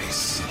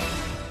voice,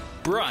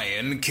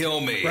 Brian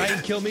Kilmeade. Brian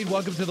Kilmeade,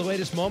 welcome to the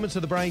latest moments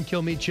of the Brian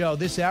Kilmeade Show.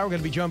 This hour, we're going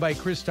to be joined by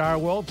Chris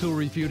Stirewalt, who will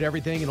refute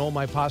everything and all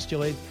my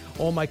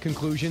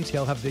conclusions.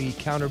 He'll have the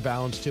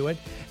counterbalance to it.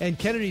 And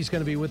Kennedy's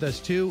going to be with us,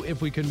 too,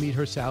 if we can meet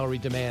her salary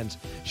demands.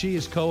 She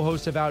is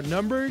co-host of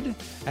Outnumbered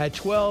at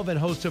 12 and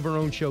host of her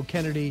own show,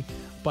 Kennedy,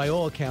 by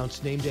all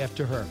accounts, named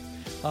after her.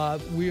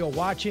 We are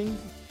watching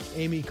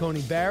Amy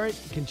Coney Barrett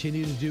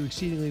continue to do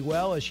exceedingly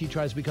well as she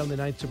tries to become the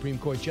 9th Supreme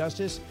Court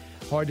Justice.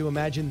 Hard to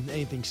imagine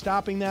anything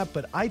stopping that,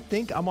 but I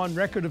think I'm on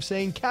record of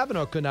saying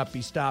Kavanaugh could not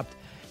be stopped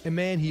And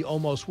man, he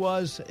almost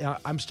was.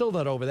 I'm still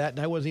not over that,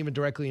 and I wasn't even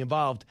directly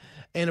involved.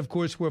 And of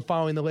course, we're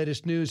following the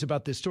latest news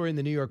about this story in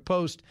the New York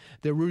Post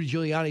that Rudy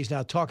Giuliani is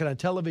now talking on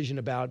television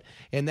about,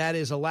 and that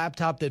is a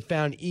laptop that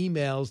found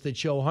emails that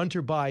show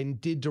Hunter Biden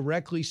did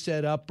directly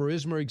set up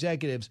Burisma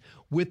executives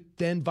with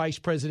then Vice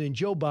President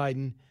Joe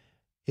Biden,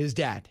 his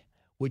dad,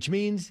 which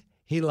means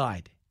he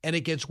lied. And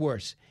it gets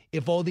worse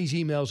if all these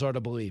emails are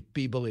to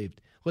be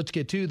believed. Let's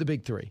get to the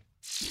big three.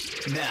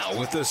 Now,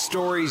 with the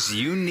stories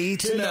you need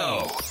to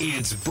know,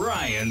 it's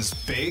Brian's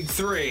Big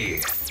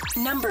Three.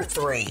 Number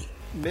 3.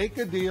 Make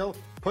a deal,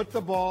 put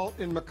the ball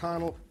in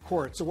McConnell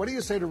court. So what do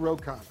you say to Ro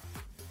Khanna?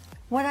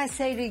 What I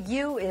say to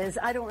you is,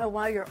 I don't know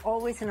why you're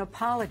always an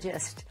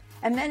apologist,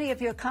 and many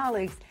of your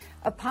colleagues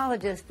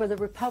apologize for the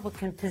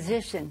Republican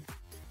position.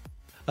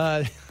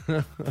 Wow.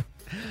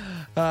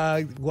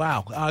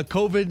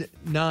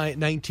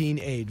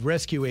 COVID-19 aid,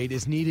 rescue aid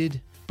is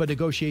needed, but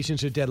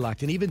negotiations are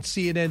deadlocked. And even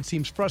CNN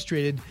seems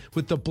frustrated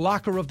with the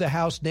blocker of the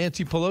House,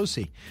 Nancy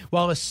Pelosi.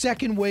 While a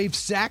second wave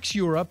sacks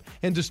Europe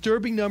and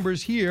disturbing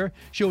numbers here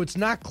show it's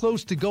not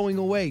close to going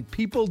away,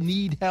 people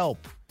need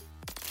help.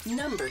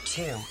 Number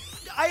 2.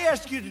 I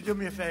ask you to do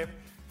me a favor.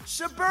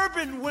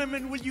 Suburban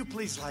women, will you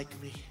please like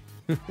me?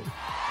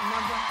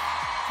 Remember?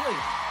 Please.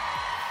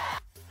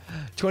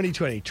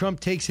 2020,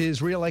 Trump takes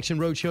his re-election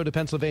roadshow to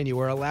Pennsylvania,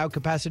 where a loud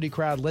capacity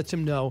crowd lets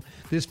him know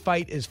this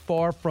fight is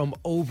far from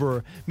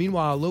over.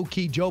 Meanwhile,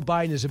 low-key Joe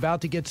Biden is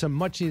about to get some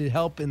much-needed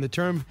help in the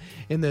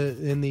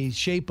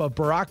shape of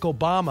Barack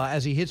Obama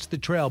as he hits the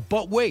trail.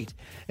 But wait,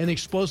 an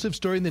explosive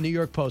story in the New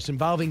York Post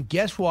involving,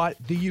 guess what,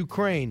 the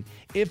Ukraine.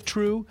 If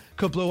true,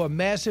 could blow a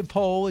massive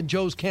hole in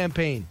Joe's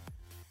campaign.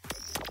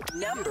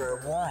 Number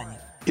 1.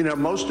 You know,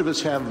 most of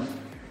us have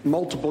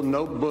multiple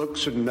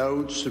notebooks and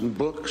notes and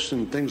books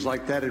and things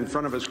like that in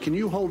front of us. Can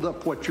you hold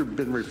up what you've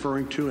been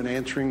referring to in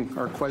answering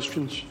our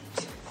questions?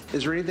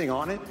 Is there anything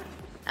on it?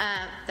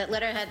 That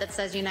letterhead that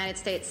says United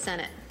States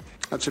Senate.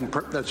 That's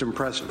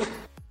impressive.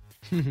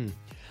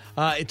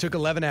 It took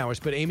 11 hours,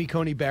 but Amy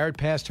Coney Barrett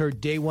passed her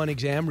day 1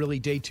 exam, really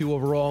day 2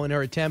 overall, in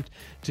her attempt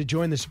to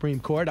join the Supreme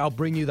Court. I'll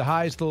bring you the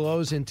highs, the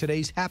lows, in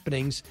today's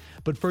happenings.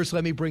 But first,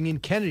 let me bring in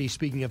Kennedy,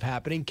 speaking of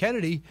happening.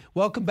 Kennedy,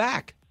 welcome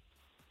back.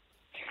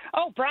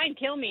 Oh, Brian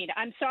Kilmeade,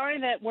 I'm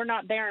sorry that we're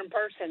not there in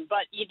person, but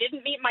you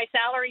didn't meet my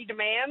salary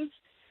demands,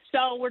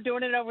 so we're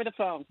doing it over the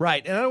phone.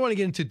 Right, and I don't want to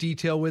get into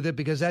detail with it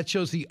because that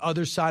shows the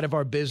other side of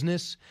our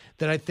business,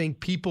 that I think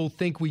people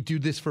think we do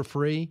this for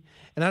free.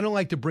 And I don't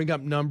like to bring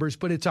up numbers,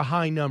 but it's a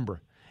high number,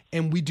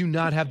 and we do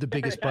not have the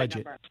biggest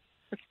budget.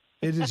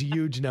 It is a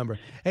huge number.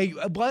 Hey,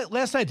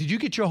 last night, did you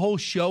get your whole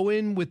show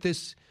in with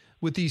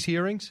these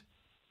hearings?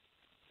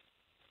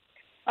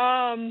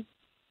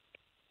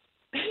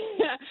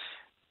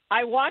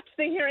 I watched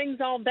the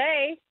hearings all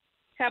day.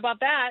 How about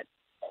that?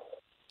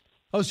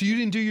 Oh, so you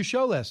didn't do your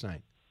show last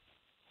night?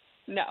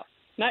 No,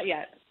 not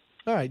yet.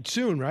 All right,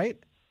 soon, right?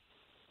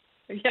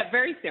 Yeah,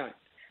 very soon.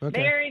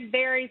 Okay. Very,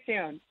 very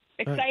soon.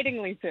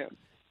 Excitingly soon.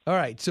 All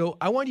right, so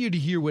I want you to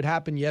hear what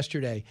happened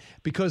yesterday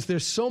because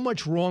there's so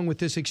much wrong with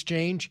this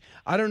exchange.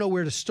 I don't know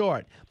where to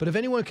start, but if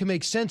anyone can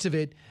make sense of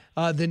it,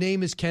 the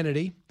name is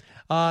Kennedy.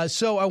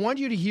 So I want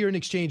you to hear an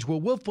exchange where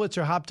Wolf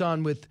Blitzer hopped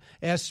on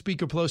asked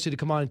Speaker Pelosi to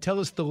come on and tell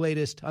us the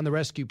latest on the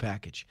rescue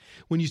package.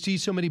 When you see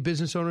so many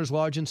business owners,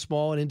 large and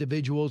small, and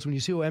individuals, when you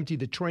see how empty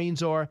the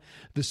trains are,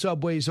 the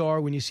subways are,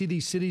 when you see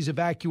these cities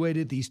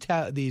evacuated,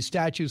 these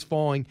statues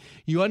falling,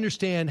 you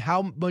understand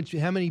how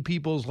many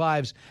people's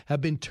lives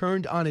have been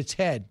turned on its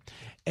head.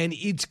 And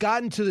it's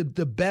gotten to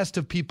the best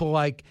of people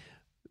like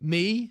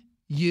me,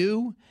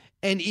 you,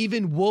 and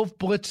even Wolf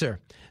Blitzer.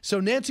 So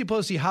Nancy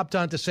Pelosi hopped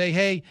on to say,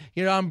 hey,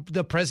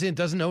 the president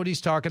doesn't know what he's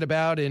talking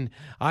about, and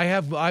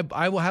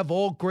I will have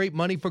all great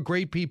money for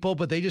great people,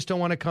 but they just don't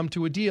want to come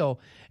to a deal.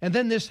 And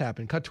then this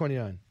happened. Cut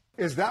 29.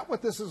 Is that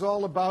what this is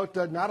all about?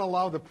 Not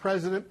allow the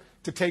president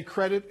to take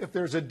credit if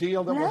there's a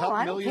deal that will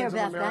help millions of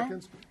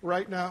Americans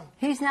right now?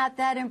 He's not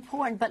that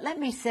important. But let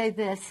me say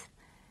this.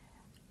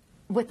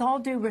 With all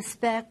due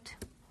respect,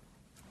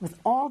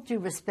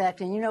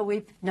 and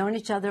we've known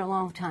each other a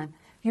long time,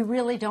 you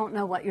really don't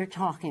know what you're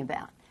talking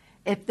about.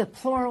 If the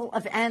plural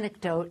of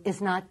anecdote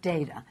is not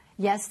data.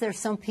 Yes, there's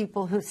some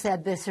people who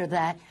said this or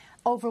that.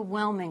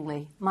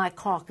 Overwhelmingly, my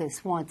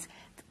caucus wants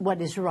what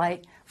is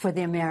right for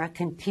the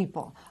American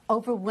people.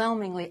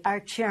 Overwhelmingly, our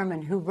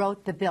chairman who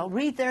wrote the bill,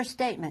 read their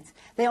statements.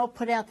 They all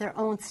put out their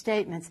own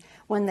statements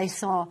when they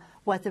saw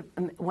what the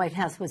White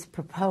House was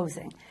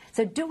proposing.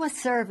 So do a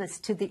service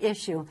to the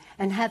issue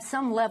and have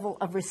some level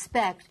of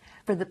respect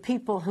for the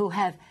people who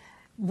have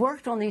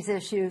worked on these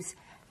issues,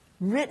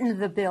 written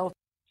the bill.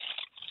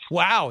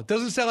 Wow, it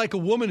doesn't sound like a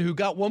woman who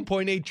got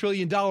 $1.8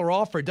 trillion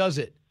offer, does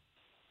it?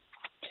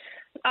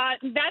 That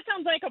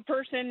sounds like a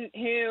person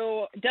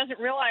who doesn't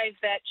realize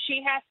that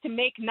she has to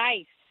make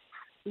nice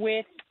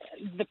with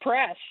the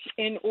press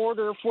in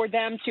order for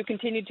them to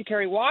continue to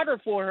carry water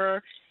for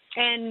her.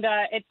 And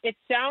it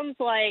sounds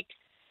like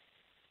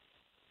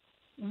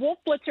Wolf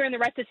Blitzer and the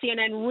rest of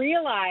CNN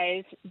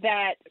realize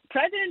that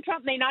President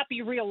Trump may not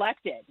be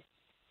reelected,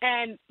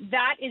 And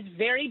that is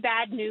very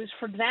bad news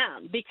for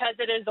them because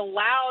it has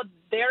allowed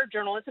their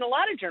journalists and a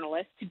lot of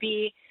journalists to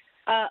be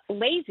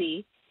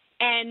lazy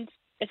and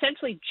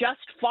essentially just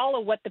follow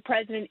what the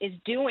president is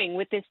doing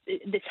with this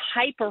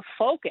hyper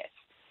focus.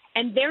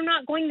 And they're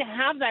not going to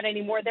have that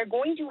anymore. They're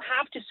going to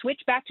have to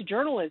switch back to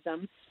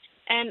journalism.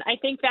 And I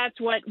think that's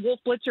what Wolf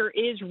Blitzer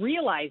is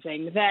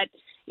realizing, that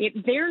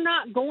they're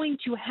not going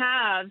to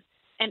have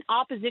an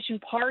opposition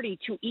party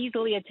to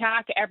easily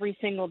attack every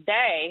single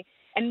day,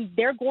 and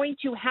they're going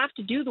to have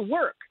to do the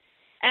work.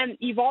 And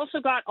you've also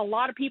got a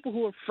lot of people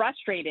who are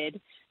frustrated,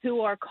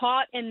 who are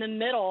caught in the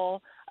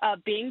middle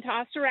of being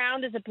tossed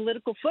around as a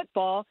political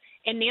football,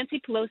 and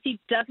Nancy Pelosi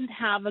doesn't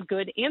have a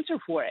good answer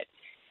for it.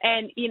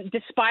 And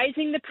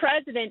despising the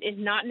president is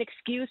not an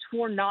excuse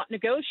for not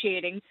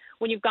negotiating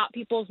when you've got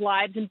people's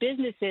lives and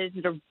businesses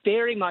that are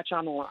very much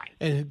on the line.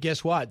 And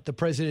guess what? The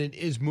president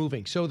is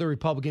moving. So the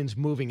Republicans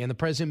moving. And the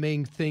president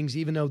making things,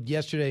 even though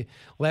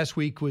last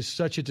week was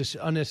such an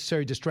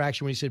unnecessary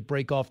distraction when he said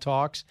break off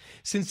talks.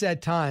 Since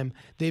that time,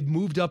 they've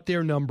moved up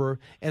their number.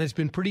 And it's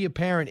been pretty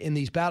apparent in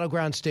these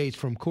battleground states,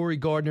 from Cory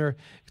Gardner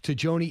to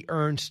Joni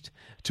Ernst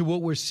to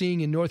what we're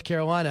seeing in North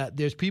Carolina.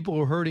 There's people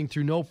who are hurting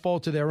through no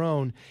fault of their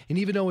own. And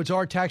even though it's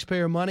our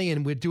taxpayer money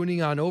and we're doing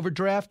it on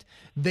overdraft,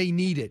 they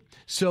need it.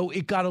 So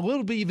it got a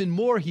little bit even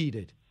more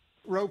heated.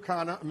 Ro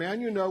Khanna, a man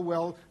you know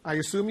well, I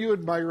assume you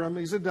admire him.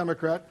 He's a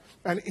Democrat.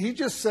 And he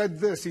just said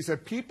this. He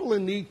said, people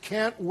in need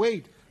can't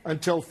wait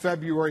until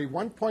February.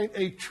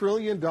 $1.8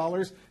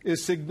 trillion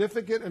is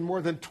significant and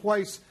more than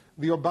twice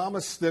the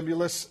Obama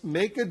stimulus.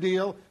 Make a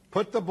deal.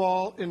 Put the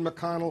ball in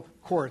McConnell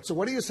court. So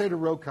what do you say to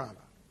Ro Khanna?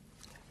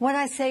 What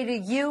I say to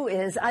you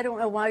is, I don't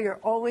know why you're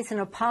always an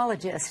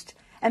apologist,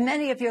 and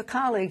many of your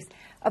colleagues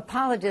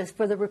apologists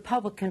for the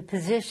Republican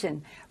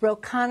position. Ro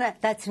Khanna,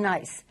 that's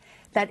nice.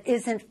 That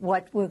isn't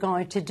what we're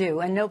going to do,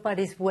 and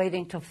nobody's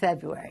waiting till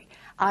February.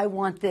 I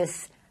want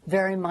this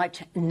very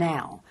much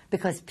now,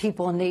 because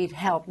people need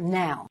help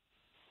now.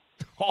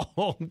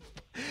 Oh,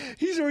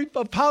 he's an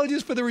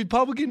apologist for the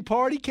Republican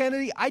Party,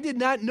 Kennedy. I did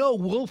not know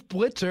Wolf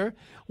Blitzer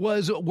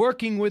was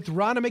working with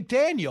Ronna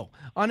McDaniel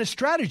on a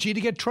strategy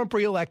to get Trump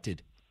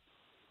reelected.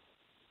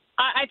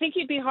 I think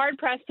you'd be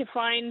hard-pressed to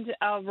find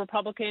a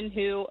Republican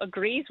who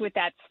agrees with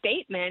that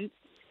statement.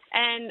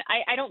 And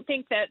I don't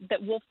think that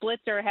Wolf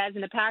Blitzer has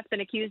in the past been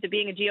accused of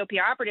being a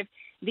GOP operative.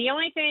 The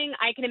only thing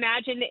I can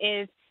imagine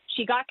is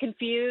she got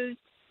confused.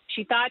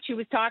 She thought she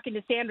was talking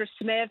to Sandra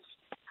Smith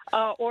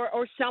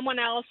or someone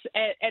else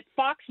at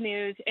Fox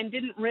News and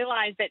didn't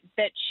realize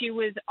that she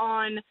was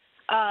on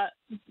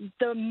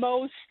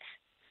the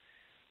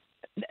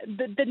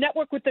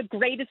network with the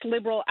greatest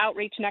liberal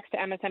outreach next to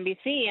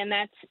MSNBC, and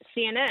that's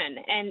CNN.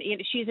 And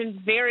she's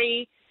in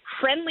very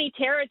friendly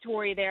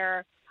territory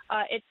there.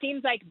 It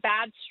seems like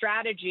bad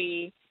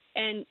strategy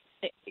and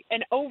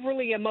an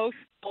overly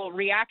emotional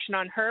reaction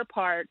on her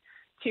part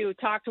to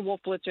talk to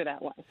Wolf Blitzer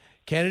that way.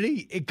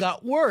 Kennedy, it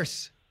got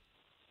worse.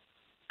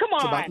 Come on.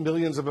 It's about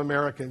millions of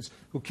Americans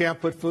who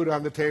can't put food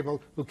on the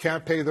table, who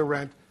can't pay the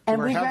rent.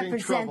 And we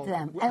represent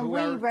them. And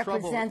we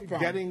represent them.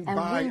 Getting and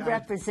by we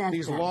represent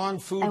these them. long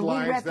food and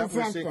lines we represent that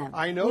we're seeing. them.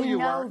 I know we you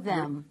know are.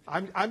 Them.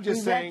 I'm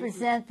just saying. We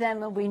represent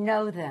them, and we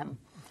know them.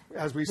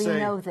 As we say,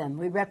 know them.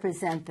 We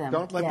represent them.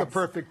 Don't let the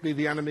perfect be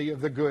the enemy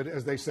of the good,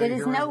 as they say. It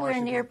is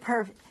nowhere near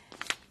perfect.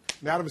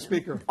 Madam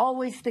Speaker.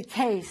 Always the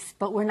case,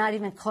 but we're not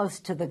even close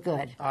to the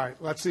good. All right,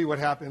 let's see what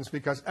happens,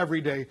 because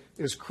every day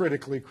is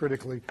critically,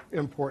 critically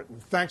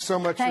important. Thanks so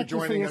much for joining us. Thank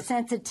you for your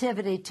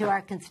sensitivity to our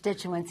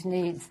constituents'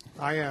 needs.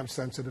 I am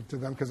sensitive to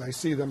them because I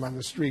see them on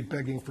the street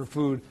begging for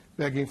food,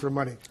 begging for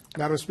money.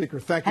 Madam Speaker,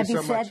 thank you so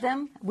much. Have you fed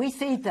them? We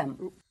feed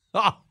them.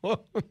 Oh.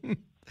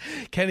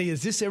 Kenny,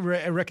 is this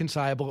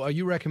irreconcilable? Are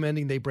you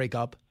recommending they break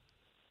up?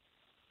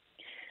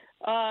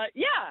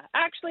 Yeah,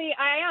 actually,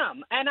 I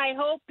am. And I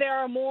hope there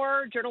are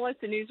more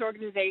journalists and news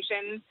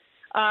organizations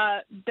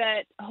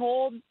that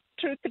hold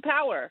truth to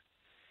power.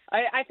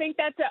 I think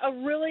that's a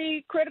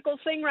really critical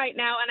thing right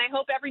now, and I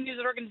hope every news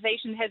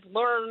organization has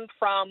learned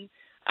from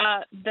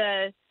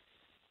the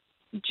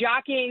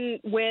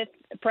jockeying with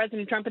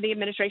President Trump and the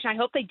administration. I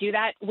hope they do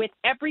that with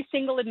every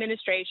single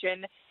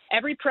administration,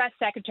 every press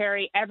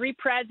secretary, every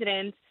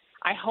president.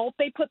 I hope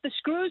they put the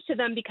screws to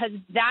them, because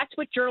that's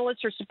what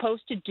journalists are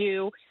supposed to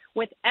do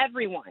with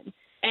everyone.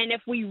 And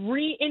if we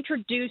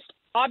reintroduced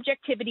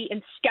objectivity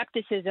and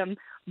skepticism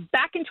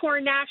back into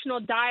our national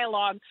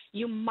dialogue,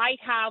 you might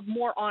have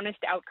more honest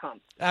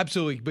outcomes.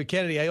 Absolutely. But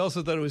Kennedy, I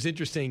also thought it was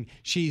interesting.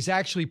 She's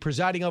actually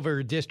presiding over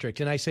her district,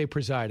 and I say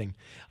presiding,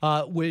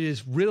 which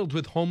is riddled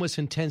with homeless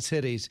in 10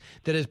 cities,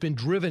 that has been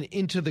driven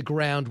into the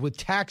ground with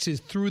taxes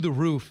through the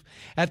roof.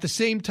 At the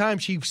same time,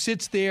 she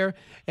sits there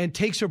and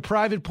takes her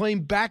private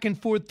plane back and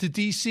forth to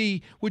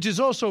D.C., which is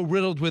also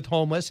riddled with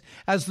homeless,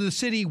 as the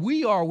city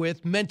we are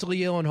with,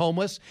 mentally ill and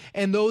homeless,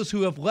 and those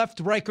who have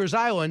left Rikers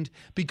Island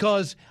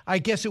because I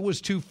guess it was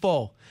too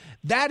full.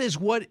 That is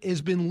what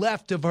has been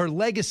left of her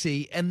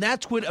legacy, and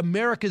that's what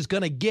America's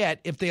going to get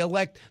if they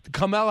elect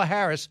Kamala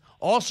Harris,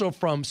 also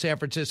from San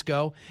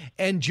Francisco,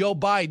 and Joe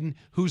Biden,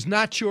 who's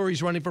not sure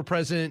he's running for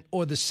president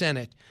or the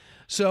Senate.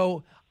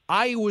 So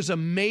I was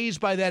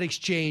amazed by that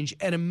exchange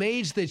and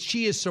amazed that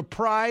she is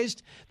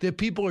surprised that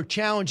people are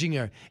challenging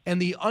her.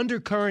 And the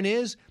undercurrent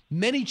is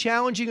many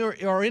challenging her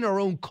are in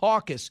her own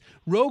caucus.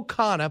 Ro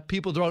Khanna,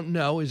 people don't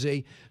know, is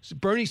a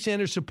Bernie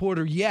Sanders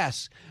supporter,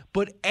 yes,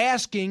 but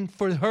asking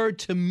for her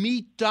to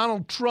meet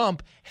Donald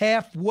Trump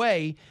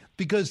halfway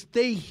because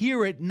they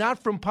hear it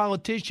not from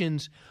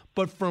politicians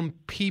but from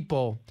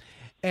people.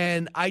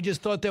 And I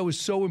just thought that was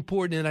so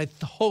important, and I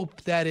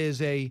hope that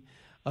is a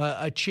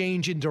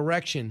change in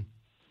direction.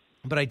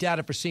 But I doubt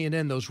it for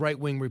CNN, those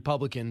right-wing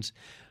Republicans.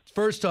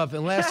 First off,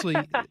 and lastly,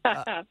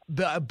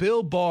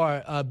 Bill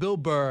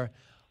Burr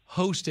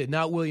hosted,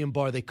 not William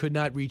Barr. They could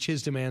not reach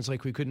his demands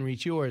like we couldn't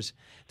reach yours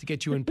to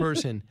get you in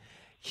person.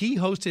 He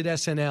hosted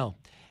SNL.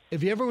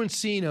 If everyone's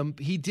seen him,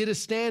 he did a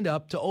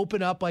stand-up to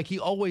open up like he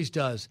always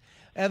does.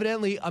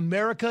 Evidently,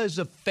 America is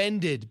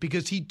offended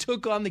because he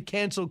took on the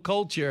cancel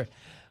culture.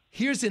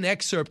 Here's an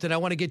excerpt, and I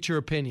want to get your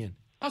opinion.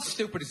 How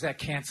stupid is that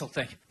cancel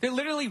thing? They're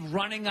literally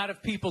running out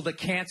of people to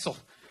cancel.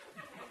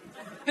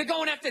 They're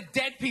going after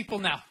dead people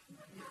now.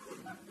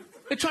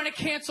 They're trying to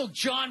cancel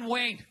John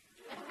Wayne.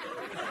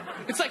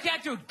 It's like, yeah,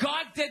 dude,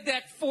 God did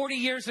that 40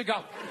 years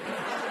ago.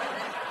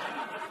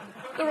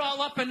 They're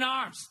all up in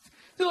arms.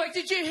 They're like,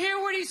 did you hear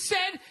what he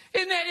said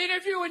in that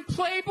interview in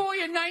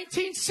Playboy in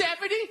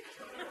 1970?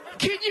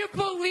 Can you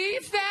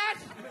believe that?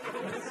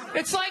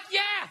 It's like,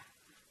 yeah,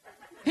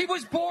 he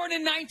was born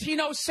in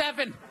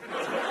 1907.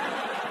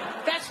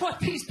 That's what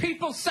these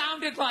people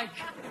sounded like.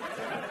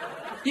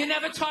 You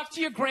never talked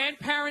to your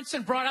grandparents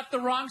and brought up the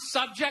wrong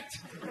subject,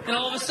 and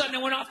all of a sudden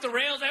it went off the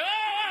rails. Like,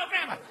 oh,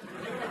 grandma,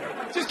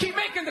 just keep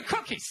making the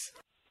cookies.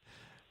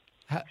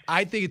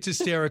 I think it's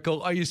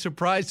hysterical. Are you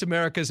surprised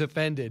America's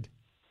offended?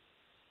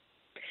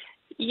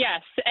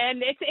 Yes,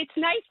 and it's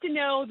nice to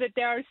know that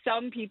there are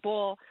some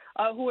people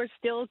who are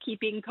still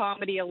keeping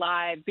comedy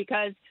alive,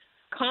 because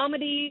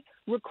comedy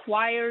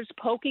requires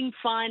poking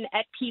fun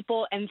at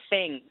people and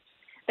things.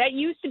 That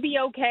used to be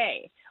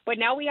okay. But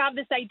now we have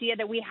this idea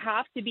that we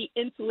have to be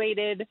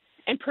insulated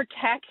and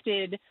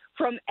protected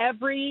from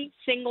every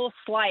single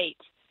slight.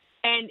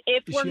 And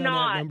if we're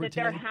not, that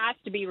there has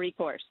to be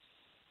recourse.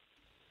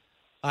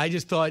 I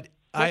just thought,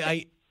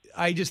 I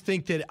just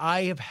think that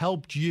I have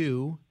helped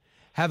you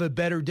have a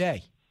better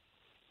day.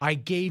 I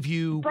gave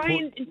you...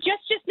 Brian,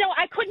 just know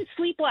I couldn't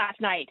sleep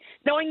last night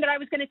knowing that I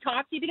was going to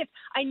talk to you because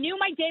I knew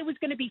my day was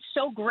going to be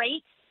so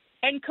great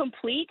and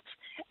complete.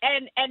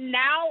 And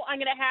now I'm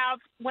going to have,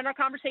 when our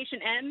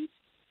conversation ends,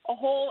 a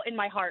hole in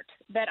my heart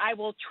that I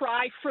will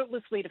try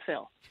fruitlessly to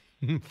fill.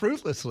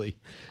 Fruitlessly.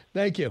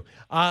 Thank you.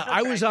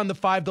 I was on the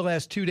 5 the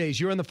last 2 days.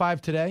 You're on the 5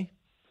 today?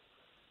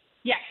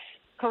 Yes,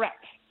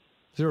 correct.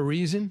 Is there a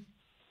reason?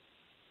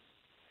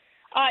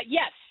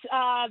 Yes.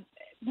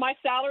 My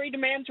salary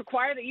demands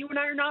require that you and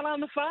I are not on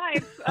the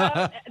 5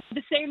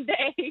 the same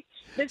day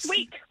this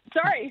week.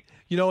 Sorry.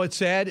 You know what's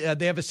sad?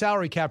 They have a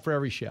salary cap for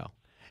every show,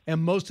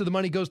 and most of the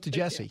money goes to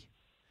Jesse.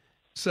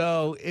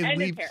 So it and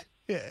leaves...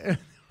 his hair.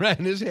 Right,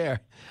 in his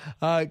hair.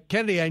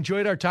 Kennedy, I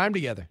enjoyed our time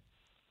together.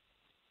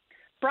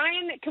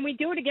 Brian, can we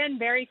do it again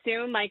very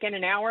soon, like in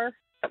an hour?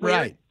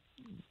 Right.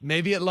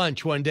 Maybe at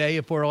lunch one day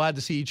if we're allowed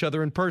to see each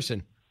other in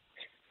person.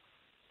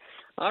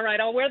 All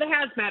right, I'll wear the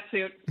hazmat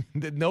suit.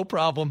 No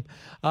problem.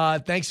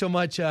 Thanks so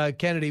much,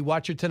 Kennedy.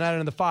 Watch her tonight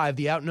on the 5,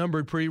 The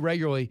Outnumbered, pretty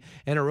regularly,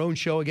 and her own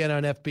show again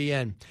on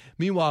FBN.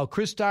 Meanwhile,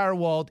 Chris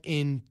Direwald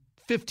in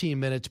 15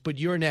 minutes, but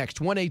you're next.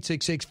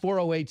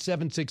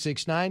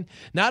 1-866-408-7669.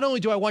 Not only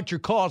do I want your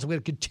calls, I'm going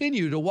to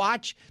continue to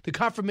watch the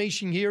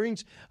confirmation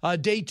hearings.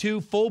 Day 2,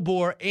 full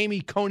bore,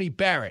 Amy Coney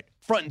Barrett,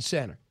 front and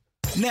center.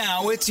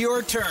 Now it's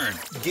your turn.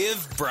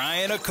 Give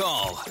Brian a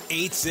call.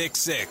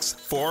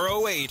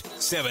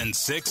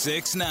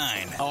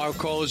 866-408-7669. Our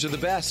callers are the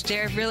best.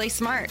 They're really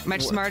smart,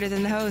 much smarter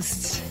than the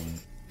hosts.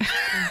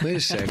 Wait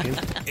a second.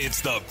 It's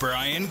the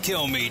Brian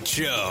Kilmeade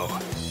Show.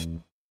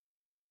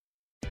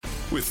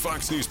 With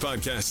Fox News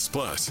Podcasts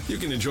Plus, you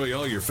can enjoy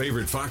all your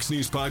favorite Fox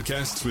News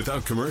podcasts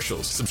without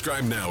commercials.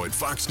 Subscribe now at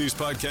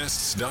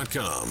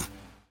foxnewspodcasts.com.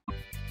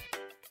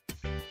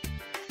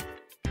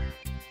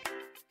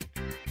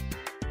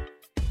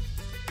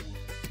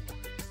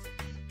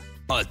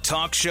 A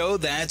talk show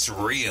that's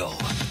real.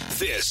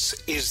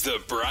 This is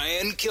the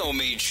Brian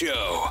Kilmeade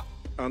Show.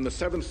 On the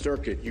 7th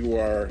Circuit, you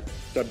are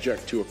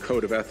subject to a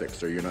code of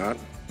ethics, are you not?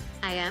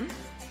 I am.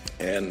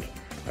 And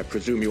I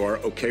presume you are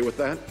okay with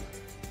that?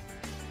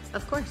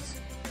 Of course.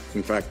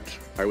 In fact,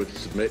 I would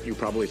submit you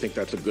probably think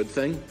that's a good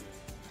thing.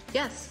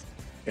 Yes.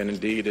 And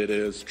indeed, it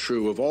is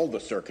true of all the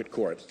circuit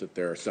courts that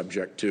they're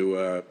subject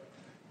to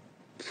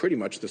pretty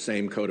much the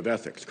same code of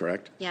ethics,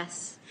 correct?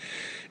 Yes.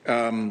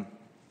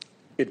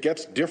 It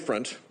gets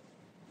different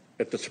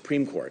at the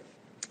Supreme Court.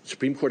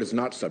 Supreme Court is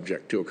not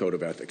subject to a code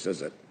of ethics,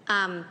 is it?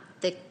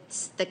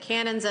 The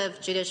canons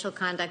of judicial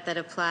conduct that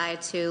apply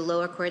to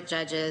lower court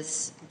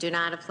judges do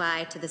not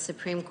apply to the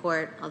Supreme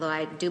Court, although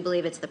I do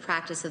believe it's the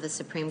practice of the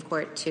Supreme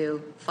Court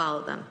to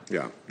follow them.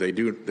 Yeah, they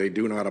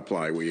do not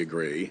apply, we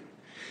agree.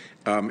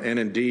 And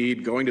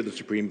indeed, going to the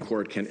Supreme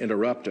Court can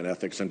interrupt an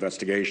ethics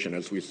investigation,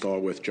 as we saw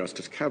with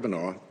Justice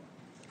Kavanaugh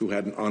who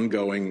had an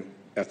ongoing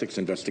ethics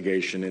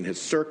investigation in his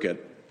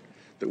circuit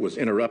that was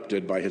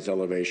interrupted by his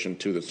elevation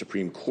to the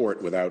Supreme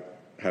Court without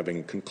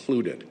having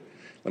concluded.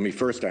 Let me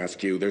first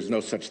ask you, there's no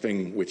such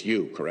thing with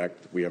you,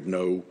 correct? We have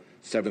no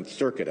Seventh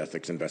Circuit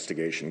ethics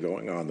investigation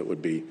going on that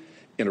would be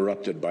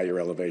interrupted by your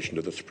elevation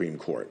to the Supreme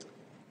Court.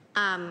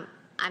 I'm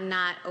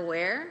not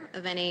aware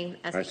of any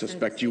ethics. I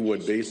suspect you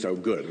would be, so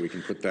good. We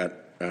can put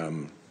that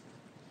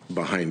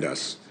behind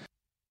us.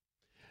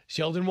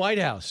 Sheldon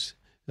Whitehouse.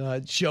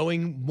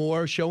 Showing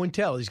more show and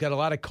tell. He's got a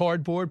lot of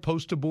cardboard,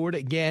 poster board,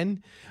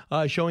 again,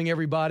 showing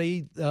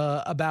everybody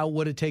about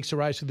what it takes to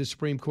rise to the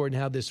Supreme Court and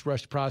how this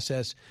rushed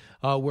process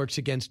works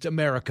against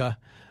America.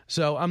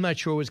 So I'm not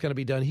sure what's going to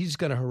be done. He's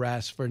going to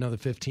harass for another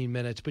 15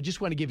 minutes, but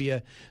just want to give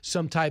you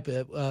some type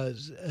of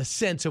a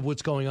sense of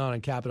what's going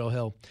on Capitol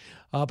Hill.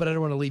 But I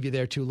don't want to leave you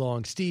there too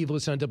long. Steve,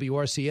 listen on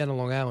WRCN in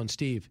Long Island.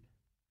 Steve.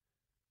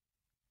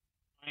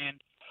 And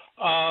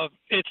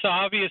it's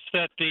obvious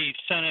that the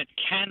Senate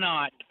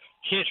cannot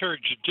hit her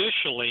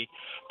judicially,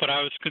 but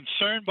I was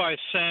concerned by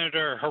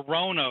Senator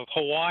Hirono of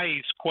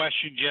Hawaii's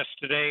question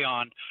yesterday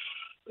on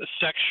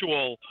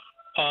sexual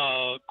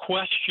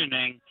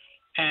questioning,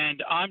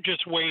 and I'm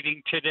just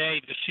waiting today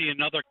to see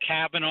another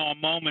Kavanaugh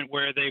moment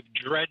where they've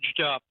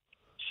dredged up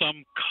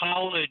some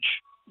college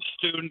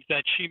student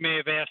that she may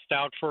have asked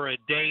out for a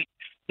date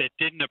that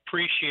didn't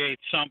appreciate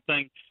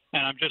something,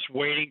 and I'm just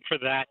waiting for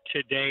that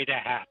today to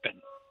happen.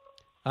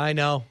 I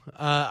know.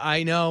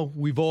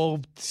 We've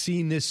all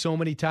seen this so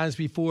many times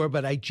before,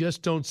 but I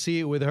just don't see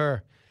it with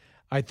her.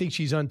 I think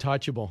she's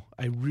untouchable.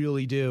 I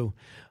really do.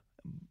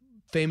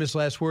 Famous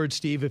last words,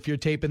 Steve. If you're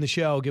taping the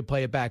show,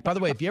 play it back. By the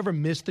way, if you ever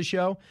missed the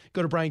show,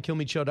 go to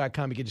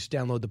BrianKilmeadeShow.com. You can just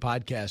download the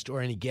podcast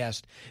or any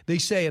guest. They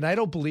say, and I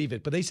don't believe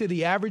it, but they say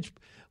the average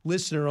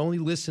listener only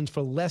listens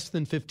for less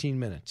than 15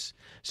 minutes.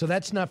 So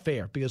that's not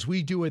fair because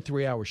we do a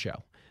 3-hour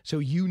show. So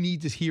you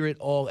need to hear it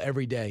all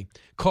every day.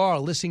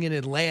 Carl, listening in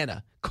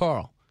Atlanta.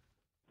 Carl.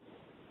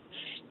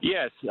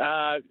 Yes.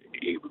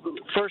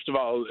 First of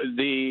all,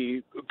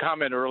 the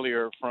comment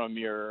earlier from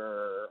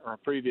our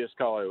previous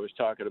caller was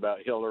talking about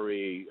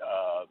Hillary,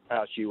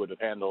 how she would have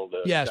handled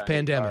the Chinese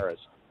pandemic. virus.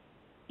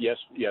 Yes,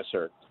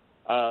 sir.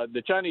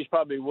 The Chinese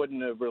probably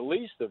wouldn't have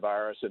released the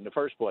virus in the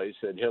first place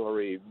had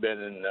Hillary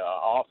been in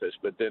office.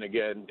 But then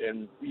again,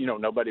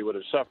 nobody would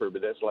have suffered.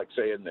 But that's like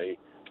saying the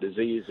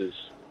disease is.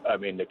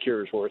 The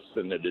cure is worse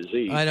than the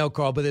disease. I know,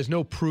 Carl, but there's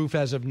no proof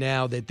as of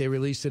now that they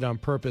released it on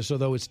purpose,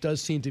 although it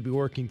does seem to be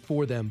working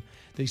for them.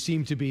 They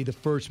seem to be the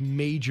first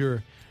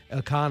major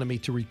economy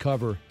to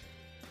recover.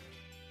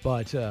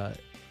 But,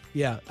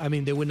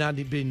 they would not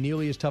have been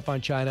nearly as tough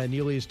on China,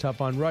 nearly as tough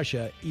on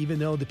Russia, even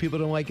though the people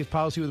don't like his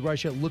policy with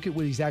Russia. Look at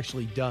what he's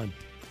actually done.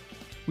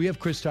 We have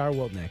Chris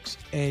Stirewalt next,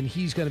 and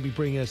he's going to be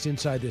bringing us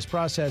inside this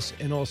process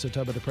and also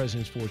talk about the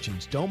president's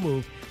fortunes. Don't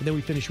move, and then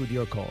we finish with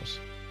your calls.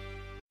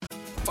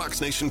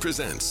 Fox Nation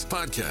presents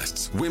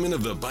podcasts Women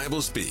of the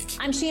Bible Speak.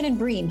 I'm Shannon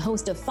Bream,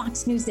 host of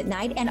Fox News at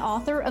Night and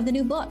author of the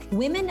new book,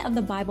 Women of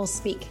the Bible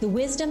Speak, the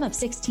wisdom of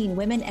 16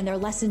 women and their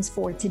lessons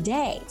for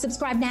today.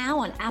 Subscribe now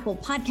on Apple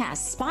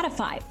Podcasts,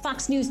 Spotify,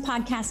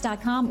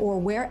 FoxNewsPodcast.com, or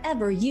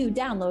wherever you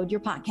download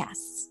your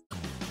podcasts.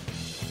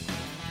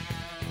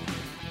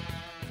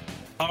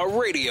 A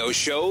radio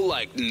show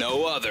like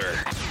no other.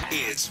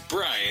 It's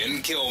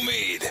Brian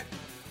Kilmeade.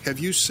 Have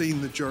you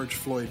seen the George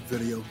Floyd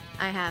video?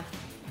 I have.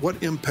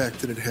 What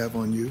impact did it have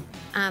on you?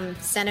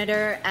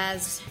 Senator,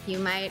 as you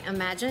might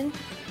imagine,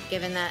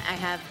 given that I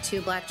have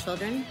 2 black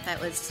children,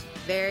 that was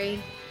very,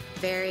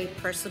 very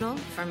personal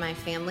for my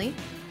family.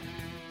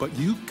 But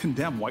you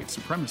condemn white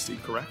supremacy,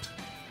 correct?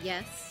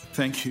 Yes.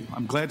 Thank you.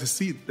 I'm glad to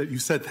see that you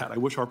said that. I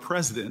wish our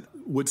president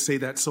would say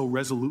that so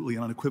resolutely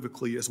and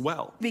unequivocally as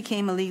well.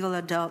 Became a legal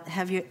adult.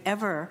 Have you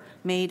ever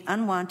made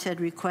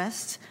unwanted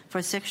requests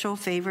for sexual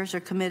favors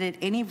or committed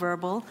any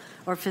verbal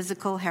or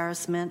physical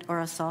harassment or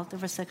assault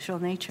of a sexual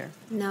nature?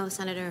 No,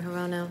 Senator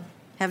Hirono.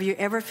 Have you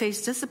ever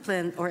faced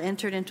discipline or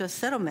entered into a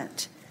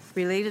settlement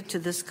related to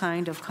this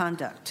kind of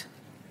conduct?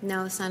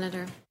 No,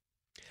 Senator.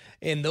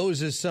 And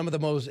those are some of the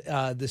most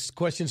the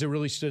questions that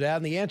really stood out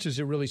and the answers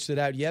that really stood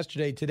out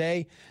yesterday.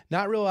 Today,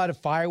 not real lot of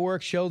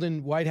fireworks.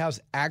 Sheldon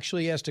Whitehouse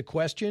actually asked a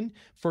question,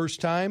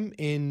 first time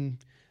in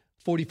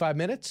 45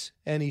 minutes,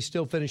 and he's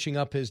still finishing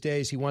up his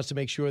days. He wants to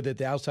make sure that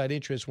the outside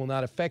interests will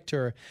not affect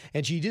her.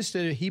 And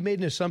he made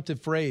an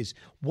assumptive phrase,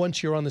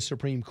 once you're on the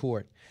Supreme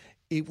Court.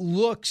 It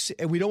looks,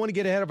 and we don't want to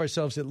get ahead of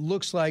ourselves, it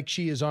looks like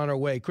she is on her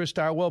way. Chris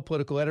Stirewalt,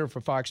 political editor for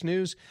Fox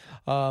News,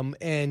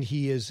 and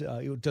he does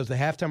the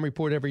halftime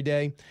report every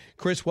day.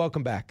 Chris,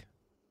 welcome back.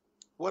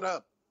 What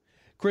up?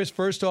 Chris,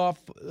 first off,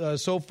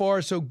 so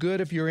far so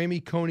good if you're Amy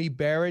Coney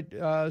Barrett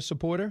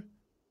supporter?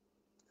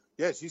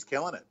 Yeah, she's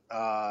killing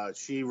it.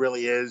 She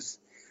really is.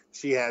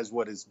 She has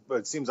what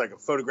seems like a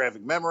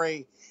photographic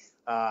memory.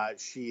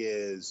 She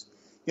is,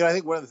 I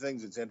think one of the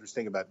things that's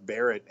interesting about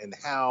Barrett and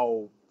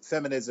how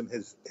feminism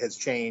has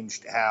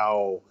changed,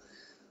 how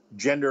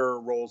gender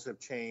roles have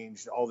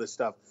changed, all this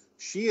stuff.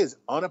 She is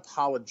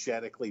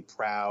unapologetically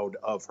proud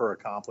of her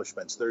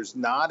accomplishments. There's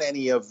not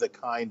any of the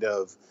kind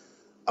of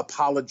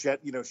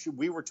apologetic.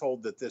 We were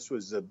told that this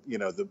was a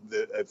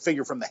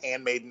figure from The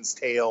Handmaid's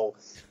Tale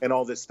and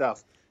all this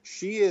stuff.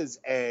 She is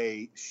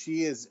a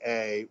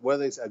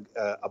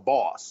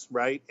boss,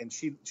 right? And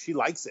she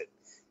likes it,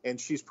 and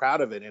she's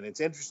proud of it. And it's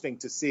interesting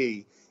to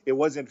see. It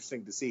was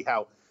interesting to see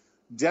how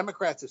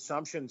Democrats'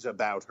 assumptions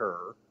about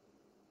her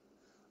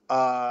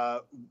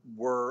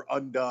were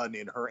undone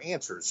in her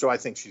answers. So I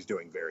think she's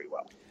doing very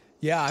well.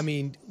 Yeah, I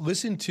mean,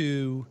 listen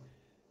to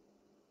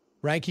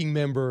Ranking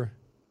Member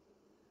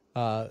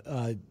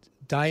Dianne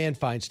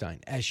Feinstein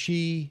as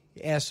she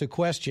asks a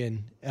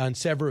question on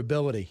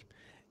severability,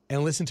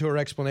 and listen to her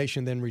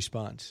explanation, then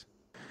response.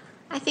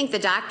 I think the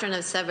doctrine of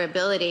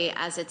severability,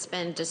 as it's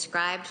been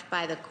described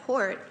by the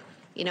court,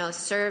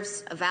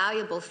 serves a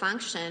valuable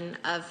function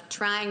of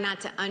trying not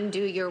to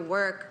undo your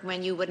work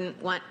when you wouldn't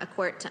want a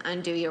court to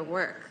undo your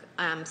work.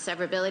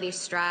 Severability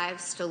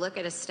strives to look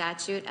at a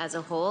statute as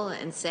a whole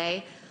and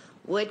say,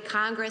 would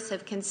Congress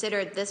have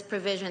considered this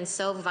provision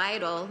so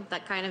vital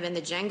that kind of in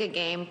the Jenga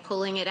game,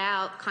 pulling it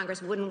out,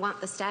 Congress wouldn't want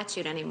the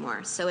statute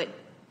anymore. So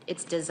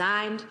it's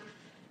designed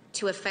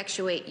to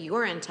effectuate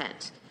your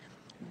intent.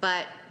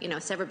 But,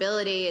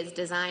 severability is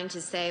designed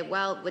to say,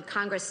 well, would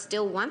Congress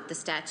still want the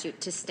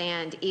statute to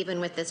stand even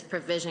with this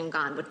provision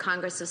gone? Would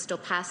Congress have still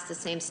passed the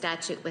same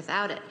statute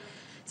without it?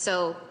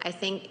 So I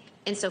think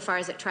insofar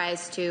as it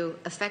tries to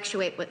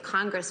effectuate what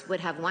Congress would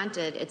have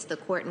wanted, it's the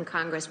court and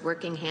Congress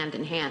working hand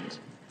in hand.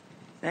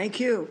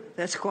 Thank you.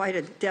 That's quite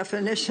a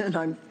definition.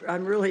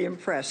 I'm really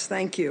impressed.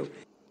 Thank you.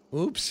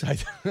 Oops. I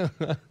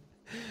thought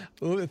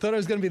it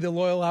was going to be the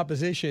loyal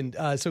opposition.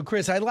 So,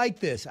 Chris, I like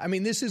this. I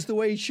mean, this is the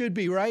way it should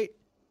be, right?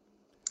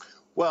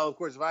 Well, of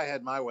course, if I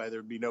had my way,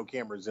 there'd be no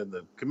cameras in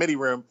the committee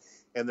room,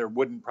 and there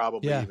wouldn't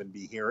probably even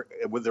be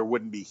there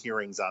wouldn't be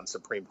hearings on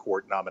Supreme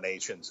Court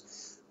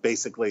nominations.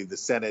 Basically, the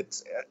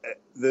Senate,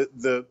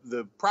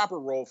 the proper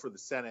role for the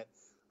Senate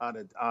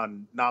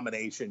on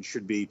nomination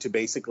should be to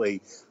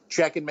basically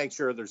check and make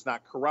sure there's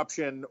not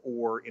corruption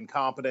or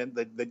incompetent,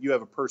 that you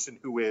have a person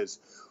who is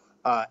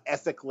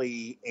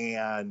ethically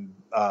and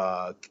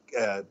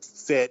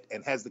fit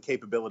and has the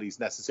capabilities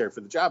necessary for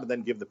the job, and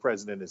then give the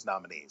president his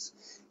nominees.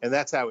 And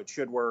that's how it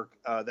should work.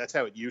 That's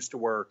how it used to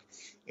work.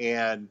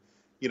 And,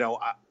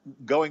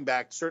 going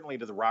back certainly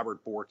to the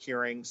Robert Bork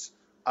hearings,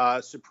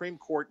 Supreme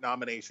Court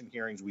nomination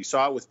hearings, we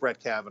saw it with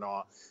Brett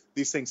Kavanaugh.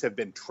 These things have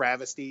been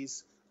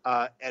travesties.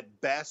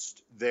 At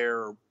best,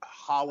 they're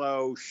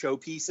hollow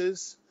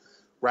showpieces,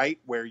 right,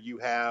 where you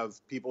have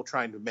people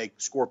trying to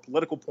score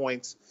political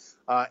points.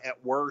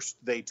 At worst,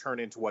 they turn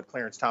into what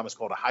Clarence Thomas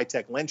called a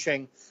high-tech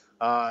lynching.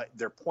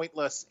 They're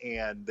pointless,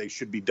 and they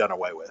should be done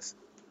away with.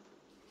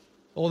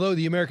 Although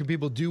the American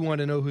people do want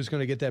to know who's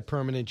going to get that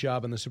permanent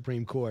job in the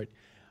Supreme Court.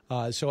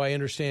 So I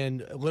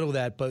understand a little of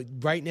that. But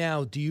right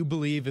now, do you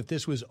believe if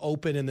this was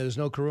open and there's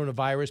no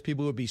coronavirus,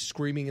 people would be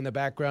screaming in the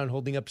background,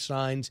 holding up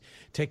signs,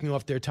 taking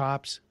off their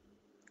tops?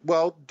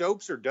 Well,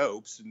 dopes are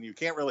dopes, and you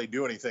can't really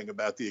do anything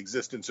about the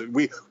existence of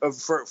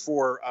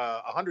for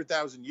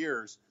 100,000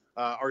 years.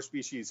 Our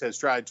species has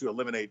tried to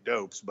eliminate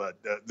dopes, but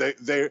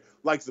they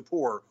like the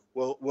poor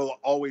will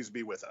always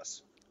be with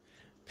us.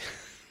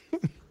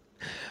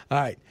 All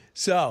right.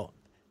 So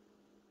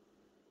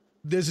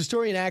there's a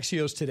story in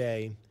Axios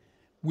today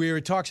where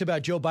it talks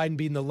about Joe Biden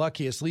being the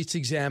luckiest, least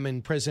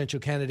examined presidential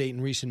candidate in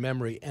recent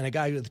memory, and a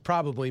guy with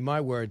probably, my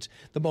words,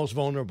 the most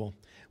vulnerable.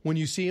 When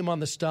you see him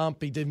on the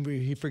stump,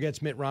 he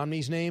forgets Mitt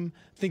Romney's name.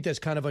 I think that's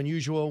kind of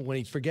unusual. When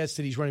he forgets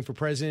that he's running for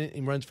president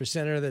and runs for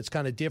senator, that's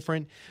kind of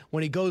different.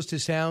 When he goes to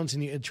Sounds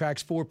and he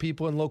attracts 4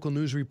 people and local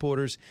news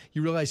reporters,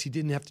 you realize he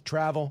didn't have to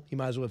travel. He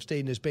might as well have stayed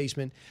in his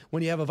basement.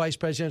 When you have a vice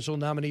presidential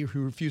nominee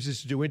who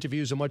refuses to do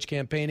interviews or much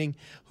campaigning,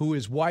 who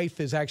his wife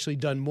has actually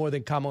done more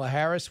than Kamala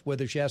Harris,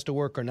 whether she has to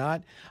work or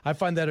not, I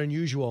find that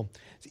unusual.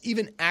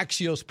 Even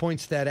Axios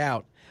points that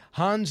out.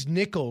 Hans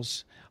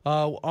Nichols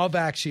of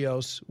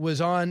Axios was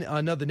on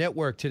another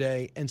network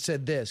today and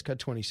said this, cut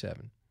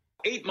 27.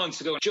 8 months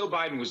ago, Joe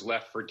Biden was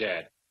left for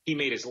dead. He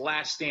made his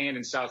last stand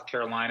in South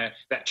Carolina.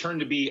 That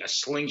turned to be a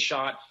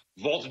slingshot,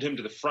 vaulted him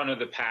to the front of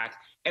the pack.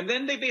 And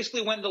then they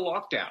basically went into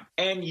lockdown.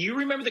 And you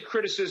remember the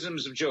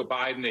criticisms of Joe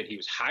Biden that he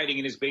was hiding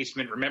in his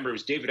basement. Remember, it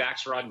was David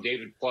Axelrod and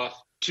David Plouffe,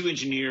 2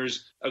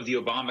 engineers of the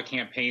Obama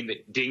campaign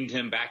that dinged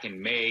him back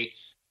in May.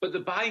 But the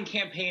Biden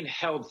campaign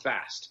held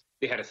fast.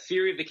 They had a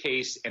theory of the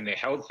case, and they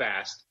held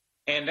fast.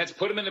 And that's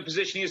put him in the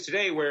position he is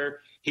today, where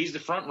he's the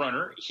front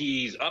runner.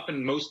 He's up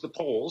in most of the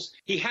polls.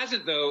 He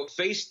hasn't, though,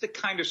 faced the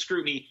kind of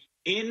scrutiny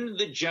in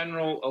the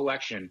general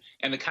election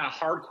and the kind of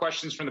hard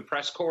questions from the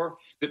press corps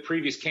that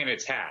previous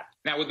candidates had.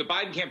 Now, what the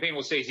Biden campaign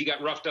will say is he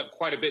got roughed up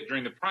quite a bit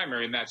during the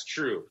primary, and that's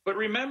true. But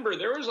remember,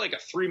 there was like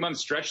a 3-month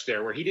stretch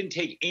there where he didn't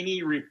take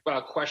any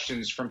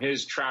questions from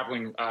his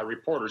traveling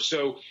reporters.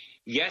 So,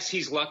 yes,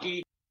 he's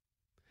lucky.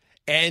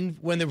 And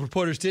when the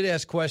reporters did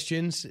ask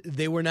questions,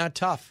 they were not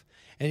tough.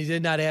 And he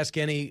did not ask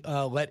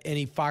let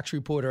any Fox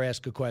reporter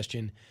ask a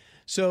question.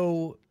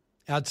 So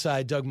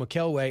outside Doug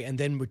McKelway, and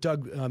then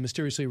Doug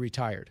mysteriously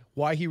retired.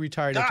 Why he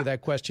retired after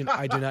that question,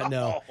 I do not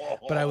know.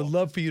 But I would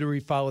love for you to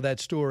refollow that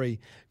story.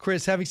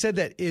 Chris, having said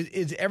that,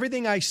 is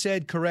everything I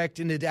said correct,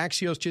 and did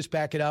Axios just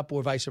back it up,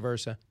 or vice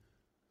versa?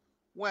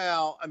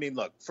 Well, I mean,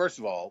 look, first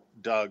of all,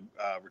 Doug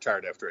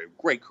retired after a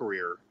great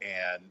career,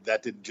 and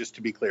that didn't, just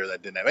to be clear,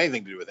 that didn't have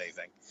anything to do with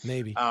anything.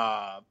 Maybe.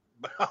 No,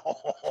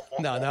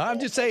 I'm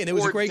just saying, it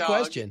was a great Doug.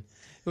 question.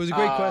 It was a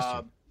great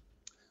question.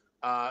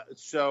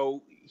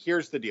 So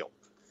here's the deal.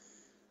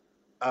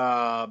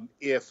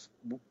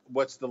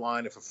 What's the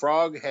line? If a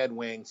frog had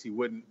wings, he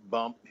wouldn't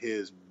bump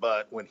his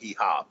butt when he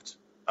hopped.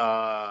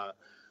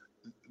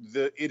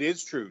 It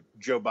is true.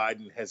 Joe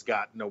Biden has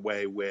gotten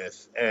away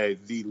with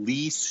the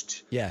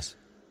least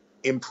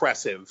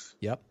impressive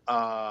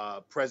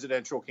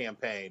presidential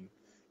campaign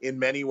in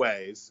many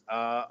ways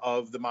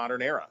of the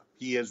modern era.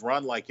 He has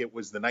run like it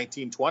was the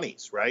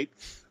 1920s, right?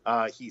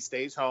 He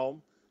stays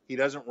home. He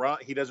doesn't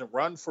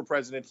run for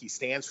president. He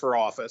stands for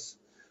office.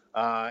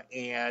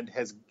 And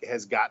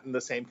has gotten the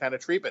same kind of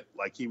treatment,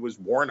 like he was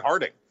Warren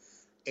Harding.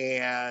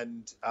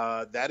 And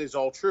that is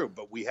all true,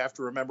 but we have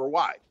to remember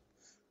why.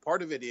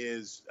 Part of it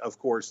is, of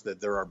course, that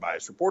there are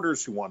biased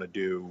reporters who want to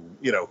do,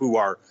 who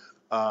are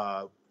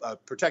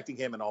protecting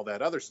him and all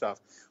that other stuff.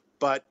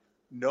 But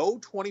no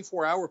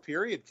 24-hour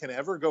period can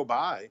ever go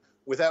by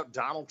without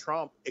Donald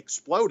Trump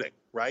exploding,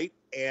 right?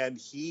 And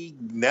he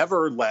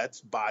never lets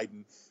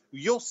Biden.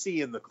 You'll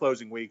see in the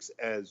closing weeks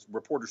as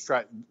reporters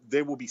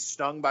they will be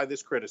stung by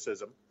this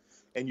criticism.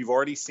 And you've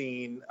already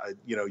seen,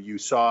 you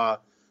saw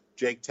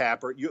Jake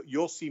Tapper.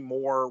 You'll see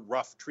more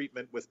rough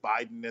treatment with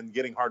Biden and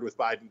getting hard with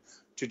Biden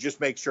to just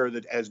make sure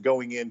that as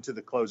going into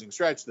the closing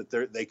stretch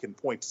that they can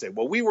point to say,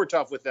 well, we were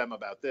tough with them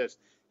about this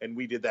and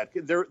we did that.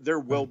 There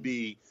will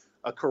be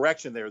a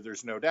correction there.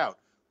 There's no doubt.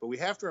 But we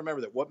have to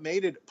remember that what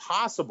made it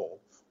possible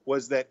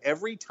was that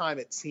every time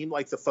it seemed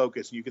like the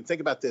focus, and you can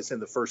think about this in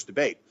the first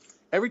debate,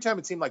 every time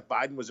it seemed like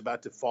Biden was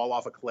about to fall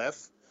off a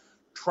cliff,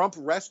 Trump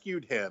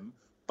rescued him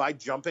by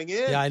jumping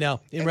in. Yeah, I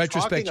know. In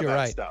retrospect, you're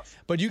right. Stuff.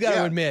 But you got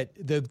to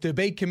admit, the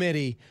debate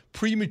committee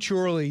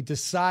prematurely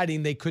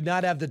deciding they could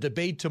not have the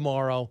debate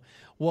tomorrow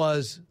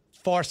was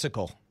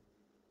farcical.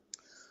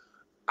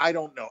 I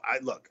don't know.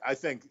 I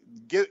think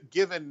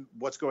given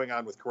what's going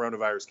on with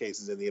coronavirus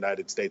cases in the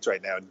United States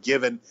right now, and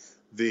given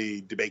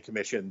the debate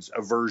commission's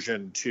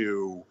aversion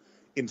to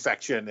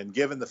infection, and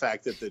given the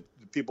fact that the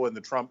people in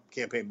the Trump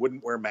campaign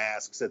wouldn't wear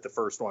masks at the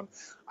first one,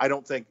 I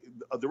don't think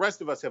the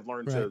rest of us have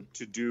learned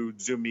to do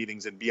Zoom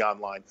meetings and be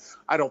online.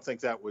 I don't think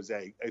that was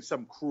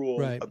some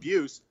cruel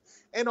abuse.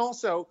 And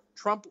also,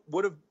 Trump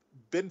would have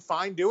been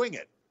fine doing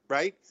it,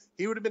 right?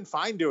 He would have been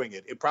fine doing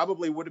it. It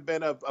probably would have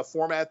been a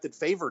format that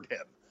favored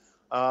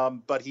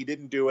him. But he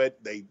didn't do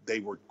it. They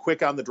were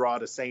quick on the draw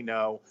to say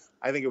no.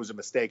 I think it was a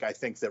mistake. I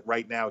think that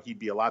right now he'd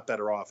be a lot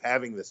better off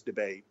having this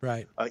debate,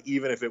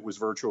 even if it was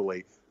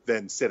virtually,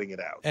 than sitting it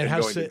out. And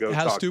how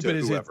stupid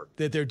is it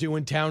that they're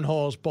doing town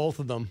halls, both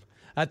of them,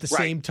 at the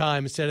same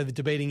time instead of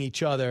debating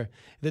each other?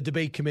 The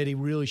debate committee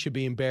really should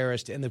be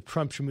embarrassed, and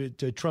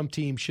the Trump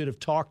team should have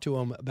talked to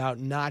him about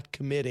not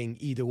committing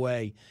either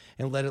way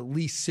and let it at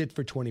least sit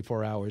for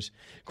 24 hours.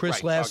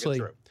 Chris,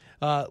 lastly,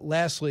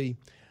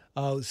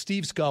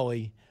 Steve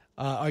Scully,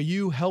 are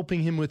you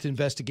helping him with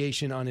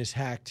investigation on his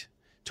hacked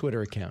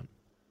Twitter account?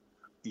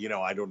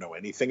 I don't know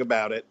anything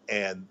about it.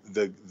 And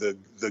the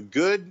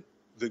good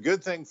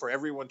thing for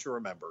everyone to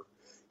remember,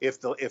 if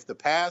the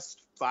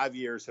past 5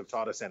 years have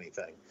taught us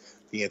anything,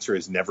 the answer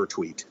is never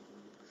tweet.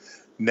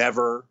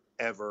 Never,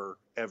 ever,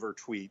 ever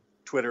tweet.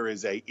 Twitter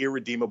is a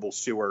irredeemable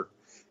sewer,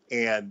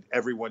 and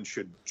everyone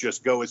should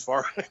just go as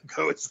far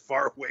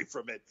away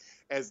from it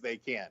as they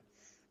can.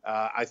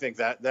 I think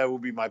that will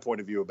be my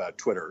point of view about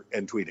Twitter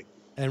and tweeting.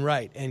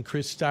 And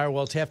Chris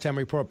Stirewalt's Halftime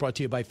Report brought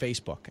to you by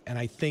Facebook. And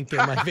I think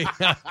there might be,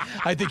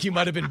 I think he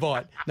might have been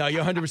bought. No,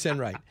 you're 100%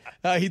 right.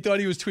 He thought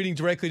he was tweeting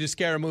directly to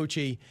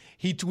Scaramucci.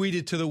 He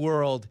tweeted to the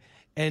world,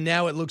 and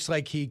now it looks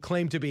like he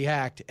claimed to be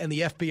hacked, and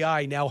the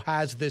FBI now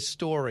has this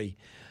story.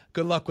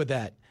 Good luck with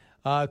that.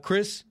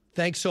 Chris,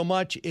 thanks so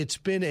much. It's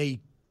been a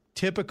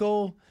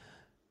typical,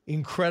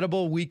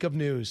 incredible week of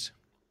news.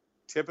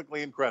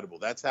 Typically incredible.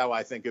 That's how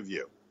I think of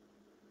you.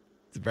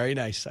 It's very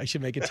nice. I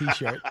should make a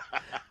T-shirt.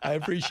 I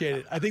appreciate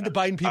it. I think the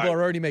Biden people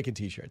are already making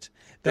T-shirts.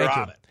 Thank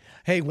you.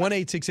 Hey,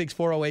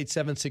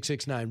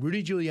 1-866-408-7669.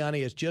 Rudy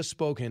Giuliani has just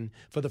spoken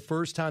for the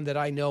first time that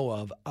I know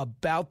of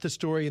about the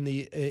story in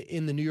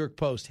the New York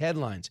Post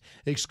headlines,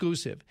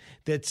 exclusive,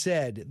 that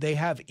said they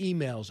have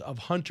emails of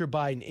Hunter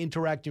Biden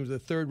interacting with the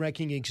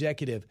third-ranking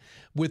executive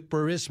with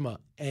Burisma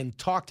and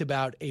talked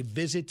about a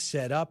visit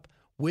set up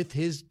with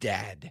his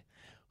dad,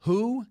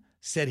 who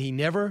said he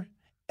never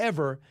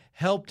ever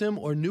helped him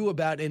or knew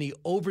about any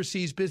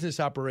overseas business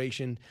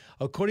operation.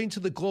 According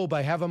to the Globe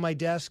I have on my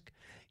desk,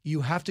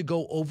 you have to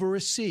go over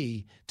a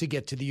sea to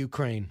get to the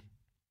Ukraine.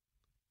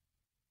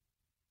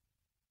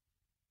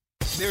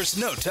 There's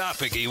no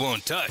topic he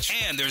won't touch,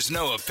 and there's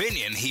no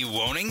opinion he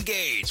won't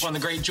engage. It's one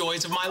of the great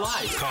joys of my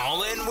life.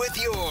 Call in with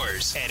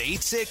yours at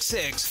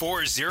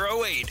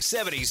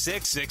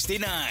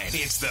 866-408-7669.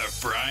 It's the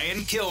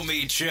Brian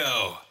Kilmeade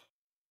Show.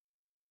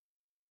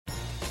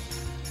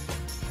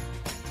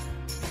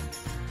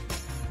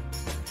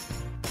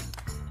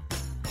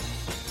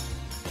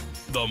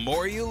 The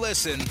more you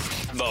listen,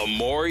 the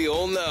more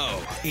you'll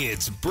know.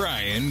 It's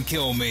Brian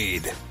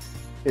Kilmeade.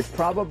 It's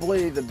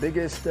probably the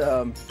biggest,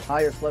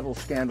 highest level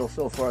scandal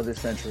so far this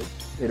century.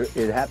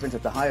 It happens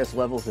at the highest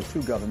levels of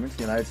two governments,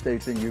 the United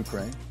States and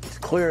Ukraine. It's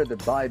clear that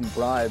Biden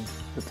bribed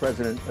the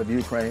president of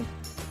Ukraine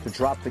to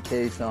drop the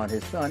case on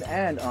his son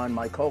and on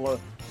Mykola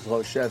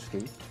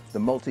Zlochevsky, the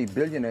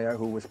multi-billionaire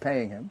who was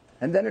paying him.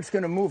 And then it's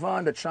going to move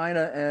on to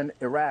China and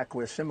Iraq,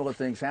 where similar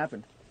things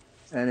happened.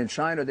 And in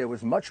China, there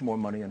was much more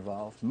money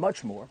involved,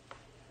 much more.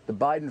 The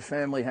Biden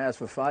family has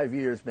for 5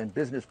 years been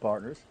business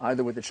partners,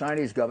 either with the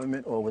Chinese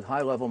government or with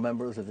high-level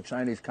members of the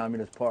Chinese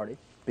Communist Party.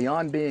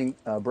 Beyond being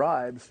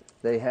bribes,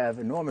 they have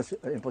enormous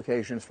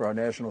implications for our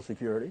national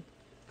security.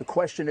 The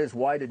question is,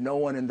 why did no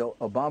one in the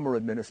Obama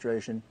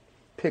administration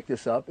pick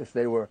this up if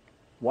they were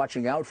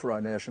watching out for our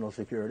national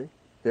security?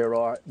 There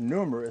are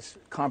numerous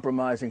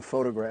compromising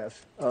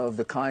photographs of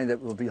the kind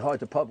that will be hard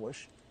to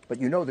publish, but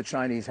you know the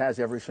Chinese has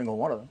every single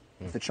one of them.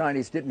 If the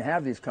Chinese didn't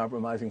have these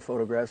compromising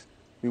photographs,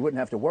 we wouldn't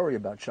have to worry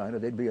about China.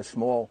 They'd be a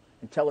small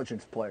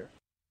intelligence player.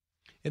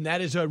 And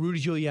that is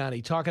Rudy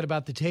Giuliani talking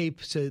about the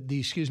tape,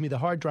 the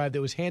hard drive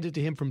that was handed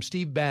to him from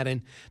Steve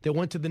Bannon that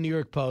went to the New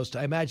York Post.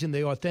 I imagine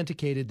they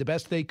authenticated the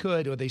best they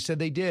could, or they said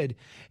they did.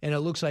 And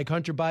it looks like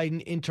Hunter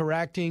Biden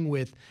interacting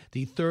with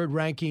the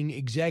third-ranking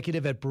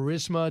executive at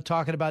Burisma,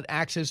 talking about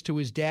access to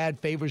his dad,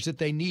 favors that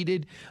they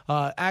needed,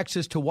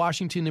 access to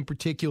Washington in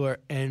particular.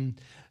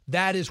 And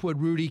that is what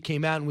Rudy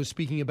came out and was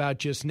speaking about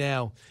just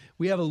now.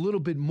 We have a little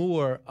bit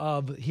more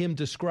of him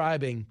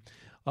describing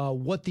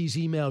what these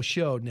emails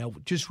showed. Now,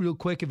 just real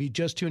quick, if you're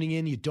just tuning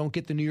in, you don't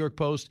get the New York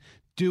Post,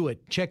 do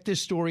it. Check this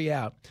story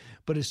out.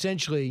 But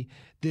essentially,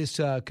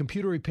 this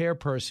computer repair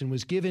person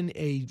was given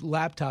a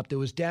laptop that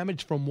was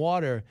damaged from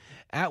water,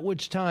 at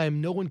which time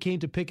no one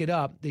came to pick it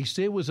up. They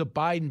say it was a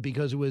Biden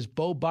because it was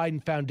Beau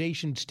Biden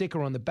Foundation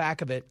sticker on the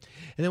back of it.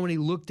 And then when he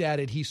looked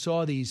at it, he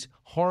saw these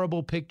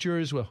horrible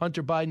pictures with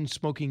Hunter Biden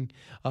smoking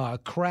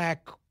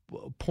crack,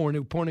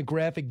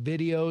 pornographic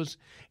videos,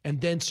 and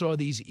then saw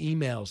these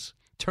emails.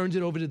 Turned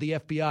it over to the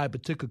FBI,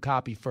 but took a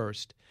copy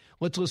first.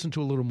 Let's listen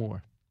to a little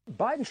more.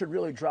 Biden should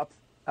really drop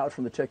out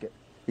from the ticket.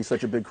 He's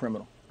such a big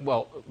criminal.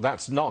 Well,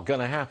 that's not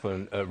going to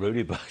happen,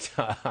 Rudy, but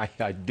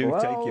I do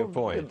take your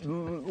point.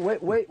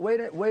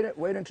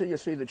 Wait until you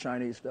see the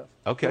Chinese stuff.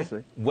 Okay.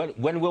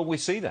 When will we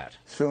see that?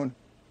 Soon.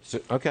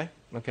 Okay.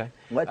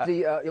 Let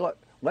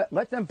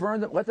them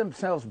let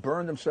themselves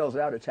burn themselves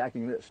out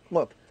attacking this.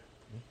 Look,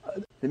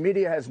 the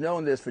media has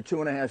known this for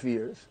 2.5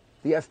 years.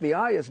 The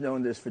FBI has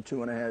known this for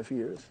 2.5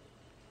 years.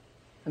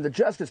 And the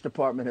Justice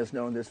Department has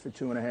known this for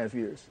 2.5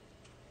 years.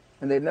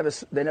 And they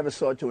never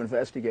sought to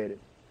investigate it.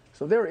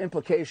 So there are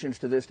implications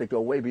to this that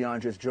go way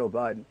beyond just Joe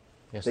Biden.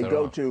 Yes, they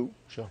go to,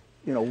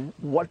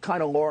 what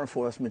kind of law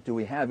enforcement do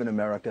we have in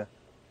America?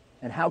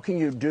 And how can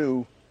you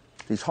do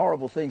these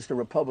horrible things to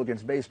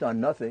Republicans based on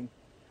nothing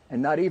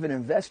and not even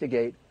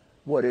investigate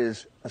what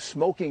is a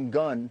smoking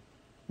gun,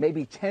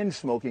 maybe 10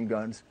 smoking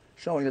guns,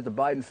 showing that the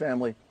Biden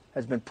family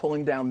has been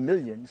pulling down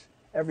millions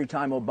every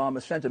time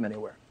Obama sent them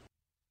anywhere.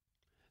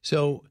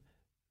 So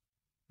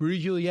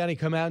Rudy Giuliani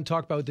come out and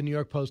talk about what the New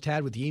York Post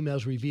had with the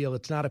emails reveal.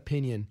 It's not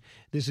opinion.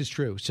 This is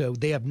true. So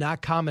they have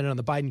not commented on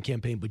the Biden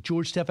campaign, but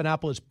George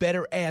Stephanopoulos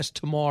better ask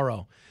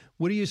tomorrow.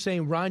 What are you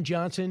saying, Ron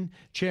Johnson,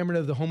 chairman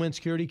of the Homeland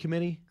Security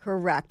Committee?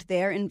 Correct.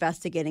 They're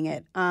investigating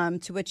it,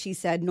 to which he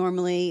said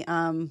normally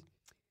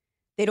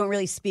they don't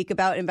really speak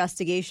about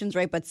investigations,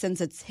 right? But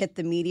since it's hit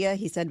the media,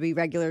 he said we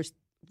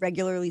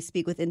regularly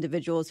speak with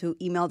individuals who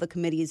email the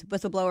committee's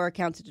whistleblower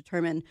account to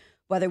determine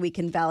whether we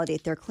can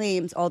validate their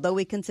claims, although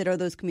we consider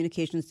those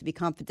communications to be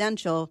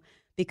confidential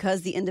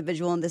because the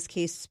individual in this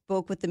case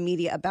spoke with the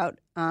media about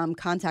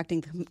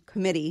contacting the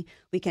committee.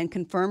 We can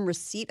confirm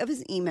receipt of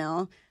his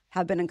email,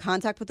 have been in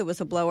contact with the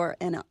whistleblower,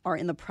 and are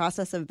in the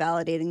process of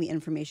validating the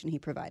information he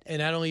provided. And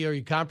not only are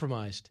you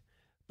compromised,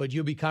 but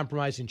you'll be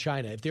compromised in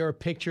China. If there are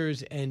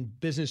pictures and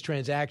business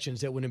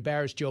transactions that would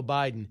embarrass Joe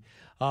Biden,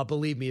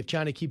 believe me, if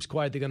China keeps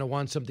quiet, they're going to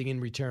want something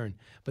in return.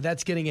 But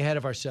that's getting ahead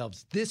of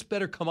ourselves. This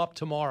better come up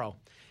tomorrow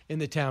in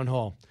the town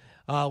hall.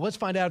 Let's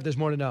find out if there's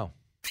more to know.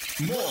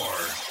 More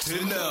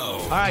to know.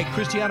 All right,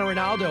 Cristiano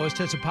Ronaldo has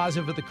tested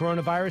positive for the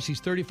coronavirus. He's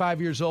 35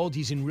 years old.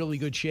 He's in really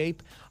good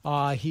shape.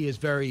 He is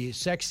very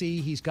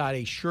sexy. He's got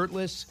a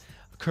shirtless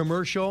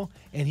commercial,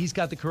 and he's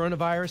got the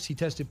coronavirus. He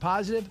tested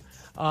positive.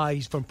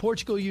 He's from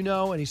Portugal,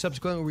 and he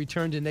subsequently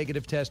returned a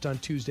negative test on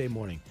Tuesday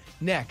morning.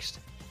 Next,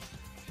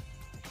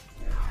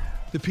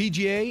 the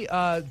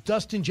PGA,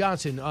 Dustin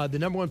Johnson, the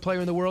number one player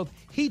in the world,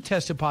 he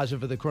tested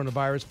positive for the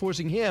coronavirus,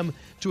 forcing him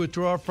to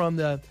withdraw from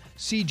the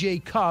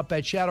CJ Cup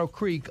at Shadow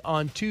Creek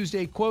on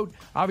Tuesday. Quote,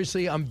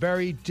 obviously, I'm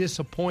very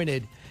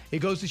disappointed. It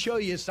goes to show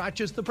you it's not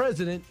just the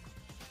president.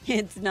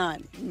 It's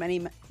not.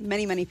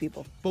 Many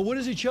people. But what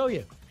does it show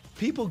you?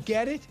 People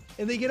get it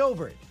and they get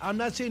over it. I'm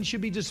not saying it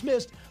should be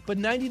dismissed, but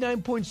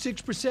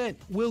 99.6%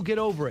 will get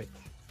over it.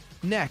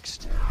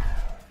 Next.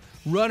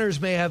 Runners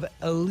may have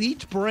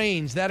elite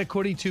brains. That,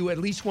 according to at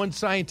least one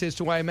scientist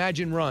who I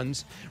imagine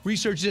runs.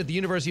 Researchers at the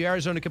University of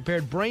Arizona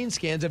compared brain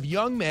scans of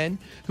young men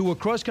who were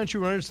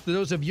cross-country runners to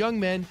those of young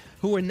men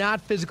who were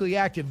not physically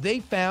active. They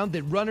found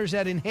that runners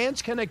had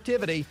enhanced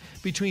connectivity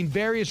between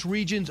various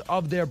regions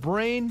of their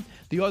brain.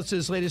 The authors of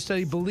this latest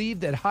study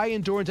believe that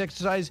high-endurance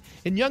exercise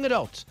in young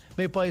adults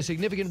may play a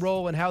significant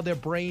role in how their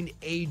brain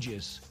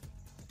ages.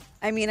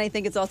 I mean, I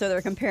think it's also they're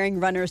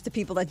comparing runners to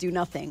people that do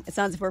nothing. It's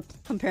not as if we're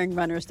comparing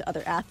runners to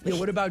other athletes. Yeah,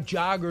 what about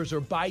joggers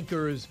or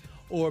bikers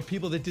or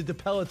people that did the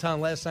Peloton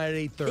last night at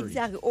 8:30?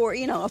 Exactly. Or,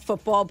 a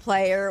football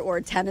player or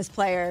a tennis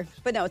player.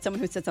 But no, it's someone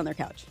who sits on their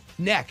couch.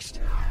 Next,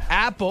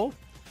 Apple,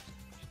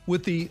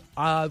 with the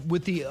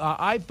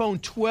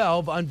iPhone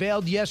 12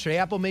 unveiled yesterday,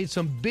 Apple made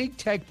some big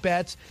tech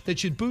bets that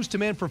should boost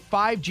demand for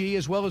 5G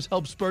as well as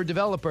help spur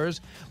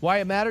developers. Why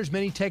it matters,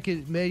 many tech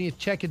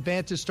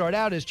advances start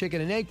out as chicken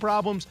and egg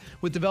problems,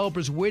 with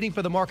developers waiting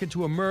for the market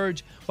to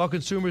emerge while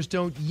consumers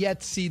don't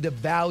yet see the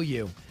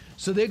value.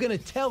 So they're going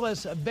to tell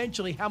us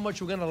eventually how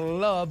much we're going to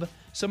love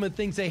some of the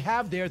things they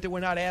have there that we're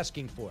not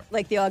asking for.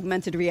 Like the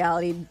augmented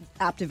reality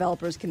app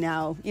developers can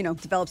now,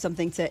 develop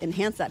something to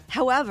enhance that.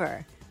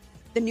 However,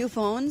 the new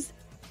phones,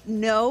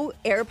 no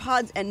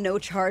AirPods and no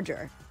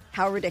charger.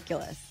 How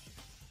ridiculous.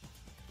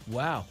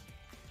 Wow.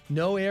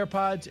 No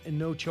AirPods and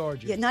no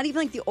charger. Yeah, not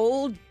even like the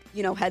old,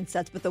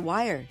 headsets with the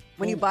wire.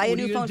 When you buy a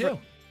new phone,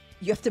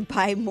 you have to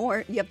buy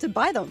more. You have to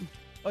buy them.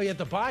 Oh, you have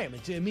to buy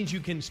them. It means you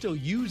can still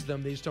use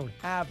them. They just don't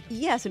have them.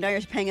 Yeah, so now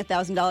you're paying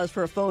 $1,000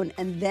 for a phone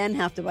and then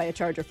have to buy a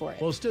charger for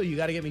it. Well, still, you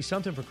got to get me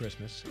something for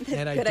Christmas.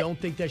 And I don't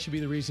think that should be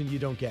the reason you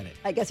don't get it.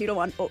 I guess you don't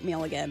want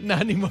oatmeal again.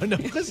 Not anymore. No,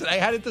 listen, I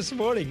had it this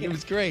morning. It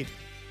was great.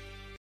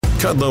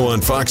 Kudlow on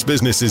Fox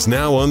Business is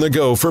now on the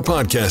go for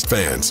podcast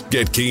fans.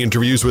 Get key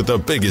interviews with the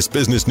biggest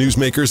business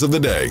newsmakers of the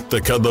day. The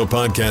Kudlow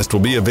podcast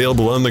will be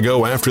available on the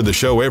go after the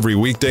show every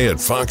weekday at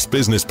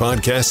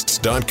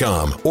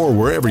foxbusinesspodcasts.com or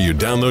wherever you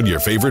download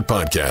your favorite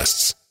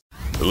podcasts.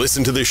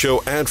 Listen to the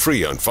show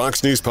ad-free on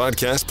Fox News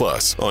Podcast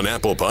Plus, on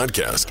Apple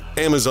Podcast,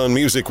 Amazon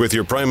Music with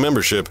your Prime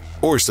membership,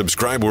 or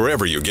subscribe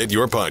wherever you get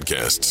your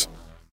podcasts.